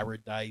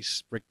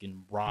paradise,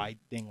 freaking ride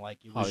thing. Like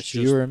it Oh, was so just.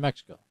 you were in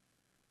Mexico.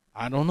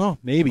 I don't know.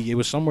 Maybe it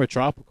was somewhere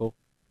tropical,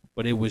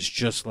 but it was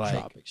just like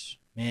Tropics.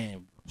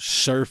 man,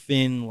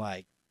 surfing,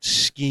 like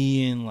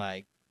skiing,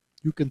 like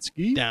You can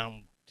ski?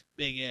 down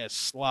big ass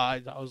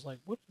slides. I was like,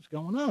 what is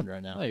going on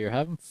right now? Oh, you're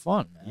having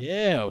fun, man.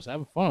 Yeah, I was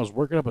having fun. I was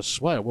working up a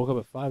sweat. I woke up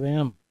at 5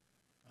 a.m.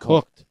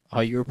 cooked. Oh,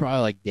 you were probably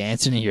like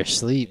dancing in your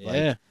sleep,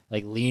 Yeah,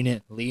 like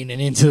leaning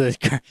into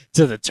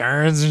the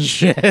turns and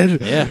shit.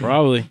 yeah,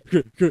 probably.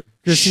 Because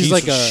he's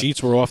like a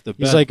sheets were off the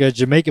bed. he's like a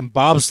Jamaican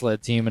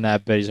bobsled team in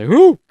that bed. He's like,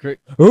 who? Cri-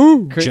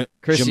 Who?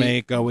 Chrissy,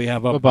 Jamaica. We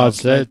have a A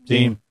bobsled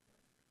team.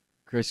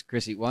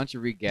 Chrissy, why don't you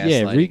read gaslighting?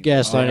 Yeah, read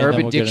gaslighting, then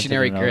Urban we'll get into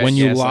Dictionary. the notes. when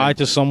you gaslighting. lie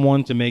to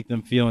someone to make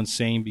them feel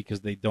insane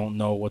because they don't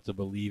know what to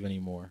believe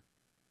anymore.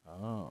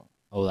 Oh,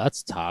 Oh,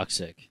 that's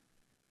toxic.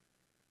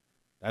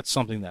 that's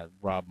something that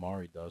Rob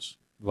Murray does.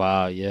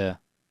 Wow. Yeah.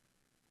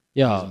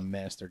 He's Yeah. a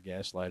master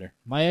gaslighter.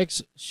 My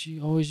ex, she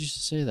always used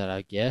to say that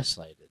I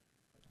gaslighted.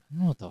 I don't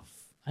know what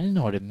I didn't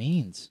know what it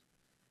means.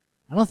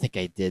 I don't think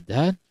I did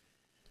that.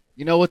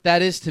 You know what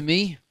that is to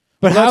me?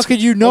 But Well, how that's-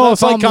 could you know Well,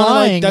 if I'm kinda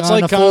lying that's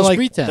on like a kinda false like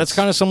pretense? that's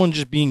kind of someone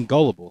just being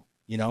gullible.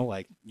 You know,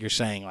 like you're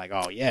saying, like,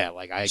 oh yeah,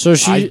 like I've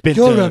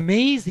been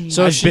amazing.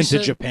 So I've she been to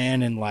said-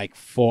 Japan and like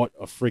fought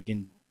a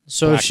freaking.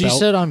 So if black she belt.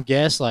 said I'm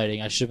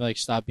gaslighting, I should like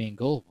stop being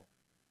gullible.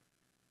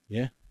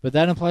 Yeah. But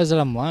that implies that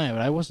I'm lying,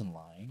 but I wasn't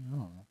lying. I don't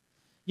know.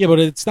 Yeah, but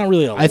it's not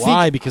really a I think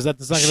lie because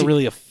that's not going she- to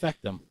really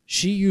affect them.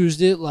 She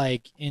used it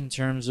like in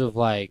terms of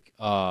like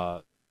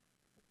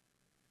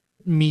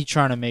me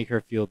trying to make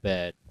her feel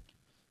bad.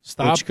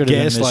 Stop Which could have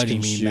been gaslighting me,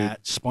 misconstrued.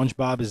 Matt.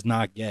 SpongeBob is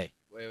not gay.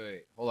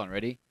 Wait. Hold on.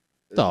 Ready?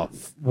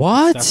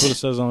 What? That's what it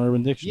says on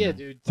Urban Dictionary. Yeah,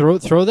 dude.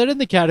 Throw that in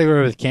the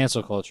category with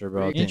cancel culture,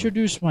 bro. Great.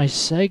 Introduce my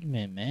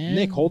segment, man.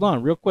 Nick, hold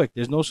on, real quick.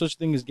 There's no such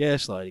thing as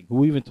gaslighting.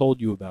 Who even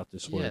told you about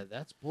this Yeah, word?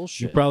 that's You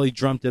bullshit. probably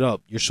dreamt it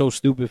up. You're so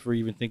stupid for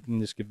even thinking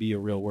this could be a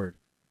real word.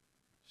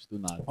 Do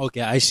not.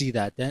 Okay, I see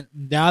that. Then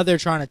now they're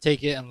trying to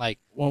take it and like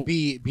Well,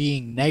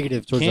 being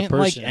negative towards can't the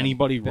person. like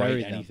anybody bury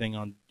write them. anything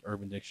on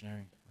Urban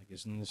Dictionary? Like,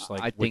 isn't this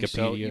like I think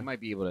so. Wikipedia? You might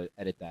be able to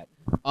edit that.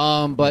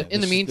 But Yeah, in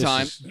the this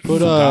meantime, is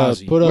Put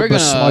Fugazi. We're a gonna-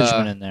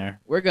 smudgman in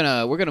there. we're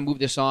gonna move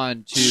this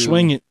on to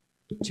swing it.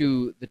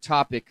 to the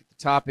topic.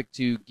 The topic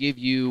to give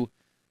you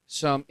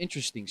some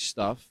interesting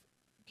stuff.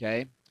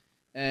 Okay,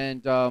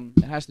 and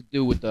it has to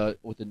do with the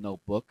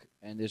notebook.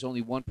 And there's only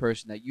one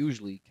person that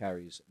usually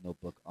carries a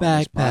notebook on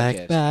this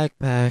podcast.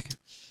 backpack.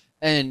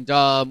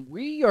 And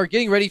we are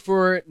getting ready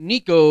for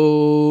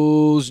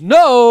Nico's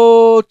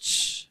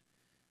notes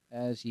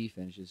as he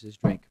finishes his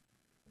drink.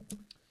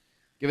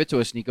 Give it to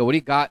us, Nico. What do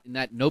you got in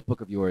that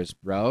notebook of yours,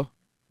 bro?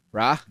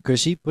 Brah?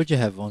 Chrissy, put your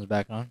headphones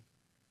back on.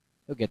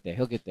 He'll get there.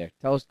 He'll get there.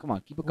 Tell us. Come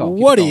on. Keep it going.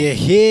 What do keep it you going.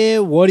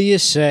 hear? What do you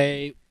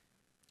say?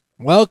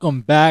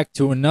 Welcome back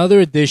to another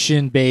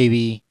edition,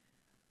 baby,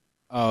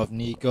 of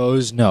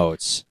Nico's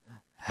Notes.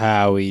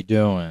 How we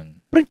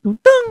doing?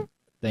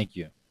 Thank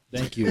you.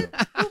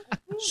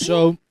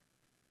 So,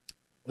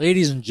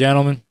 Ladies and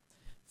gentlemen,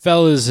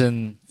 what is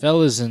It's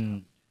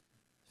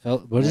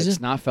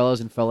it? not fellas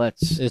and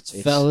fellettes.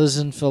 It's fellas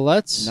and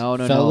fillettes. No.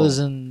 Fellas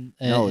and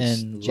gals.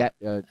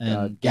 Fellas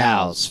and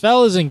gals.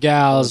 Fellas and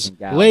gals.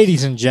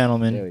 Ladies and There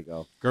gentlemen. we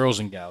go. Girls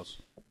and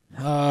gals.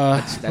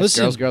 That's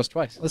Listen, girls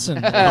twice.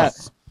 listen.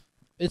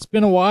 It's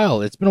been a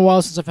while. It's been a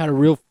while since I've had a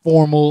real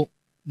formal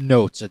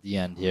notes at the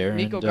end here.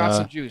 Nico and, got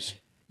some juice.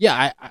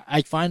 Yeah,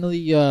 I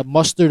finally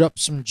mustered up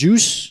some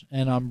juice,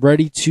 and I'm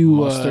ready to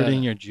Mustard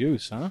in your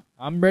juice, huh?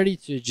 I'm ready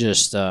to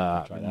just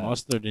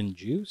Mustard in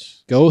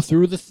juice. go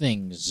through the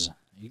things.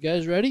 You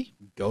guys ready?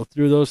 Go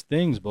through those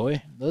things,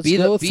 boy. Let's Be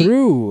go the- be-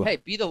 through. Hey,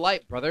 be the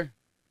light, brother.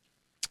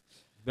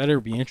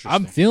 Better be interesting.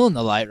 I'm feeling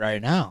the light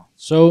right now.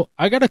 So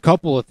I got a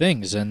couple of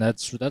things, and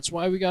that's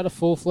why we got a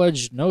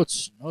full-fledged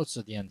notes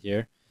at the end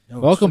here.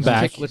 Welcome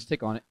back. Let's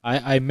tick on it.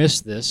 I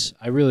missed this.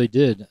 I really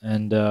did.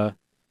 And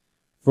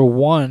for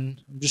one,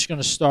 I'm just going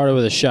to start it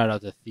with a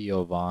shout-out to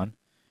Theo Vaughn.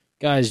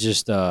 Guy's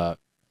just,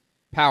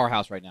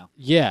 Powerhouse right now.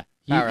 yeah,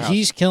 Powerhouse.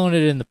 he's killing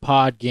it in the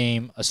pod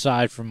game,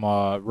 aside from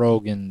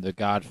Rogan, the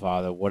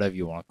Godfather, whatever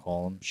you want to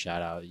call him.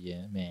 Shout-out,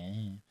 yeah,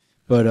 man.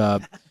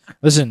 But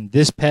listen,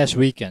 this past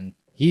weekend,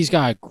 he's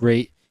been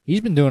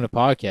doing a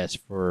podcast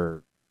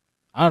for,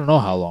 I don't know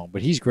how long,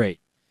 but he's great.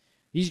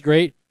 He's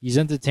great. He's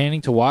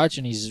entertaining to watch,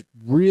 and he's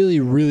really,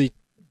 really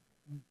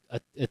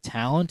a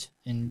talent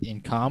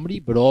in comedy,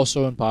 but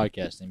also in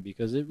podcasting,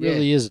 because it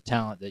really is a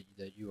talent that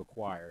you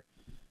acquire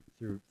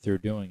through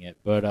doing it.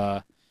 But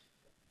all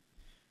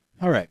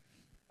right,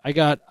 I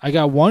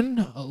got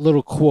one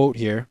little quote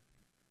here,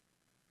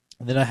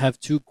 and then I have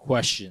two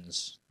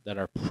questions that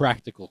are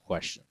practical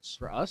questions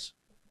For us?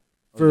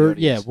 Or the for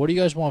audience? What do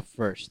you guys want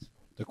first?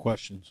 the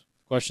questions.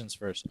 Questions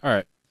first. All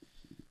right.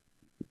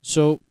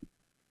 So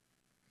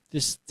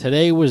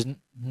yesterday was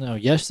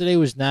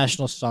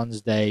National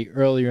Sons Day.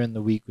 Earlier in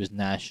the week was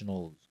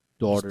National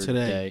Daughter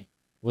today. Day.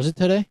 Was it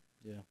today?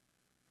 Yeah.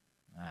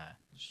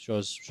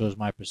 Shows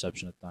my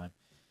perception of time.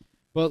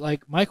 But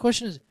like my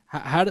question is,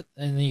 how did,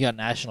 and then you got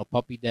National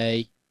Puppy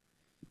Day,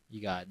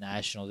 you got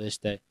National this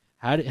day.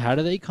 How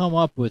do they come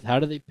up with? How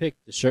do they pick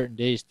the certain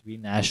days to be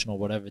National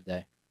whatever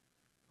day?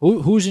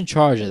 Who's in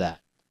charge of that?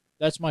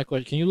 That's my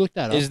question. Can you look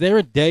that up? Is there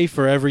a day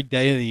for every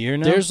day of the year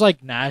now? There's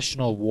like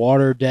National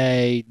Water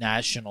Day,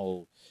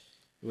 National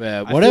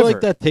whatever. I feel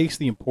like that takes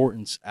the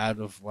importance out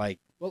of like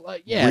Well,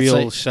 yeah, it's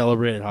real like,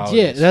 celebrated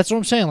holidays. yeah, that's what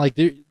I'm saying.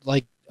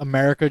 Like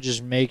America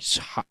just makes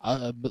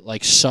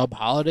like sub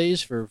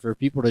holidays for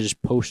people to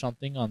just post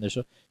something on their.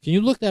 So can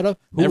you look that up?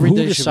 Every Who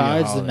day should be a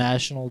decides the holiday.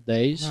 national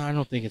days? No, I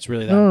don't think it's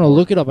really that. No, important.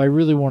 look it up. I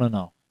really want to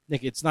know.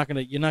 Nick, you're not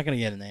gonna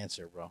get an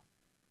answer, bro.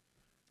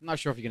 I'm not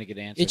sure if you're going to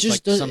get answers. It just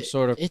like does, some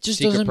sort of it just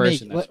secret doesn't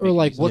person make that's or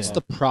like making what's these the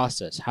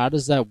process? How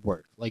does that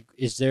work? Like,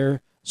 is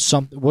there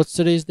something? What's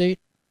today's date?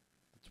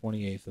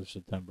 28th of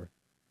September.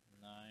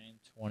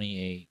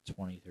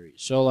 9/28/23.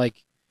 So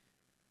like,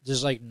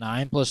 does like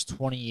 9 plus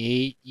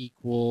 28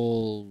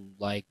 equal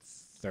like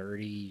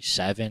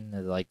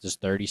 37? Like, does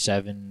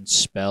 37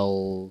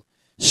 spell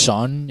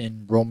sun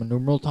in Roman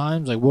numeral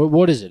times? Like,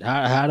 what is it?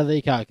 How do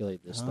they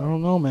calculate this I stuff?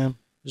 don't know, man.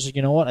 Just like,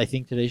 you know what? I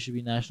think today should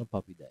be National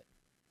Puppy Day.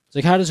 It's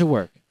like, how does it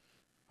work?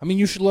 I mean,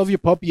 you should love your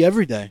puppy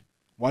every day.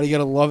 Why do you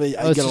gotta love it?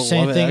 Oh, it's you the gotta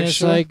same love thing it as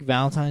extra? like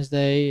Valentine's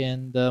Day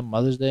and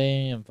Mother's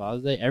Day and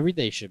Father's Day. Every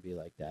day should be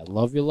like that.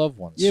 Love your loved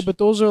ones. Yeah, but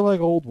those are like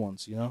old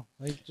ones, you know.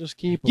 Like just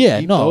keep. Yeah,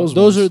 keep no,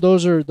 those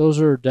those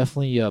are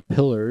definitely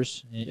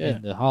pillars in Yeah.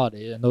 the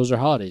holiday, and those are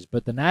holidays.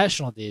 But the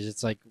national days,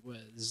 it's like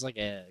this is like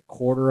a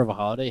quarter of a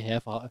holiday,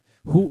 half a holiday.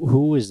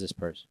 Who is this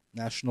person?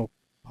 National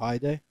Pie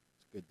Day.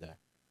 It's a good day.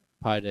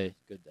 Pie Day,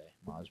 good day,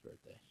 Mom's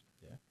birthday.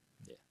 Yeah.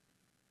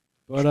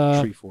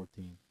 But Tree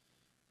 14.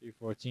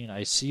 314.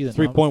 I see the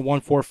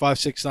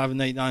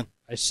 3.1456789.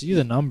 I see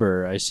the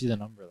number.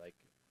 Like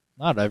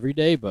not every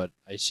day, but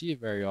I see it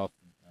very often.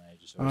 And I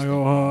just always I think,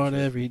 go hard oh,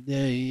 every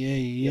day.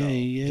 Yeah,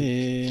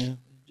 yeah.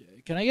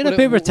 Can I get a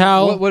paper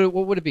towel? What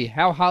would it be?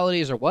 How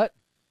holidays are what?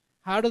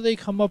 How do they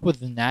come up with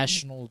the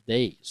national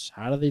days?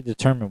 How do they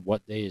determine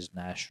what day is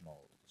national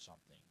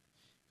something?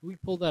 Can we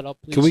pull that up,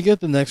 please? Can we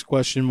get the next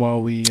question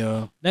while we?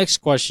 Next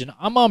question.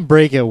 I'm on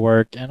break at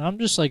work, and I'm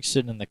just like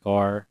sitting in the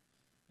car.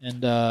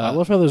 And I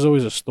love how there's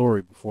always a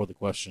story before the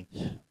question.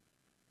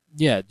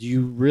 yeah, do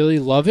you really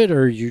love it,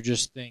 or you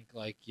just think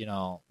like I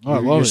you're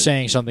love it.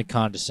 saying something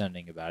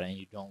condescending about it, and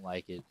you don't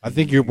like it? I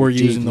think we're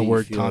using the deeply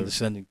word feel-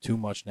 condescending too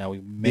much now.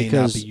 We may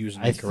because not be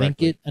using I it think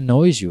correctly. it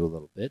annoys you a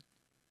little bit,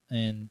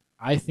 and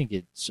I think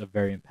it's a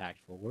very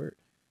impactful word.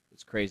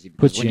 It's crazy.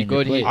 Puts Because when you you in go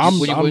your to place.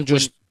 I'm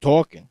just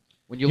talking.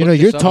 when You look know,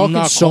 this you're up- talking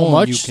not so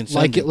calling you much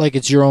condescending. like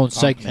it's your own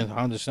segment,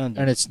 Condescending.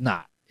 and it's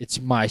not. It's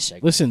my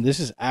segment. Listen, this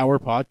is our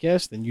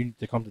podcast, and you need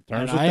to come to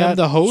terms And with I that. am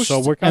the host, so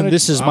we're and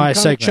this is I'm my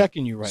kinda segment.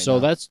 checking you right so now.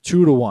 that's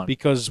 2-1.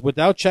 Because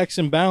without checks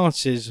and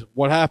balances,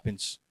 what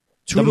happens?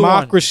 2-1.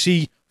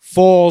 Democracy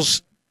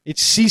falls. It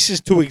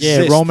ceases to Yeah,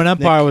 exist. Roman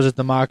Empire Nick. was a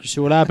democracy.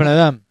 What happened to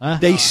them? Huh?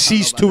 They I don't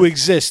cease know to about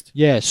exist.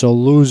 Yeah, so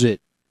lose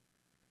it.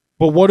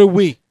 But what are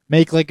we?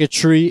 Make like a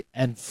tree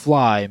and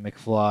fly,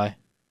 McFly,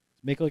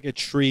 Make like a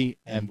tree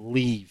and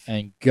leave.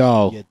 and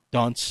go. You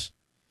dunce.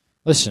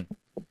 Listen,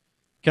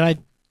 can I?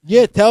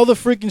 Yeah, tell the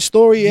freaking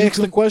story. You Ask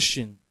the can-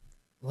 question.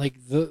 Like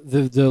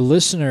the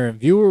listener and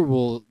viewer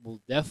will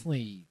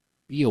definitely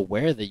be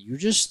aware that you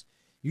just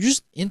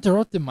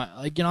interrupted my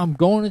I'm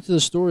going into the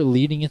story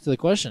leading into the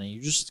question and you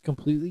just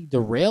completely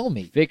derail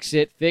me. Fix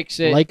it.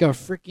 Like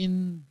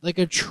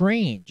a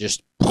train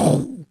just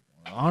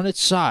on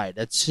its side.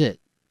 That's it.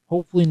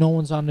 Hopefully no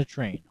one's on the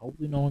train.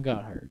 Hopefully no one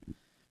got hurt.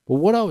 But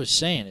what I was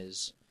saying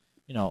is,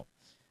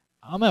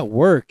 I'm at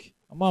work.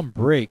 I'm on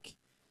break.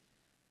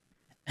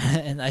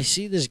 And I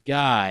see this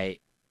guy.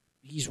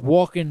 He's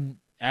walking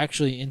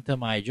actually into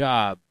my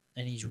job,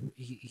 and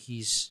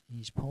he's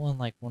pulling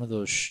like one of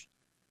those.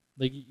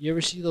 Like, you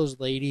ever see those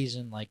ladies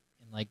in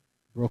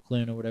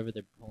Brooklyn or whatever?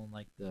 They're pulling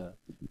like the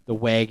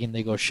wagon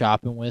they go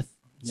shopping with.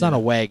 It's not a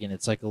wagon.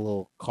 It's like a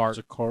little cart.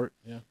 It's a cart.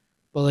 Yeah.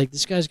 But like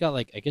this guy's got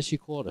I guess you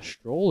call it a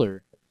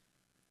stroller,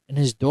 and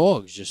his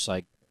dog's just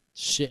like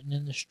sitting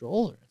in the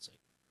stroller. It's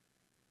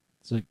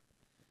like,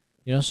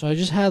 So I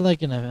just had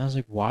I was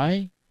like,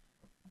 why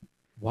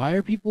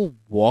are people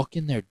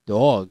walking their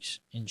dogs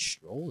in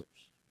strollers?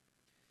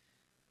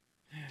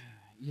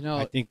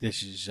 I think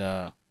this is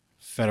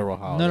federal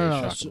holiday.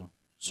 No.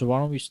 So why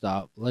don't we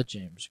stop? Let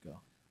James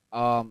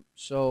go.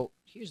 So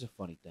here's a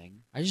funny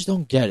thing. I just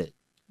don't get it.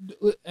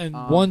 And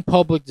one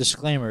public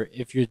disclaimer: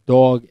 if your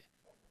dog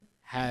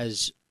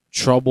has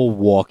trouble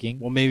walking,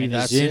 well, maybe and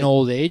that's is in it.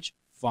 old age,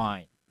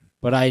 fine.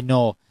 But I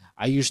know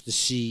I used to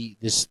see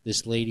this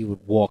lady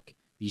would walk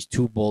these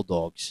two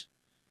bulldogs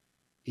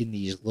in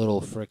these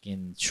little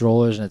freaking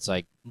strollers, and it's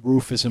like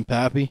Rufus and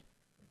Pappy.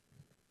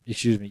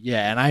 Excuse me.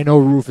 Yeah, and I know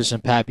Rufus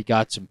and Pappy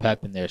got some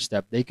pep in their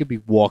step. They could be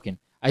walking.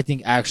 I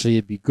think actually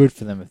it'd be good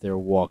for them if they were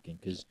walking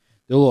because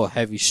they're little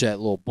heavy-set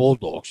little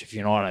bulldogs, if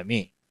you know what I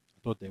mean. I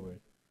thought they were.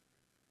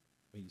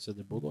 Wait, you said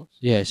they're bulldogs?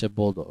 Yeah, I said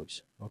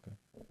bulldogs. Okay.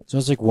 So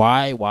it's like,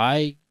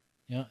 why?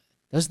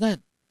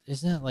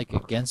 Isn't that like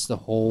against the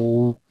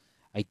whole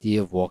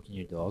idea of walking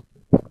your dog?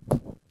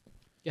 Go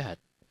ahead.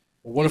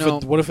 Well,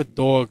 what if a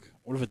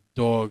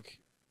dog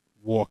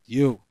walked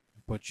you?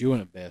 Put you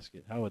in a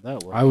basket. How would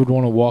that work? I would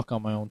want to walk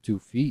on my own 2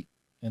 feet.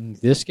 In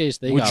this case,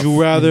 they Would got. you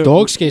rather? In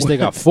dog's case, they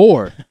got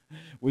 4.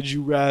 Would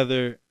you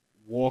rather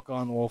walk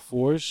on all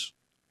fours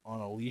on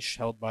a leash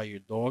held by your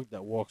dog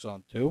that walks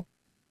on 2,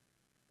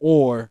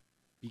 or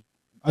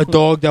A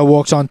dog that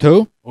walks on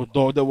 2? a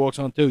dog that walks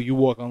on 2? You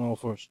walk on all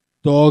fours.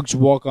 Dogs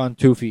walk on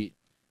 2 feet.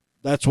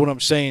 That's what I'm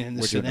saying in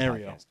this We're doing the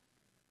scenario. podcast.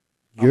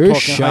 You're I'm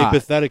talking shot.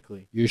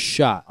 hypothetically. You're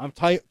shot. I'm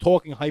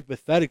talking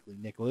hypothetically,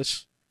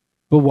 Nicholas.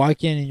 But why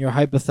can't, in your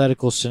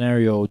hypothetical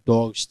scenario,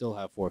 dogs still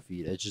have 4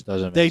 feet? It just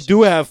doesn't make They sense.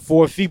 do have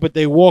 4 feet, but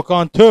they walk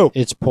on 2.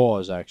 It's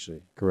paws,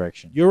 actually.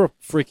 Correction. You're a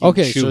freaking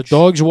Okay, so chooch.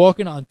 dogs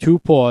walking on 2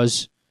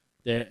 paws.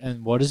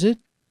 And what is it?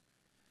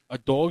 A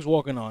dog's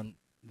walking on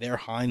their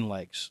hind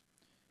legs,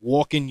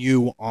 walking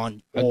you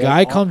on. A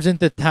guy comes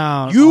into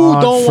town You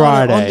on don't want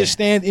Friday. to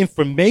understand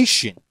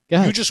information. Go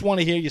ahead. You just want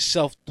to hear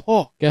yourself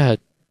talk. Go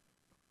ahead.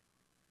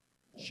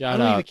 I Shout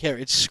don't even out. care.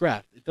 It's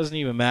scrapped. It doesn't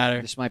even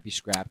matter. This might be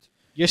scrapped.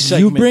 Your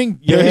segment, You bring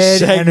your bad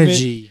segment,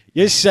 energy.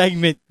 Your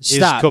segment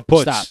Stop. is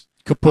kaput. Stop.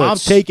 Kaput. I'm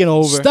taking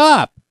over.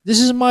 Stop. This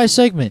is my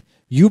segment.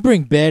 You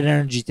bring bad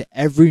energy to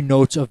every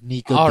note of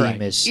Nicodemus. All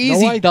right.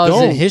 Easy No, I does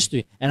don't. In it.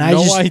 history, and No,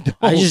 I don't.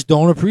 I just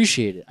don't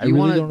appreciate it. I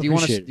really don't Do you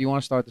appreciate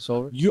want to start this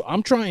over?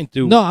 I'm trying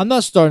to. it. No, I'm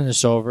not starting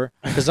this over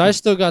because I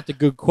still got the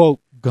good quote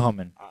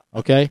coming.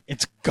 Okay,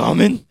 It's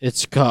gumming.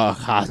 it's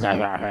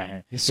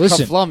It's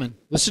listen. Kaflumming.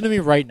 Listen to me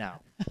right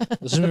now.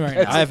 Listen to me right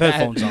now. I have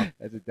headphones on.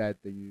 That's a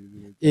bad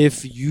thing.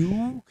 If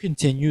you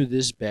continue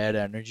this bad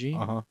energy,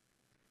 Uh-huh.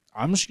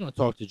 I'm just gonna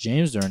talk to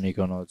James during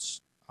Nico Notes.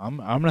 I'm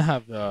gonna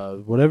have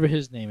whatever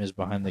his name is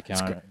behind the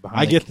counter.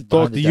 I get to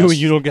talk to you and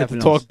you don't get to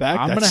talk back.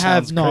 I'm That gonna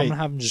sounds have I'm great. gonna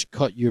have him just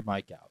cut your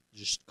mic out.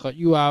 Just cut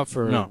you out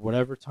for No.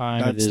 whatever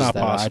time it That's is not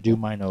that I possible. do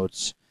my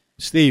notes.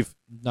 Steve,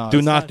 No, Do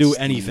it's not do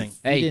Steve. anything.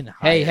 We Hey, didn't hey,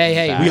 hire hey, him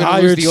hey, back. we We're gonna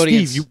hired lose the Steve.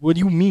 audience. What do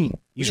you mean?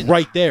 He's didn't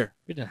right there.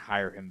 We didn't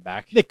hire him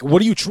back. Nick,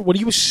 what are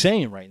you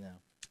saying right now?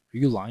 Are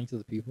you lying to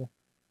the people?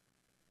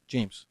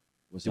 James,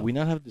 What's did up? we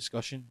not have a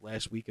discussion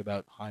last week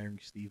about hiring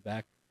Steve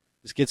back?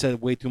 This kid's had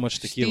way too much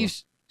tequila.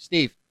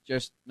 Steve,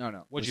 just no.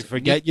 What'd you Listen,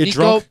 forget? You're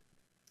Nico, drunk?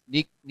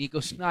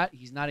 Nico's not.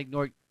 He's not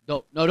ignoring.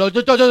 No.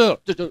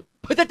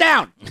 Put that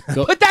down.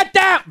 Go- Put that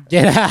down.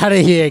 Get out of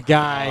here,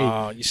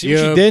 guy. You see what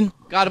you You're- did?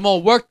 Got him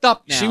all worked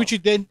up You now. see what you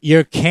did?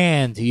 You're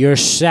canned. You're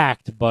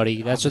sacked,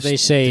 buddy. That's what they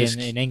say this-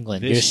 in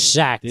England. this- You're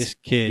sacked. This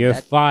kid. You're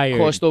That fired.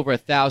 cost over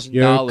 $1,000.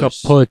 You're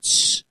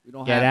kaputs. We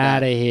don't Get have out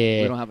that. of We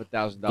here. don't have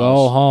 $1,000.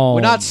 Go home.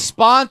 We're not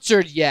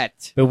sponsored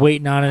yet. Been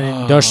waiting on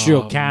an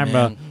industrial Oh,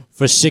 camera man.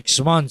 for 6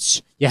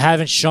 months. You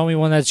haven't shown me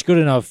one that's good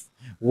enough.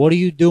 What are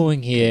you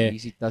doing here?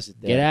 Easy does it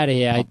there. Get out of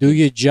here. I do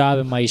your job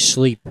in my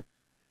sleep,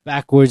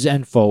 backwards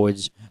and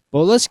forwards.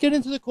 But let's get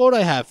into the quote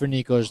I have for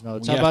Nico's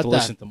notes. We How have about to that?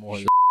 listen to more.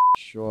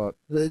 Sure.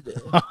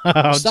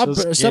 I'm Stop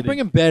just stop kidding.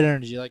 bringing bad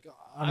energy. Like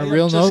on a I'm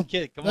real just note.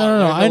 kidding. Come No, on,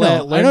 no, learn I to know. laugh-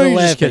 I learn know to you're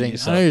just laugh at kidding. I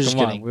yourself. know you're just Come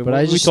on. kidding. What But are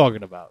I we just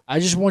talking about? I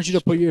just want you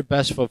to put your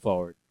best foot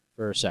forward.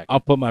 for a second. I'll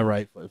put my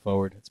right foot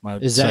forward. It's my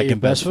Is that second your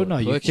best foot? No,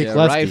 you Put kick your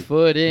lefty. right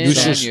foot in, You and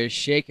should- you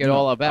shake it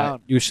all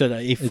about. You said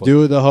a foot.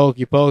 Do the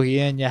hokey pokey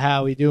and you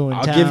how we doing?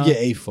 I'll give you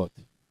a foot.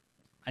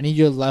 I need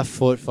your left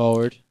foot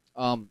forward.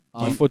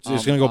 My foot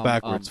is going to go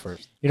backwards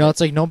first. You know, it's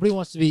like nobody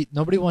wants to be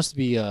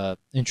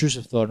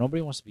intrusive thought.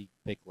 Nobody wants to be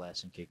picked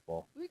last in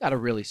kickball. We got to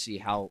really see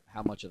how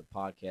much of the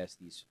podcast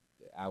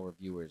our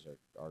viewers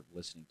are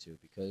listening to,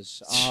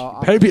 because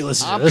Better be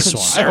listening I'm to this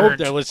concerned. I hope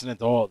they're listening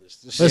to all this.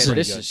 This Listen,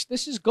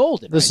 this is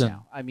golden. Listen, right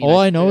now. I mean, all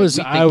I know is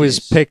we I think was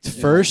it is. picked You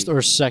know, first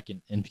or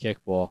second in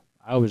kickball.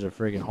 I was a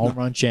friggin' home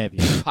run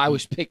champion. I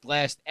was picked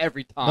last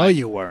every time. No,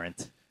 you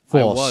weren't.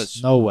 False. I was.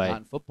 No way. Not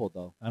in football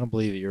though. I don't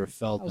believe it. You're a I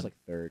Feldman. was like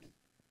third.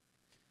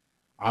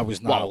 I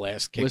was not a Well,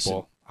 last kickball.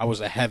 listen. I was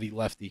a heavy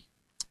lefty.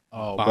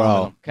 oh, bombing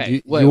bro. them. Okay,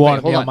 You, wait, you want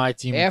to hold be on on. my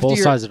team, After both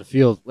you're- sides of the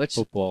field. let's-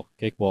 Football,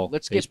 kickball,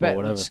 Let's baseball, get back.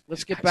 whatever.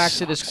 Let's get That back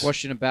to this sucks.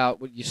 question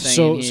about what you're saying.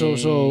 So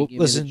here. Give me the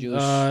listen.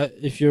 juice.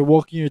 If you're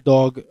walking your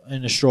dog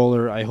in a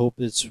stroller, I hope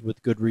it's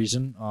with good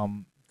reason.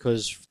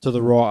 Because to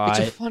the raw it's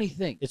eye, a funny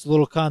thing. it's a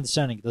little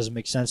condescending. It doesn't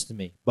make sense to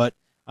me. But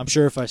I'm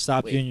sure if I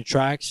stopped Wait. you in your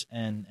tracks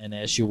and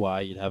asked you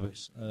why, you'd have a.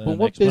 But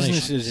what explanation.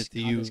 business is it to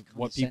you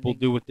what people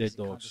do with their Is it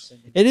dogs?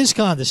 condescending? It is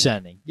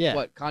condescending. Yeah.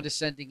 What,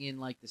 condescending in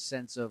like the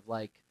sense of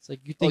like It's like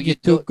you think you you're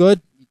too do-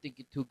 good. you think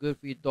you're too good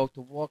for your dog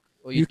to walk,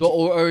 or You your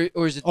dog,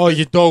 or is it? Oh,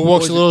 your dog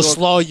walks or is a it little dog-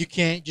 slow. You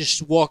can't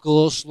just walk a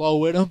little slow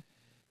with him.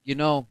 You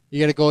know, You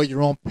got to go at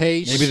your own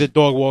pace. Maybe the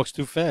dog walks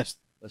too fast.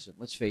 listen.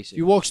 Let's face if it.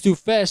 you walks too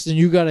fast, then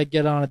you got to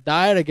get on a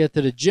diet or get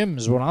to the gym.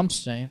 Is what I'm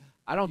saying.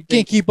 I don't You can't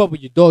think. keep up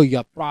with your dog. You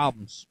got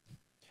problems.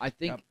 I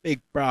think Got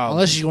big problem.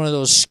 Unless he's one of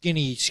those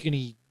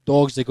skinny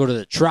dogs that go to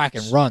the track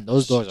and run.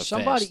 Those dogs are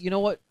somebody. fast. You know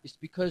what? It's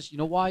because you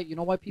know why. You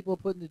know why people are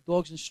putting the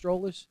dogs in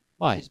strollers?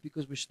 Why? It's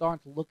because we're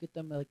starting to look at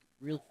them like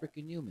real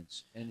freaking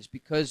humans, and it's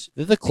because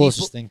They're the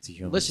closest people- thing to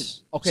humans.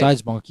 Listen, okay.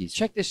 Besides monkeys.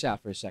 check this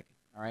out for a second.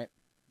 All right,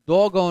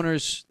 dog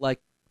owners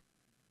like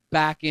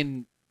back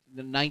in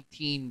the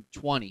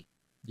 1920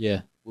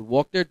 Yeah. would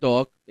walk their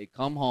dog. They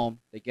come home.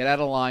 They get out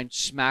of line.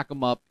 Smack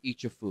them up.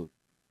 Eat your food.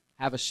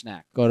 Have a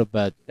snack. Go to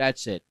bed.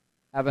 That's it.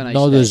 Have a nice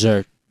No day.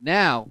 dessert.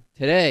 Now,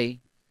 today,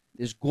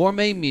 there's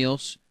gourmet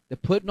meals. They're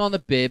putting on the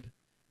bib,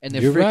 and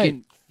they're You're freaking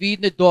right.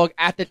 feeding the dog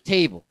at the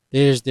table.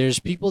 There's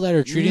people that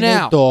are treating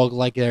Now- their dog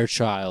like their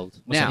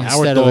child Now-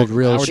 instead of a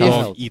real our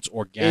child. dog eats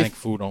organic If-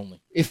 food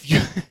only. If you,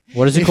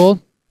 What is it called?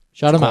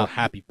 Shout It's him called out.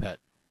 Happy Pet.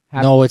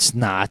 Happy- No, it's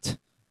not.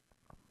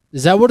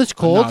 Is that what it's No,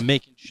 called? I'm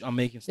making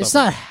stuff. It's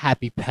not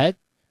Happy Pet.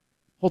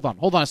 hold on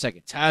a second.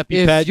 It's Happy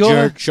If Pet, you're-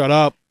 jerk. Shut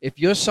up. If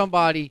you're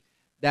somebody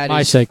that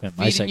My is segment.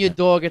 My feeding your segment.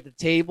 dog at the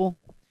table,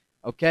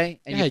 okay,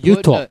 and Yeah, you're you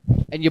putting talk.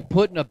 and you're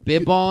putting a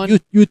bib on.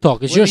 You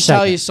talk. It's Let your me tell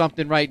segment. you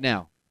something right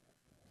now.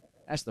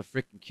 That's the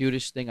freaking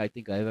cutest thing I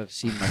think I've ever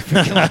seen in my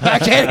freaking life. I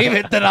can't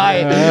even deny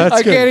it. That's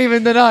I good. can't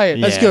even deny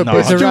it. That's Yeah, good. no, But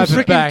it's a Too wrap it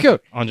freaking back.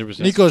 cute. 100%.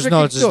 Nico's Freaking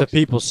notes is the jokes.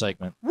 people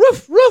segment.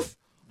 Roof.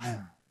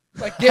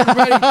 Like getting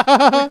ready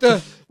with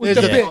There's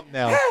the a bib.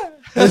 thumbnail.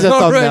 There's a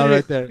thumbnail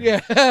right there.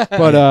 Yeah.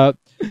 But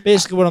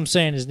basically, what I'm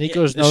saying is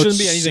Nico's there notes shouldn't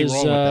be anything is,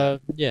 wrong with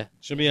that. Yeah,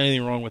 Shouldn't be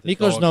anything wrong with it.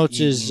 Nico's Dogs notes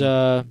is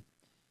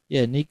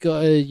eating-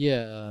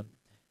 Nico.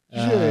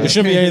 There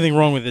shouldn't be anything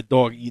wrong with a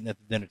dog eating at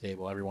the dinner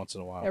table every once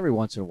in a while. Every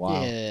once in a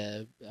while.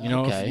 Yeah, You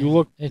know, okay. if you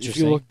look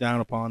Interesting. down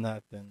upon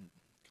that, then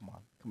come on,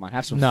 Come on,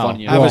 have some No. fun.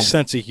 You have know? a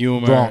sense of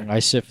humor. Wrong. I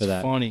sit for It's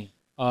that. funny.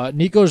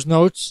 Nico's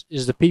notes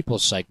is the people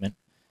segment.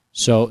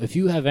 So if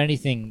you have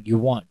anything you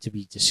want to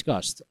be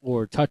discussed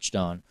or touched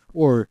on,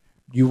 or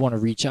you want to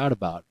reach out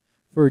about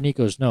for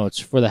Nico's notes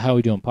for the How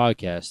We Doing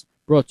podcast,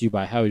 brought to you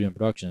by How We Doing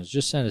Productions,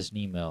 just send us an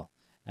email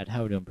at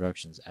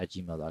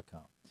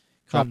howwedoingproductions@gmail.com.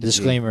 Drop the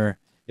Disclaimer: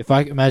 if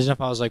I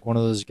was like one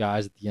of those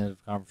guys at the end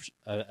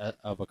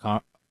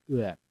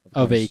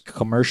of a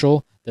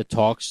commercial that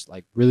talks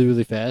like really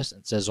really fast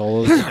and says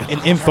all those An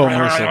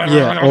infomercial.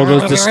 yeah all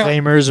those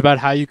disclaimers about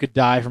how you could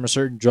die from a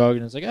certain drug,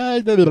 and it's like I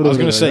was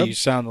gonna say you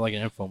sounded like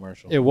an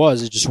infomercial.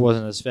 it just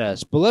wasn't as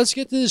fast. But let's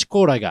get to this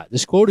quote I got.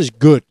 This quote is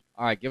good.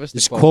 All right, give us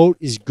This the quote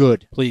is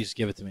good. Please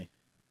give it to me.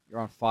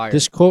 You're on fire.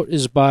 This quote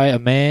is by a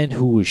man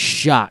who was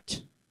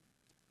shot.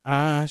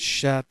 I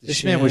shot the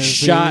This man was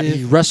shot.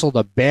 He wrestled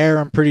a bear.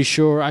 I'm pretty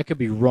sure. I could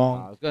be I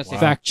wrong. was gonna say.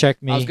 Fact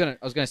check me. I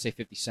was gonna say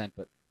 50 Cent,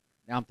 but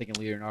now I'm thinking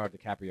Leonardo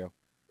DiCaprio.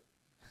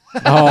 Oh,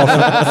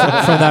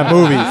 from that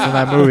movie. From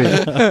that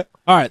movie.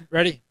 All right,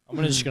 ready? I'm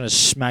just gonna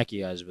smack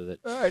you guys with it.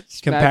 All right,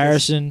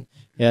 Comparison.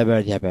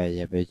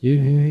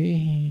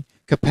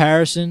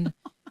 Comparison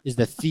is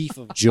the thief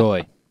of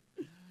joy.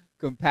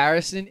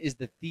 Comparison is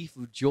the thief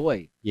of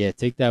joy. Yeah,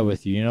 take that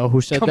with you. You know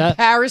who said that?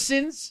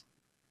 Comparisons.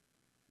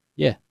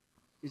 Yeah.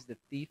 Is the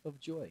thief of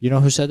joy. You know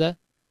who said that?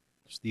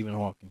 Stephen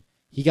Hawking.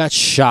 He got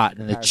shot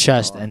in the Comparison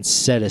chest bar. and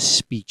said a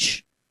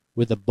speech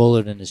with a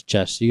bullet in his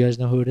chest. You guys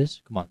know who it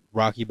is? Come on.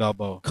 Rocky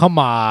Balboa. Come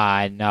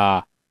on.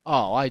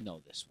 Oh, I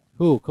know this one.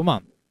 Who? Come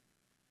on.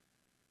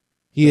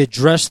 He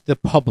addressed the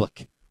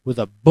public with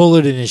a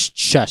bullet in his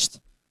chest.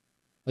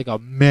 Like a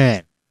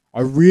man.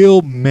 A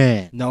real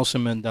man.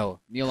 Nelson Mandela.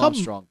 Neil Come-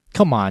 Armstrong.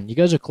 Come on. You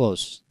guys are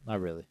close. Not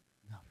really.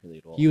 Not really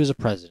at all. He was a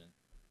president.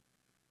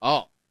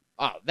 Oh,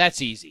 Oh,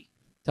 that's easy.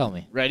 Tell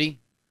me. Ready?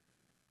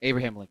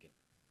 Abraham Lincoln.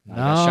 I No.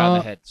 got shot in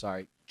the head.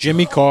 Sorry.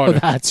 Jimmy Oh, Carter.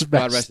 that's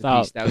God rest messed in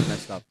peace. up. That was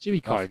messed up. Jimmy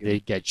God Carter forgive me.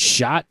 did get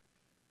shot.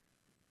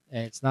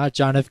 And it's not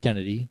John F.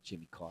 Kennedy.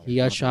 Jimmy Carter. He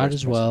got shot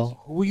as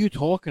well. Who are you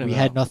talking We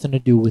about? had nothing to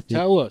do with it.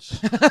 Tell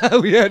us.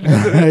 we had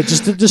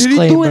Just a Did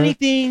disclaimer. he do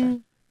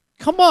anything?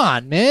 Come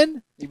on,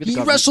 man. Even the He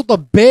government. wrestled a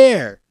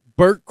bear.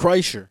 Bert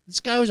Kreischer.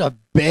 This guy was a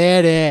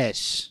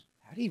badass.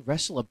 How did he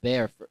wrestle a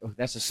bear?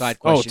 That's a side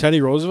Oh, question.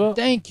 Teddy Roosevelt?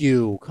 Thank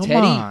you. Come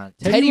Teddy- on.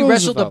 Teddy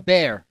wrestled a Roosevelt.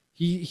 bear.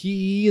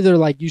 He either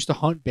like used to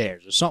hunt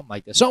bears or something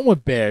like that. Something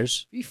with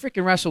bears. If he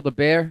freaking wrestled a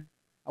bear,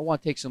 I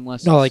want to take some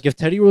lessons. No, like if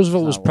Teddy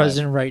Roosevelt It's was not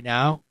president right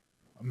now,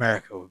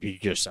 America would be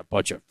just a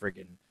bunch of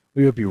friggin'.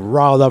 We would be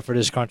riled up for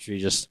this country.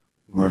 Just.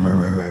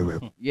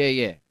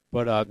 Yeah.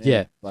 But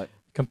yeah. But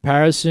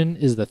Comparison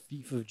is the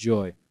thief of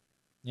joy.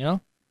 You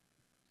know.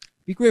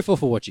 Be grateful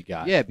for what you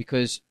got. yeah,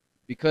 because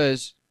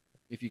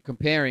if you're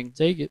comparing,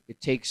 Take it. it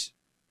takes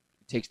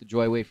the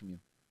joy away from you.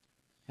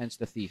 Hence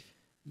the thief.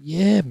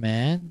 Yeah,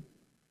 man.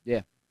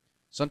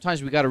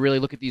 Sometimes we got to really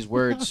look at these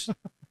words.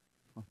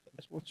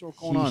 What's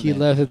going on? He man?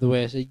 left it the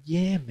way I said.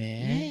 Yeah,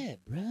 man.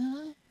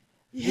 bro.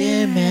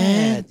 Yeah,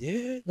 man.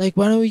 dude. Like,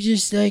 why don't we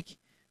just like,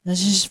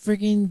 let's just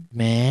freaking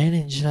man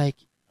and just like,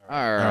 All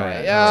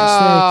right.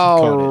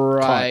 Cut All it.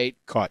 right.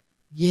 Cut.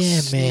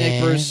 yeah, man.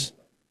 Snippers.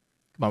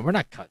 Come on, we're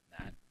not cutting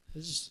that.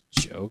 This is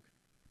a joke.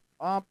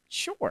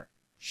 Sure.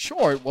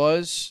 Sure, it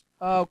was.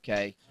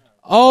 Okay.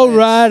 All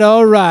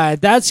right.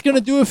 That's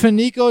gonna do it for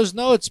Nico's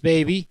notes,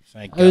 baby.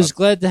 Thank I God. was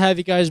glad to have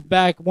you guys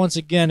back once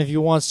again. If you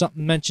want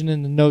something mentioned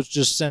in the notes,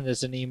 just send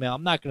us an email.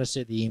 I'm not gonna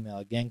say the email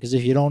again because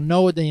if you don't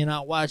know it, then you're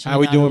not watching. How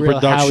we You're not doing a real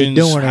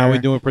productions? How we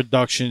doing her.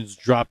 Productions?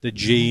 Drop the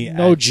G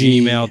No at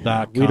G.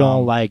 gmail.com. We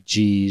don't like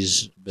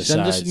G's.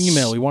 Send us an besides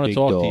email. We want to Big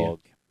talk to Dog. you.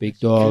 Big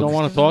You dog. don't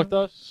want to talk to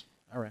us?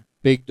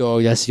 Big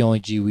dog. That's the only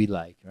G we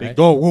like. Right? Big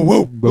dog. Whoa,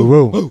 whoa.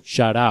 Woo, woo.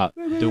 Shout out.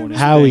 Doing his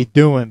How thing. we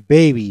doing,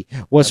 baby?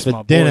 What's That's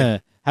my for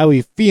dinner? How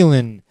we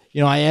feeling? You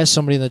know, I asked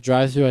somebody in the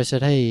drive-thru. I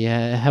said, "Hey,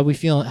 how we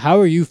feeling?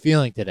 How are you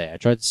feeling today?" I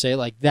tried to say it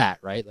like that,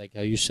 right? Like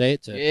how you say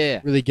it to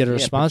Yeah. really get a Yeah,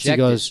 response. He project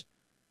it. goes,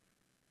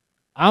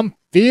 "I'm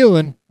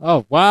feeling."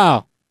 Oh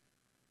wow,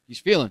 He's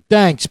feeling.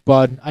 thanks,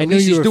 bud. I At knew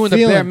least you he's were doing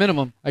feeling. the bare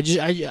minimum. I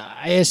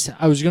asked.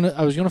 I was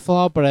gonna fill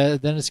out,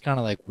 but then it's kind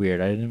of like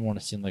weird. I didn't want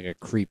to seem like a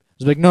creep. I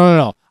was like,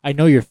 no. I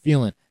know you're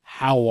feeling.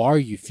 How are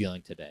you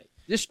feeling today?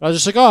 This I was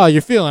just like, oh,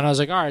 you're feeling. I was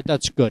like, all right,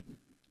 that's good.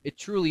 it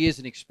truly is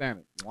an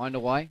experiment. You want to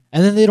know why?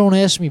 And then they don't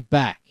ask me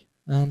back.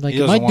 And I'm like,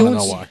 He am I doesn't want to doing?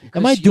 know why. Am I Because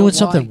you know doing why?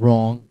 something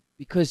wrong?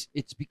 Because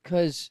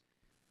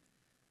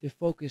they're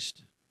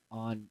focused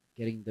on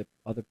getting the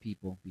other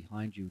people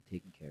behind you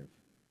taken care of.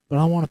 But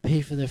I want to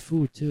pay for their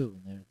food too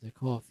and their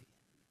coffee.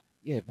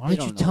 Yeah. Why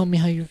don't you tell me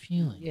how you're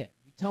feeling? Yeah.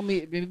 You tell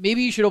me.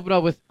 Maybe you should open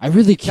up with. I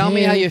really Tell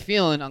me care. how you're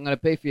feeling. I'm gonna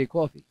pay for your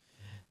coffee.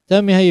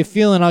 Tell me how you're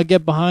feeling. I'll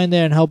get behind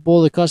there and help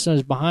all the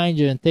customers behind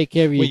you and take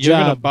care of your Wait, you're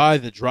going to job. buy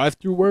the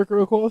drive-thru worker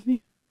a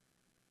coffee?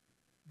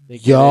 They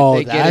get Yo, it.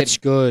 They get that's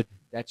it. good.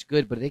 That's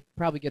good, but they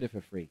probably get it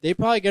for free. They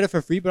probably get it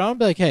for free, but I'm gonna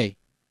be like, hey,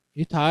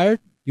 you tired?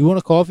 You want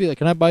a coffee? Like,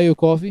 can I buy you a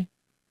coffee?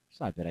 It's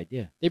not a bad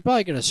idea. They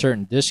probably get a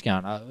certain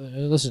discount.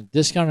 Listen,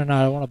 discount or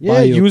not, I want to Yeah,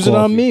 buy you use a it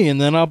on coffee. me,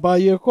 and then I'll buy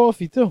you a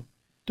coffee, too.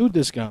 2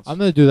 discounts. I'm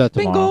gonna do that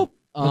tomorrow. Bingo.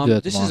 I'll do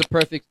that This tomorrow.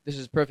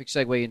 is a perfect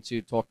segue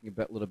into talking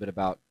a little bit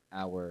about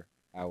our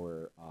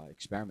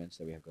experiments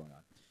that we have going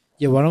on.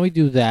 Yeah, why don't we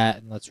do that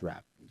and let's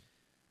wrap.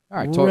 All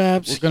right, we're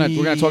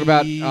gonna talk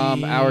about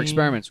our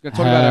experiments. We're gonna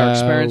talk about our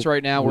experiments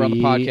right now. We're on the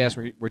we-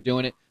 podcast. We're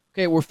doing it.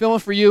 Okay, we're filming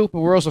for you,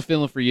 but we're also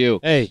filming for you.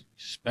 Hey,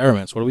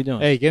 Experiments. What are we doing?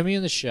 hey, get me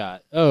in the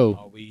shot. Oh,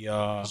 Are we,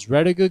 is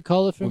red a good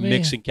color for we're me?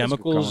 mixing That's a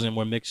good chemicals color. and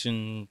we're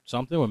mixing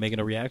something? We're making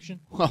a reaction?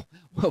 Well,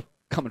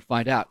 come and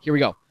find out. Here we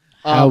go.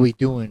 How we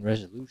doing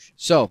resolution?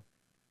 So,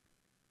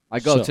 I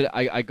go So.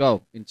 I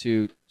go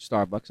into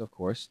Starbucks, of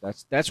course.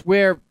 That's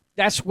where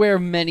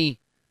many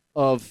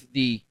of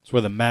the That's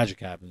where the magic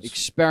happens.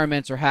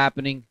 experiments are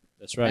happening.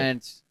 That's right.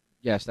 And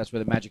yes, that's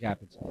where the magic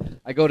happens.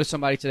 I go to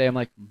somebody today. I'm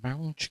like,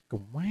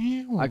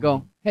 I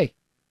go, hey.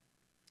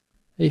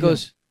 He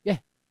goes, yeah.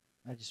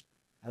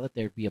 I let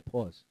there be a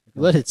pause.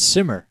 let it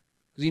simmer.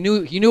 Because he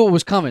knew it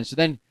was coming. So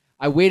then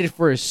I waited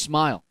for his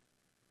smile.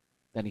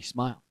 Then he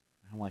smiled.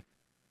 I'm like,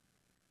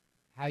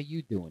 how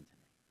you doing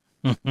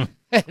today?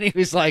 And he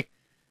was like,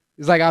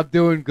 I'm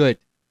doing good.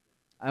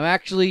 I'm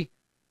actually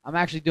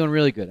doing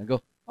really good. I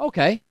go,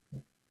 okay.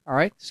 All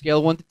right. Scale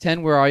of 1 to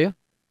 10, where are you?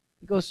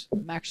 He goes,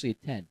 I'm actually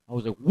a 10. I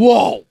was like,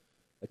 whoa.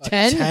 A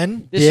 10?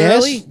 10? This yes.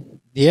 early?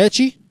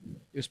 Dieci?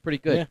 It was pretty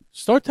good. Yeah.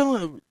 Start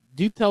telling.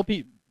 Do you tell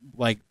people,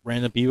 like,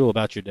 random people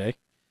about your day?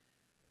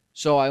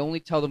 So I only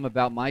tell them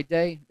about my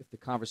day if the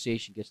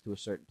conversation gets to a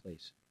certain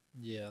place.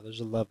 Yeah, there's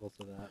a level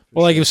to that.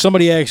 Well, like, if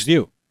somebody asked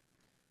you,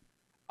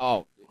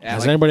 Oh,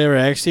 has anybody ever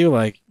asked you,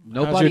 like,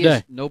 how's your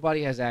day?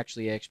 Nobody has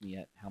actually asked me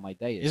yet how my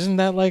day is. Isn't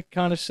that, like,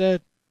 kind of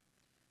sad?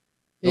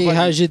 Hey, Nobody-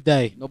 how's your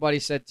day? Nobody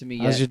said to me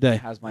yet. How's your day?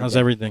 How's my How's day?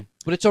 everything?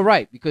 But it's all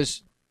right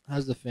because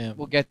How's the fam?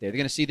 We'll get there. They're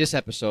gonna see this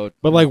episode.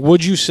 But like,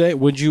 would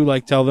you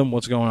like tell them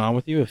what's going on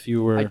with you if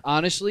you were?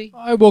 Honestly,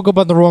 I woke up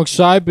on the wrong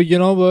side, but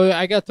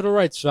I got to the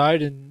right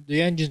side, and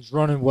the engine's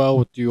running well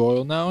with the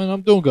oil now, and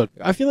I'm doing good.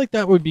 I feel like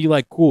that would be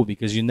like cool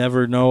because you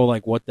never know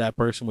like what that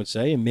person would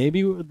say, and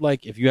maybe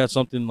like if you had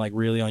something like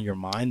really on your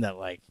mind that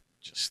like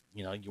just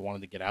you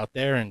wanted to get out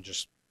there and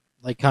just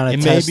Like kind it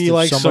of may test be if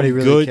like some somebody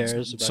really good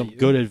cares about some you.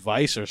 good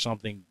advice or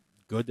something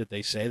good that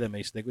they say that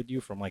may stick with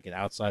you from like an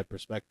outside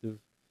perspective.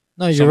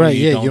 No, you're somebody right.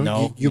 you Yeah, don't you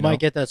know, you might know?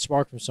 get that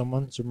spark from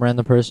someone, some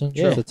random person.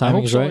 Yeah, if the I hope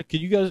timing is so. right. Could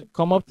you guys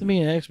come up to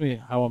me and ask me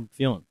how I'm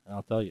feeling, and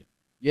I'll tell you.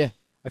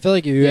 I feel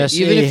like if you ask,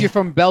 even if you're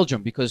from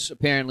Belgium, because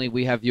apparently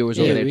we have viewers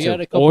over there we too. got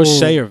a couple, Or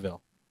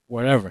Sayreville,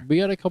 wherever. We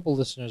got a couple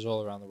listeners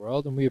all around the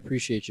world, and we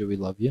appreciate you. We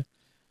love you.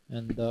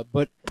 And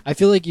but I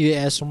feel like you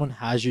ask someone,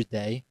 "How's your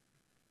day?"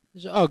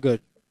 They say, "Oh,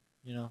 good."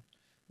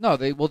 No,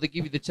 they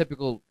give you the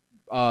typical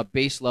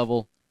base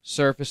level,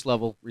 surface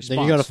level response.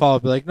 Then you got to follow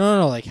up, be like,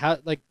 "No, like how?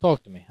 Like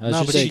talk to me." How's No,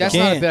 your but day you that's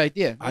going?" not a can't. bad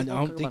idea. I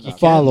don't think you can.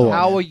 Follow up.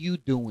 How are you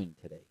doing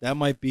today? That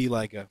might be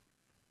like a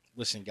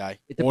listen, guy.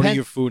 It Order depends-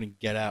 your food and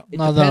get out. It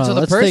No, depends on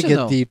the let's person, take a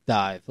though. deep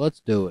dive. Let's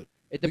do it.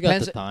 It We got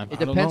depends. the time. It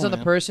I don't depends know, on the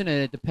man. person,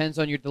 and it depends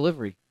on your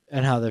delivery.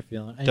 And how they're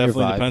feeling. And your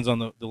Definitely vibe. depends on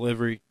the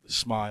delivery, the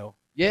smile.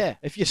 Yeah,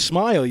 If you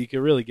smile, you can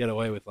really get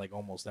away with like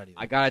almost anything.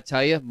 I gotta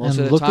tell you, most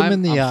And of the look 'em time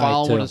in the I'm eye,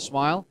 following too. with a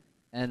smile,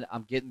 and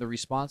I'm getting the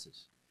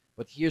responses.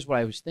 But here's what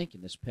I was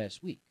thinking this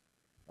past week.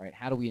 Right?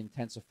 How do we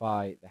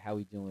intensify the How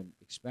We Doing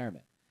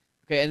experiment?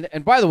 Okay,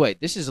 and by the way,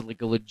 this is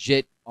like a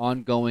legit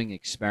ongoing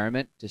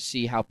experiment to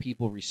see how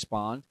people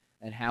respond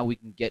and how we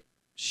can get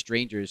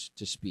strangers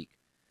to speak.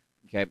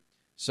 Okay,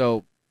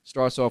 so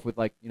starts off with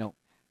like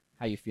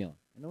how you feeling,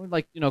 and then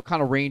like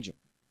kind of range them.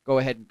 Go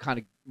ahead and kind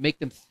of make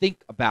them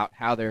think about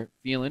how they're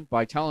feeling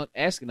by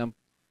asking them,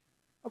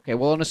 okay,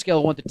 well on a scale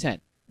of 1 to 10.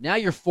 Now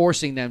you're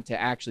forcing them to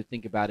actually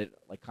think about it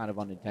like kind of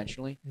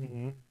unintentionally,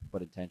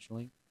 but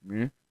intentionally,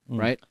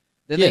 right?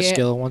 Then Yeah, they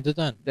scale of 1 to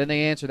 10. then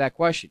they answer that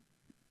question.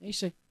 And you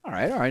say, all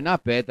right,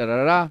 not bad,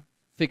 da-da-da-da.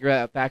 Figure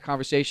out that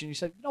conversation. You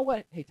said, you know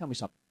what? Hey, tell me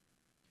something.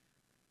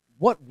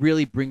 What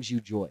really brings you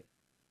joy,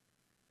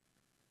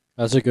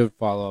 That's a good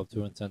follow up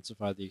to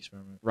intensify the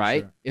experiment. for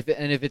right? sure.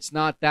 If it's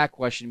not that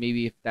question,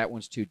 maybe if that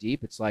one's too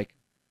deep, it's like,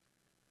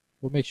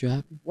 What makes you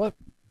happy?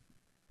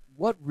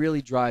 what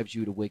really drives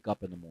you to wake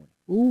up in the morning?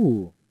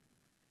 Ooh,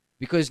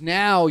 Because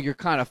now you're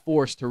kind of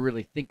forced to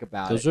really think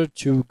about those it, are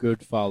 2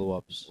 good follow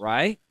ups.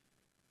 right?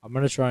 I'm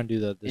gonna try and do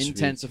that this week.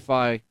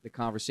 Intensify the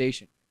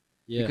conversation.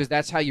 Yeah. Because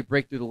that's how you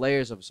break through the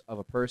layers of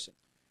a person.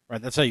 Right,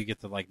 that's how you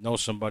get to like know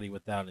somebody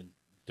without it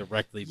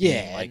directly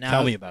Yeah, being like, now-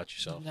 tell me about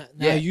yourself. Now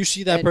Yeah. you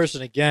see that And-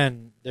 person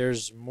again.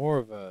 There's more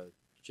of a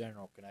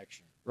general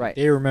connection. Like, Right.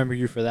 they remember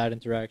you for that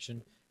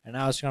interaction, and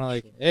now it's kind of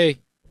like, hey,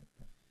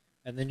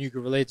 and then you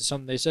can relate to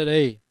something they said.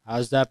 Hey,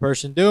 how's that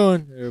person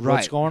doing? Or what's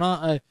Right. going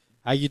on?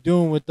 How you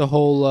doing with the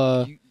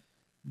whole You-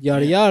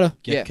 yada yada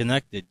Get Yeah.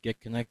 connected. Get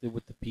connected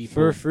with the people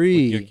for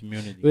free with your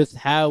community. with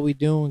how we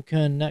doing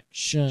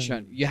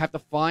connection? You have to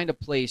find a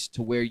place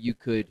to where you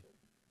could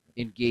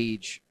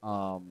engage.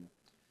 You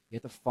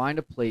have to find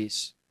a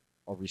place,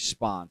 a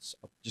response,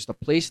 just a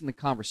place in the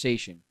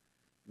conversation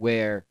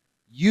where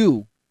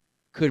you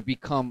could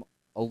become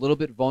a little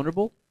bit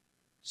vulnerable,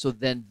 so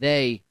then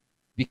they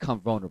become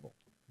vulnerable.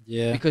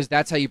 Yeah, Because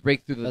that's how you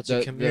break through that's the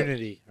a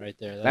community right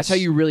there. that's how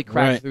you really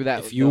crack Right. through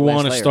that. If you the last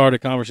want to layer. start a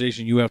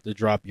conversation, you have to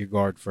drop your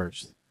guard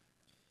first.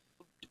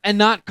 and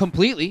not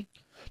completely,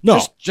 No,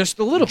 just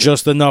a little bit.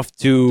 just enough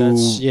to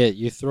That's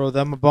you throw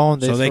them a bone,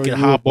 so they throw can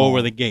you a hop over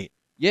bone. the gate.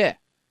 Yeah.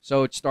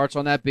 So it starts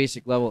on that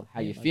basic level. How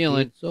you My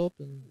feeling? gate's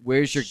open.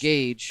 Where's your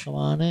gauge? Come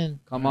on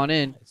in. Come on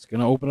in. It's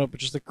gonna open up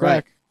just a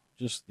crack.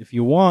 Just if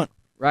you want.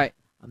 Right.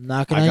 I'm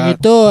knocking I on got- your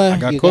door. I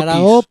got You gotta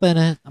cookies. open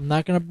it. I'm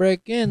not gonna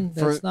break in.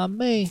 For- That's not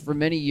me. For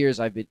many years,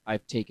 I've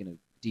taken a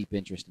deep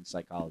interest in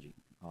psychology.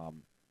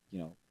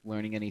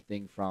 Learning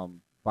anything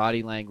from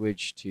body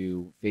language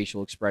to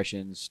facial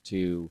expressions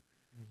to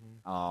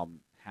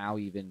how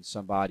even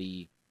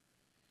somebody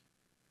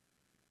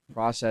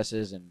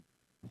processes and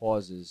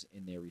pauses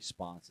in their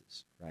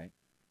responses, right?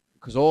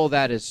 Because all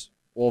that is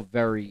all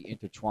very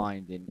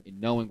intertwined in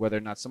knowing whether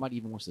or not somebody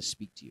even wants to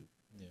speak to you.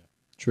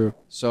 True.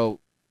 So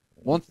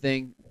one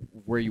thing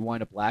where you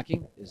wind up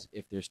lacking is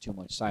if there's too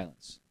much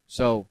silence.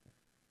 So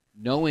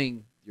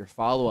knowing your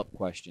follow-up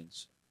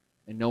questions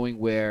and knowing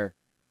where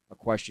a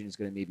question is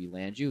going to maybe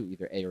land you,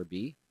 either A or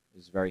B,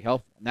 is very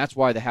helpful. And that's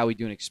why the How We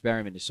Do an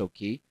Experiment is so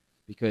key,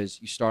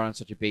 because you start on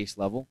such a base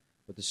level.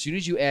 But as soon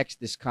as you ask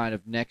this kind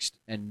of next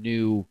and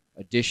new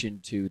addition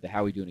to the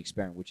How We Do an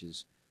Experiment, which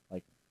is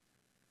like,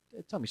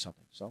 tell me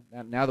something. So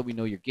now that we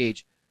know your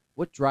gauge,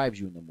 what drives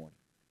you in the morning?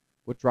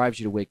 What drives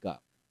you to wake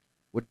up?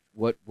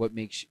 What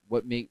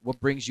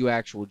brings you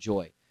actual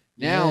joy?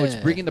 Now it's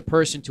Yeah. bringing the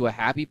person to a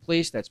happy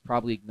place that's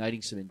probably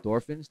igniting some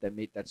endorphins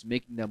that's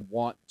making them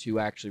want to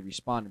actually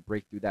respond and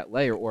break through that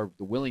layer, or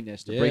the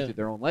willingness to break Yeah. through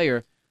their own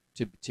layer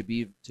to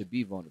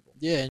be vulnerable.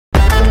 Yeah,